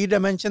 दुनिया 3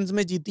 डायमेंशंस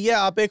में जीती है,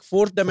 आप एक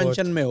 4th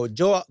डायमेंशन में हो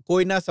जो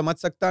कोई ना समझ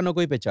सकता ना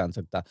कोई पहचान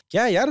सकता।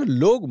 क्या यार,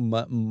 लोग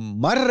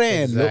मर रहे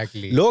हैं,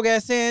 लोग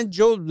ऐसे हैं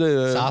जो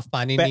साफ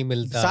पानी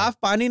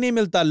नहीं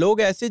मिलता,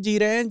 लोग ऐसे जी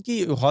रहे हैं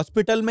कि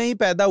हॉस्पिटल में ही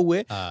पैदा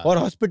हुए और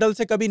हॉस्पिटल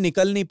से कभी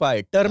निकल नहीं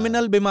पाए।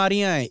 टर्मिनल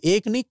बीमारियां हैं,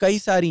 एक नहीं कई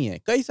सारी हैं,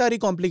 कई सारी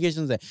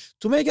कॉम्प्लिकेशंस हैं।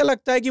 तुम्हें क्या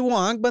लगता है कि वो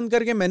आंख बंद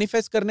करके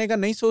मैनिफेस्ट करने का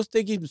नहीं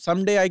सोचते कि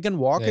someday I can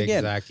walk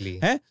again?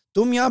 हैं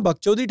तुम यहाँ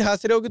बकचोदी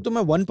ठास रहे हो कि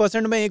तुम्हें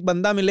 1% में एक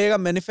बंदा मिलेगा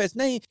मैनिफेस्ट?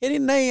 नहीं,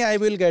 आई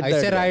विल गेट दैट।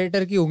 ऐसे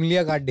राइटर की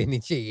उंगलियां काट देनी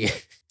चाहिए।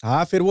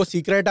 हाँ, फिर वो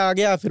सीक्रेट आ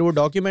गया, फिर वो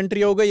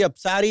डॉक्यूमेंट्री हो गई। अब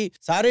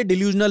सारे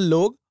डिल्यूजनल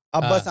लोग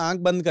अब बस आंख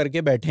बंद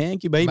करके बैठे हैं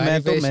कि भाई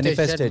मैं तो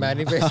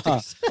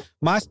मैनिफेस्टेशन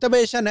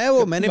मास्टरबेशन है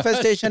वो,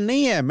 मैनिफेस्टेशन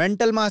नहीं है,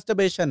 मेंटल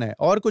मास्टरबेशन है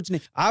और कुछ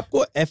नहीं।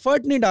 आपको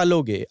एफर्ट नहीं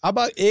डालोगे। अब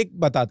एक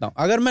बताता हूँ,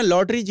 अगर मैं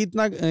लॉटरी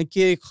जीतना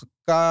के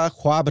का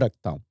ख्वाब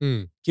रखता हूँ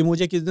कि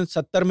मुझे किस दिन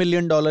 $70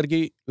 मिलियन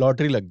की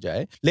लॉटरी लग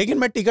जाए, लेकिन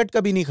मैं टिकट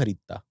कभी नहीं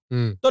खरीदता,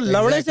 तो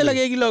लवड़े से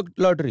लगेगी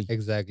लॉटरी।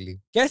 एग्जैक्टली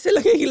कैसे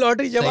लगेगी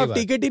लॉटरी जब आप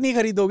टिकट ही नहीं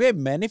खरीदोगे?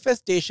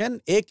 मैनिफेस्टेशन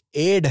एक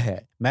एड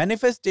है,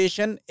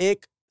 मैनिफेस्टेशन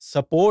एक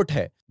सपोर्ट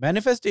है,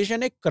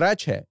 मैनिफेस्टेशन एक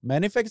क्रच है।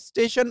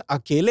 मैनिफेस्टेशन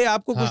अकेले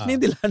आपको कुछ नहीं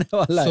दिलाने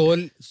वाला है।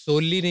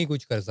 सोली नहीं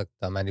कुछ कर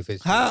सकता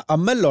मैनिफेस्टेशन। हाँ, अब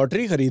मैं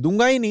लॉटरी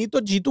खरीदूंगा ही नहीं तो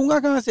जीतूंगा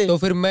कहाँ से? तो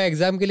फिर मैं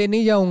एग्जाम के लिए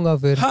नहीं जाऊंगा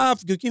फिर। हाँ,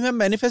 क्योंकि मैं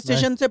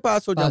मैनिफेस्टेशन से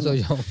पास हो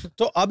जाऊंगा।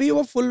 तो अभी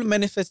वो फुल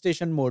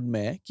मैनिफेस्टेशन मोड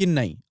में है कि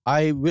नहीं,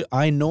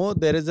 I know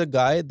there is a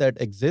guy that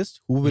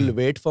exist who will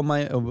wait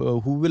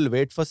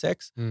for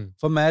sex,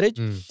 for marriage,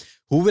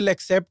 who will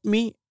accept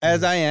me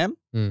as I am.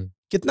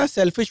 कितना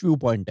सेल्फिश व्यू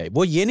पॉइंट है।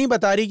 वो ये नहीं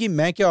बता रही कि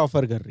मैं क्या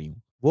ऑफर कर रही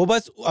हूँ, वो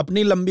बस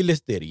अपनी लंबी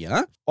लिस्ट दे रही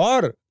है।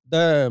 और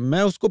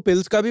मैं उसको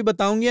पिल्स का भी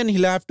बताऊंगी and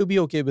he'll have to be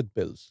okay with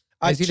pills।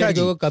 अच्छा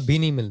जी, कभी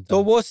नहीं मिलता।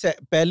 तो वो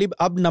पहली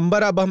अब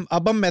नंबर,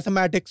 अब हम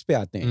मैथमेटिक्स पे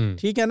आते हैं,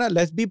 ठीक है ना?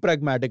 Let's be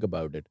pragmatic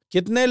about it.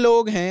 कितने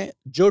लोग हैं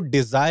जो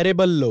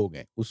डिजायरेबल लोग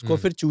हैं? उसको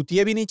फिर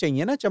चूतिए भी नहीं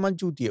चाहिए ना, चमन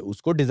चूतिए,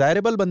 उसको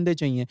डिजायरेबल बंदे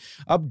चाहिए।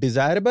 अब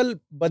डिजायरेबल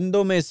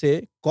बंदों में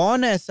से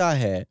कौन ऐसा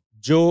है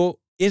जो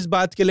इस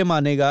बात के लिए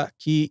मानेगा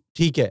कि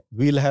ठीक है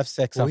we'll have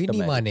sex after marriage? कोई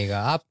नहीं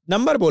मानेगा। आप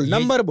नंबर बोल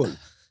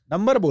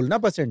ना,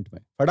 परसेंट में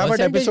फटाफट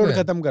एपिसोड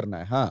खत्म करना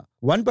है। हाँ,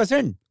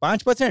 1%,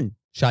 5%,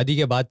 शादी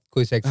के बाद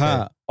कोई सेक्स।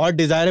 हाँ, और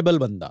डिजायरेबल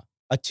बंदा,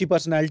 अच्छी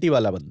पर्सनैलिटी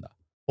वाला बंदा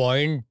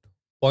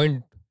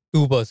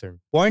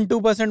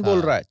 0.2%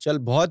 बोल रहा है। चल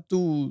बहुत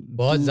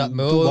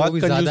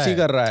कंजूसी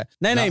कर रहा है।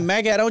 नहीं,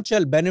 मैं कह रहा हूँ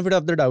चल बेनिफिट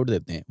ऑफ द डाउट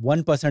देते हैं,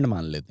 1%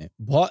 मान लेते हैं।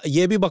 बहुत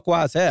ये भी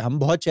बकवास है, हम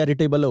बहुत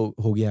चैरिटेबल हो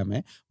गया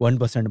हमें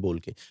 1% बोल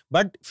के,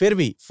 बट फिर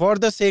भी for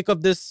the sake of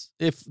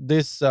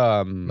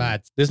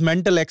this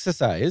mental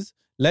exercise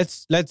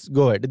let's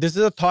go ahead. This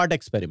is a thought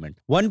experiment.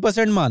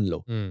 1% मान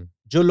लो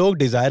जो लोग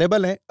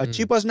डिजायरेबल हैं,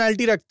 अच्छी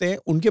पर्सनालिटी रखते हैं,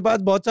 उनके पास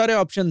बहुत सारे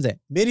ऑप्शंस हैं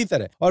मेरी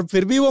तरह, और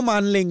फिर भी वो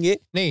मान लेंगे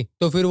नहीं,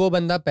 तो फिर वो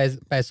बंदा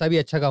पैसा भी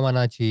अच्छा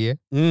कमाना चाहिए,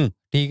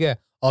 ठीक है,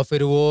 और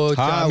फिर वो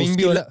चार्मिंग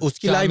भी,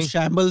 उसकी लाइफ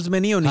शैम्बल्स में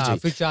नहीं होनी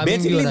चाहिए।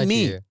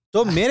 बेसिकली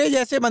तो मेरे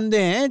जैसे बंदे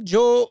हैं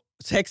जो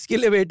सेक्स के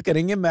लिए वेट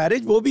करेंगे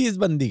मैरिज, वो भी इस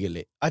बंदी के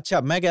लिए।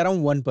 अच्छा, मैं कह रहा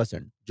हूँ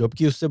 1%,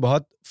 जबकि उससे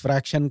बहुत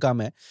फ्रैक्शन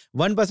कम है,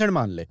 1%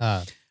 मान ले।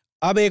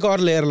 अब एक और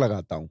लेयर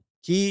लगाता हूँ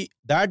कि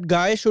that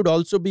guy should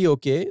also be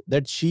okay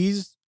that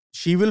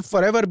she will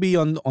forever be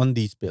on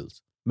these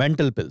pills,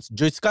 mental pills,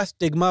 जो इसका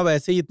स्टिग्मा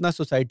वैसे ही इतना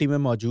सोसाइटी में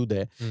मौजूद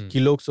है कि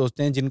लोग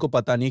सोचते हैं, जिनको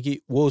पता नहीं कि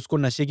वो उसको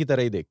नशे की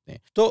तरह ही देखते हैं।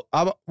 तो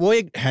अब वो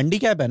एक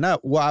हैंडीकैप है ना,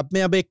 वो आप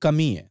में अब एक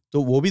कमी है,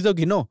 तो वो भी तो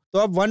गिनो। तो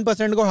अब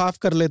 1% को हाफ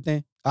कर लेते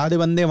हैं, आधे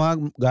बंदे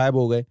वहां गायब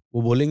हो गए।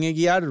 वो बोलेंगे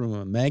कि यार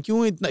मैं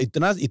क्यों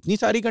इतनी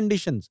सारी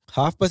कंडीशंस,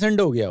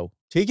 0.5% हो गया वो,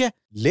 ठीक है।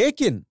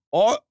 लेकिन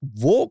और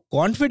वो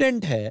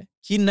कॉन्फिडेंट है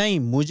कि नहीं,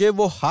 मुझे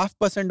वो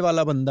 0.5%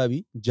 वाला बंदा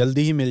भी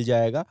जल्दी ही मिल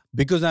जाएगा,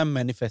 because I am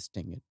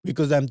manifesting it,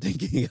 because I am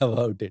thinking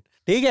about it,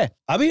 ठीक है।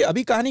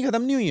 अभी कहानी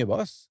खत्म नहीं हुई है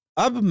बॉस।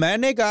 अब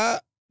मैंने कहा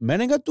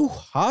तू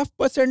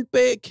 0.5%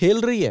 पे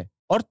खेल रही है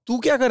और तू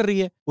क्या कर रही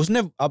है?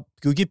 उसने अब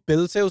क्योंकि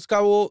पिल से उसका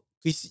वो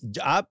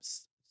आप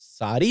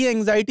सारी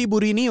एंजाइटी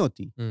बुरी नहीं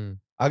होती।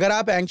 अगर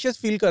आप एंग्शियस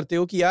फील करते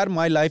हो कि यार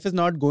my life is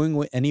not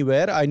going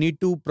anywhere, I need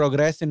to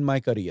progress in my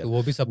career, तो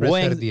वो भी सप्रेस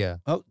कर दिया।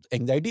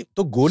 एंजाइटी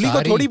तो गोली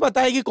को थोड़ी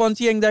पता है कि कौन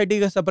सी एंजाइटी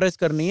का सप्रेस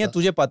करनी है।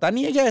 तुझे पता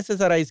नहीं है क्या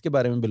एसएसआरआईज के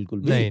बारे में?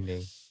 बिल्कुल भी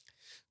नहीं।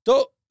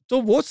 तो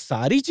वो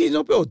सारी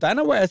चीजों पे होता है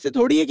ना, वो ऐसे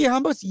थोड़ी है कि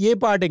हाँ बस ये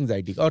पार्ट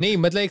एंजाइटी का। नहीं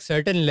मतलब एक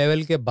सर्टेन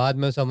लेवल के बाद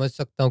मैं समझ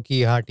सकता हूँ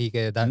कि हाँ ठीक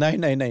है।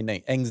 नहीं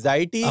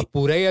एंजाइटी अब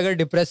पूरा ही अगर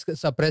डिप्रेस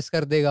सप्रेस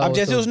कर देगा। अब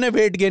जैसे उसने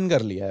वेट गेन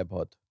कर लिया है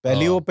बहुत,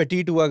 पहले वो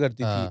पेटीट हुआ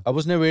करती थी, अब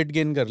उसने वेट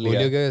गेन कर लिया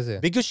है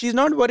because she is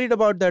not worried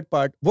about that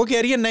part. वो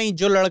कह रही है नहीं,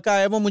 जो लड़का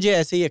है वो मुझे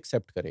ऐसे ही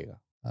एक्सेप्ट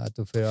करेगा।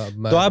 तो फिर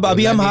तो अब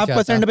अभी हम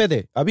 0.5% पे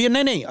थे, अभी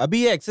नहीं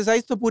अभी ये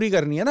एक्सरसाइज तो पूरी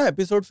करनी है ना,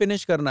 एपिसोड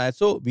फिनिश करना है,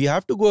 so we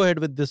have to go ahead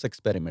with this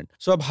experiment.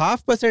 सो अब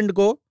 0.5%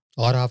 को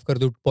और हाफ कर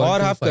दो,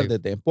 और हाफ कर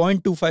देते हैं,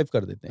 0.25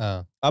 कर देते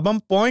हैं। अब हम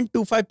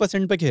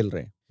 0.25% पे खेल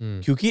रहे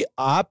हैं, क्योंकि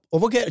आप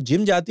वो क्या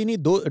जिम जाती नहीं,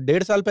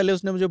 1.5 साल पहले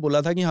उसने मुझे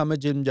बोला था कि हाँ मैं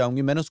जिम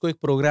जाऊंगी, मैंने उसको एक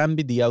प्रोग्राम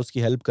भी दिया उसकी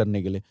हेल्प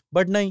करने के लिए,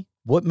 बट नहीं,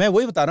 वो मैं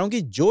वही बता रहा हूँ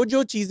कि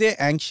जो चीजें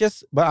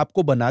एंग्शियस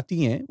आपको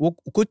बनाती हैं वो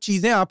कुछ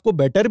चीजें आपको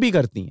बेटर भी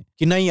करती हैं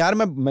कि नहीं यार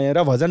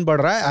मेरा वजन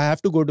बढ़ रहा है, I have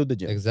to go to the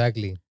gym.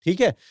 Exactly,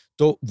 ठीक है,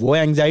 तो वो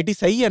एंग्जाइटी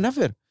सही है ना।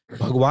 फिर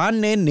भगवान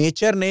ने,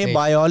 नेचर ने,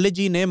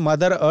 बायोलॉजी ने,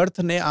 मदर अर्थ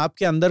ने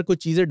आपके अंदर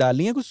कुछ चीजें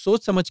डाली हैं, कुछ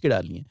सोच समझ के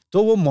डाली हैं,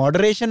 तो वो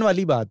मॉडरेशन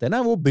वाली बात है ना,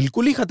 वो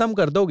बिल्कुल ही खत्म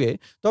कर दोगे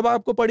तो अब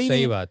आपको पड़ी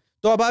नहीं बात।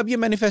 तो अब आप ये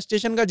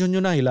मैनिफेस्टेशन का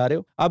झुंझुना हिला रहे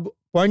हो। अब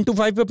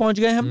 0.25 पे पहुंच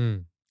गए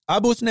हम।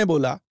 अब उसने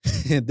बोला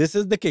दिस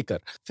इज द किकर।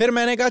 फिर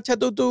मैंने कहा अच्छा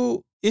तो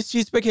तू इस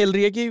चीज पे खेल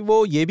रही है कि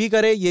वो ये भी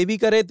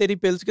करे, तेरी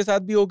पिल्स के साथ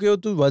भी ओके हो,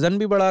 तू वजन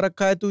भी बढ़ा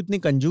रखा है, तू इतनी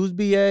कंजूस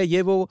भी है,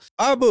 ये वो।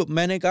 अब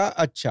मैंने कहा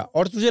अच्छा,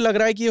 और तुझे लग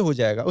रहा है कि ये हो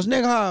जाएगा?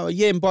 उसने कहा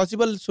ये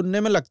इम्पॉसिबल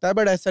सुनने में लगता है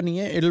बट ऐसा नहीं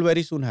है, it will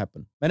very soon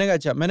happen. मैंने कहा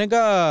अच्छा, मैंने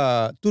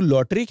कहा तू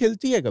लॉटरी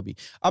खेलती है कभी?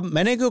 अब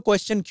मैंने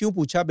क्वेश्चन क्यों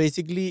पूछा,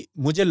 बेसिकली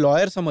मुझे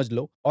लॉयर समझ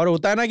लो, और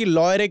होता है ना कि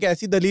लॉयर एक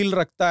ऐसी दलील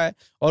रखता है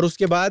और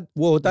उसके बाद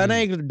वो होता है ना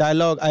एक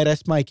dialogue, I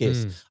rest my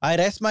case. I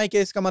rest my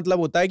case का मतलब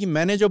होता है कि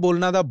मैंने जो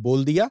बोलना था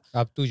बोल दिया,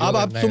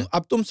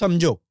 अब तुम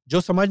समझो, जो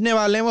समझने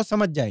वाले हैं वो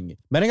समझ जाएंगे।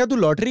 मैंने कहा तू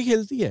लॉटरी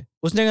खेलती है?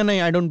 उसने कहा नहीं,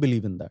 I don't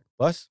believe in that.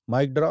 बस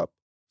माइक ड्रॉप।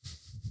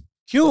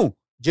 क्यों?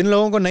 जिन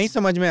लोगों को नहीं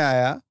समझ में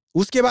आया,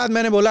 उसके बाद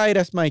मैंने बोला आई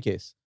रेस्ट माई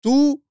केस। तू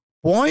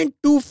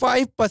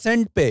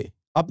 0.25% पे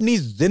अपनी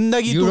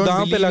जिंदगी तू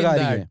दांव पे लगा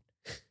रही है।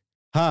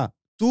 हाँ,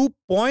 तू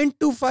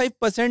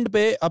 0.25%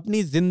 पे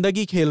अपनी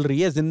जिंदगी खेल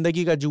रही है,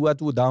 जिंदगी का जुआ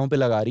तू दांव पे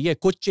लगा रही है,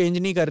 कुछ चेंज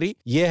नहीं कर रही,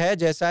 ये है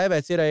जैसा है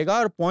वैसे रहेगा,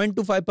 और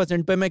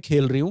 0.25% पे मैं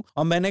खेल रही हूँ।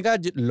 और मैंने कहा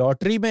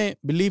लॉटरी में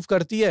बिलीव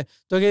करती है?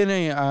 तो कहे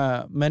नहीं,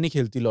 मैं नहीं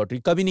खेलती लॉटरी,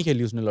 कभी नहीं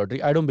खेली उसने lottery,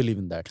 I don't believe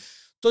in that.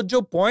 तो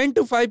जो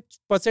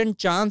 0.25%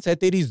 चांस है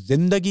तेरी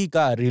जिंदगी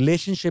का,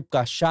 रिलेशनशिप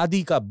का,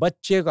 शादी का,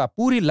 बच्चे का,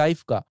 पूरी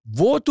लाइफ का,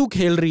 वो तू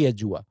खेल रही है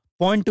जुआ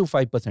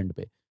 0.25%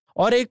 पे।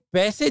 और एक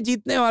पैसे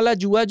जीतने वाला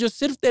जुआ जो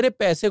सिर्फ तेरे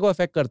पैसे को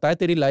अफेक्ट करता है,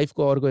 तेरी लाइफ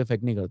को और कोई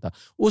अफेक्ट नहीं करता,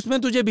 उसमें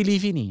तुझे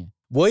बिलीव ही नहीं है।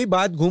 वही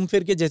बात घूम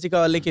फिर के जेसिका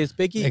वाले केस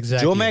पे कि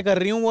जो मैं कर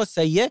रही हूँ वो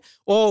सही है,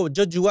 ओ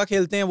जो जुआ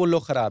खेलते हैं वो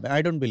लोग खराब है।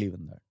 आई don't believe in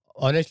that.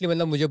 Honestly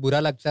मतलब मुझे बुरा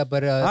लगता है,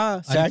 पर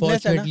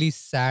अनफॉर्चुनेटली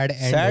सैड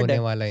एंड होने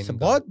वाला है इनका।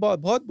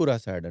 बहुत बुरा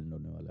सैड एंड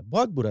होने वाला है,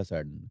 बहुत बुरा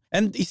सैड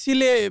एंड।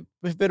 इसीलिए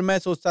फिर मैं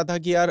सोचता था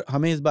कि यार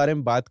हमें इस बारे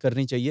में बात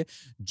करनी चाहिए।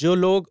 जो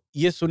लोग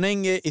ये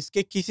सुनेंगे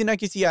इसके किसी ना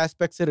किसी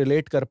एस्पेक्ट से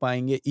रिलेट कर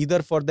पाएंगे,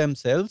 ईदर फॉर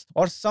देमसेल्व्स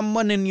और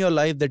someone in your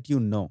life that you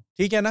know.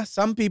 ठीक है ना,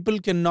 some people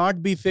can not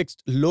be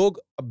fixed.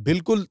 लोग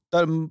बिल्कुल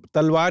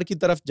तलवार की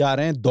तरफ जा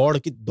रहे हैं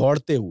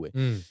दौड़ते हुए।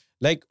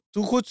 लाइक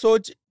तू खुद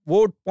सोच,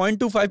 वो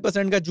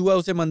 0.25% का जुआ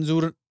उसे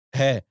मंजूर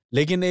है,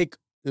 लेकिन एक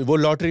वो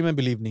लॉटरी में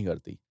बिलीव नहीं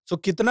करती। सो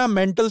कितना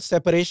मेंटल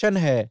सेपरेशन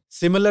है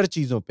सिमिलर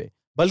चीजों पे।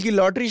 बल्कि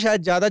लॉटरी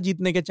शायद ज्यादा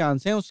जीतने के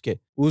चांस हैं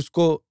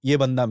उसको ये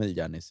बंदा मिल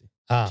जाने से।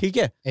 हाँ, ठीक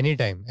है, एनी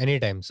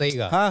टाइम सही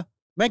कहा। हाँ,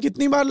 मैं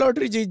कितनी बार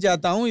लॉटरी जीत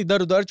जाता हूँ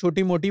इधर उधर,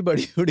 छोटी मोटी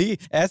बड़ी बड़ी,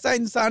 ऐसा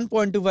इंसान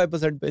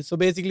 0.25% पे। सो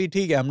बेसिकली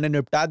ठीक है, हमने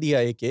निपटा दिया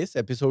ये केस,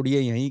 एपिसोड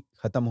ये यहीं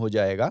खत्म हो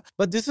जाएगा।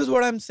 But this is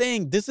what I am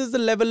saying, this is the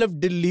level of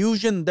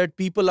delusion that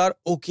people are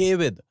okay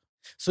with.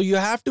 So you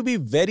have to be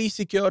very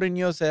secure in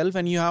yourself,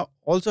 and you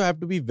also have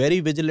to be very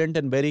vigilant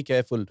and very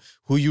careful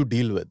who you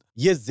deal with.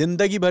 ये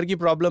जिंदगी भर की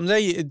problems है।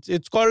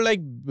 It's called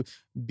like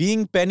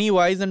being penny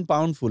wise and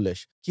pound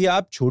foolish. कि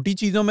आप छोटी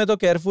चीजों में तो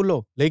केयरफुल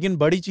हो, लेकिन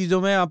बड़ी चीजों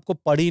में आपको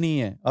पड़ी नहीं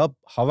है, अब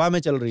हवा में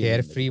चल रही है,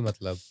 केयर फ्री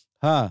मतलब।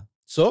 हाँ,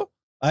 so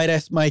I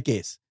rest my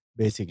case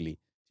basically.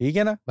 ठीक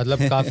है ना,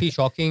 मतलब काफी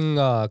शॉकिंग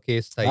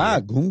केस था।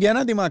 हाँ, घूम गया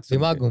ना दिमाग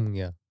घूम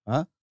गया।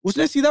 हाँ,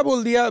 उसने सीधा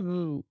बोल दिया,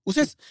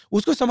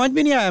 उसको समझ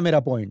भी नहीं आया मेरा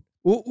पॉइंट।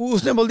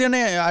 उसने बोल दिया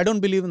नहीं, I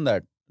don't believe in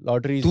that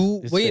lottery.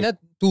 तू वही ना,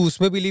 तू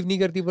उसमें बिलीव नहीं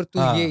करती, पर तू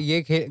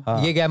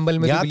ये गैम्बल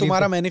में या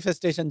तुम्हारा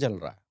मैनिफेस्टेशन चल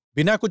रहा है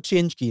बिना कुछ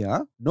चेंज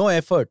किया, no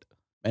effort.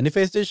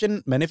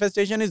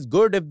 Manifestation is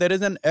good if there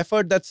is an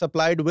effort that's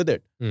supplied with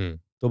it.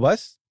 तो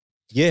बस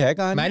ये है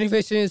कहानी.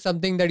 Manifestation is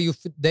something that you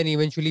then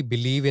eventually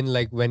believe in,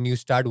 like when you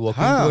start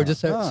working towards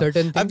a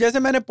certain thing. अब जैसे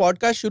मैंने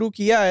podcast शुरू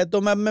किया है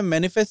तो मैं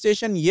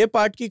मैनिफेस्टेशन ये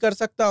पार्ट की कर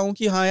सकता हूँ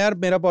कि हाँ यार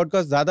मेरा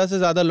पॉडकास्ट ज्यादा से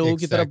ज्यादा लोगों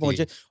की तरफ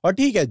पहुंचे. और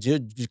ठीक है,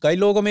 कई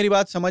लोगों को मेरी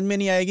बात समझ में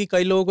नहीं आएगी,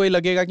 कई लोगों को ये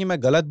लगेगा कि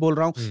मैं गलत बोल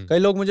रहा हूँ, कई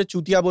लोग मुझे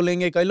चूतिया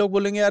बोलेंगे, कई लोग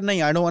बोलेंगे यार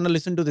नहीं, I don't want to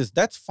listen to this.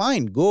 That's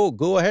fine,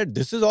 go ahead,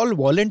 this is all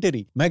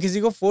voluntary. मैं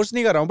किसी को फोर्स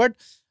नहीं कर रहा हूँ. बट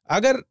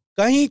अगर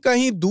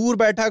कहीं दूर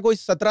बैठा कोई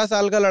 17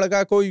 साल का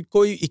लड़का,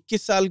 कोई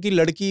 21 साल की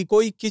लड़की,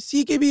 कोई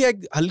किसी की भी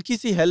एक हल्की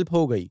सी हेल्प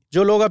हो गई,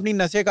 जो लोग अपनी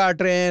नसें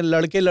काट रहे हैं,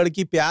 लड़के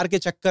लड़की प्यार के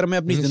चक्कर में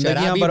अपनी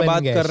जिंदगियां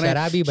बर्बाद कर रहे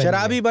हैं,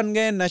 शराबी बन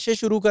गए, नशे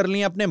शुरू कर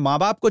लिए, अपने माँ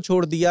बाप को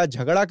छोड़ दिया,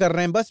 झगड़ा कर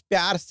रहे हैं बस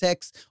प्यार,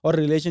 सेक्स और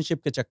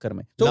रिलेशनशिप के चक्कर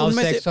में, तो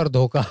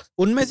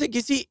उनमें से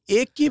किसी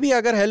एक की भी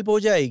अगर हेल्प हो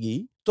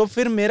जाएगी तो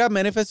फिर मेरा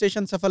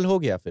मैनिफेस्टेशन सफल हो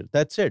गया. फिर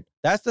that's it,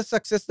 that's the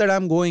success that I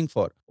am going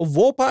for.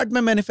 वो पार्ट में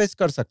मैनिफेस्ट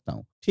कर सकता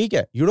हूँ. ठीक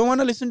है, you don't want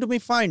to listen to me,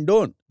 fine,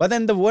 don't. But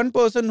then the one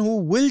person who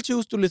will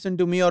choose to listen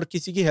to me और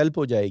किसी की हेल्प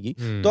हो जाएगी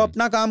तो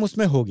अपना काम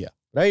उसमें हो गया.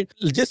 Right?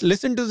 Just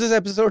listen to this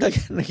episode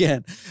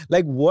again.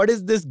 Like, what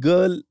is this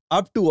girl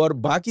up to? और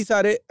बाकी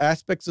सारे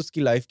aspects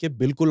उसकी life के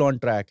बिल्कुल on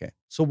track है.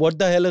 So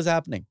what the hell is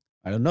happening?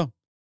 I don't know.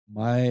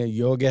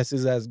 Your guess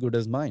is as good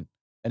as mine.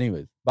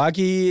 Anyways,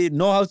 बाकी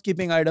no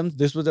housekeeping items.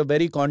 This was a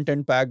very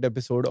content-packed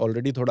episode.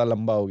 Already थोड़ा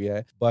लंबा हो गया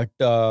है.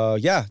 But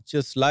yeah,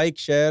 just like,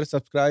 share,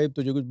 subscribe.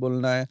 तुझे कुछ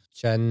बोलना है?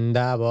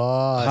 चंदा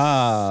बॉस.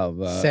 हाँ,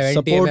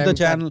 support the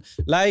channel.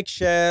 Like,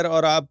 share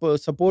और आप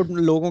support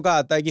लोगों का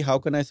आता है कि how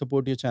can I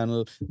support your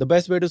channel? The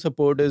best way to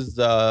support is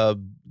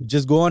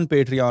just go on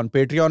Patreon.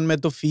 Patreon में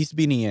तो फीस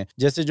भी नहीं है.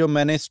 जैसे जो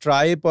मैंने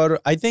Stripe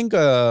और I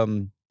think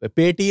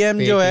पेटीएम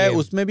जो है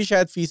उसमें भी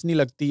शायद फीस नहीं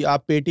लगती.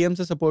 आप पेटीएम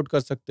से सपोर्ट कर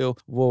सकते हो.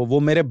 वो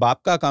मेरे बाप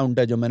का अकाउंट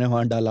है जो मैंने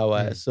वहां डाला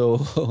हुआ है. सो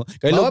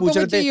कई लोग पूछ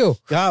रहे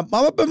थे, हाँ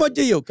माँ बाप पे मत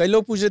जाइयो. कई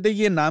लोग पूछ रहे थे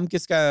कि ये नाम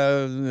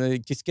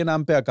किसके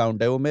नाम पे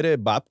अकाउंट है. वो मेरे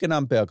बाप के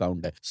नाम पे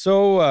अकाउंट है.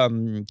 सो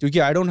क्योंकि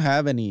आई डोंट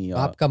हैव एनी.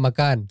 आपका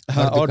मकान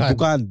और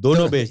दुकान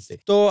दोनों बेचते.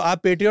 तो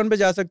आप पेटीएम पे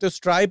जा सकते हो.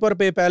 स्ट्राइप और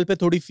पेपैल पे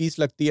थोड़ी फीस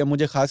लगती है.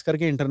 मुझे खास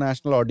करके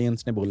इंटरनेशनल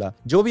ऑडियंस ने बोला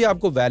जो भी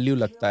आपको वैल्यू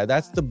लगता है,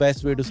 that's the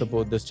best way to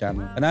support this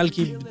channel and I will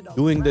keep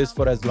doing this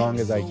for as long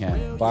as I can.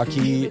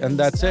 Baki, and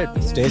that's it.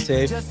 Stay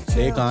safe,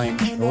 stay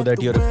kind, know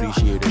that you're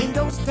appreciated.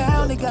 Windows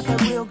down, they got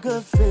that real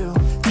good feel.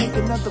 Take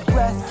another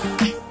breath.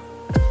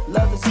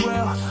 Love is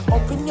real.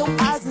 Open your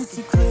eyes and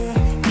see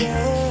clear.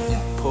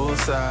 Yeah.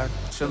 Poolside,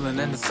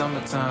 chilling in the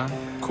summertime.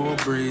 Cool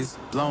breeze,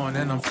 blowing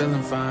and I'm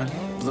feeling fine.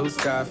 Blue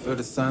sky, feel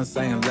the sun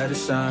saying let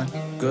it shine.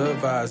 Good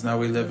vibes, now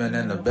we living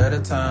in the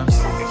better times.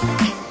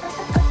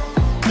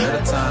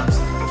 Better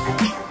times.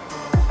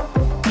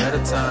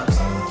 Better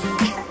times.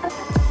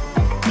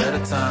 Better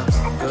times,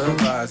 good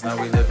vibes, now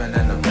we living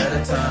in the better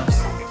times.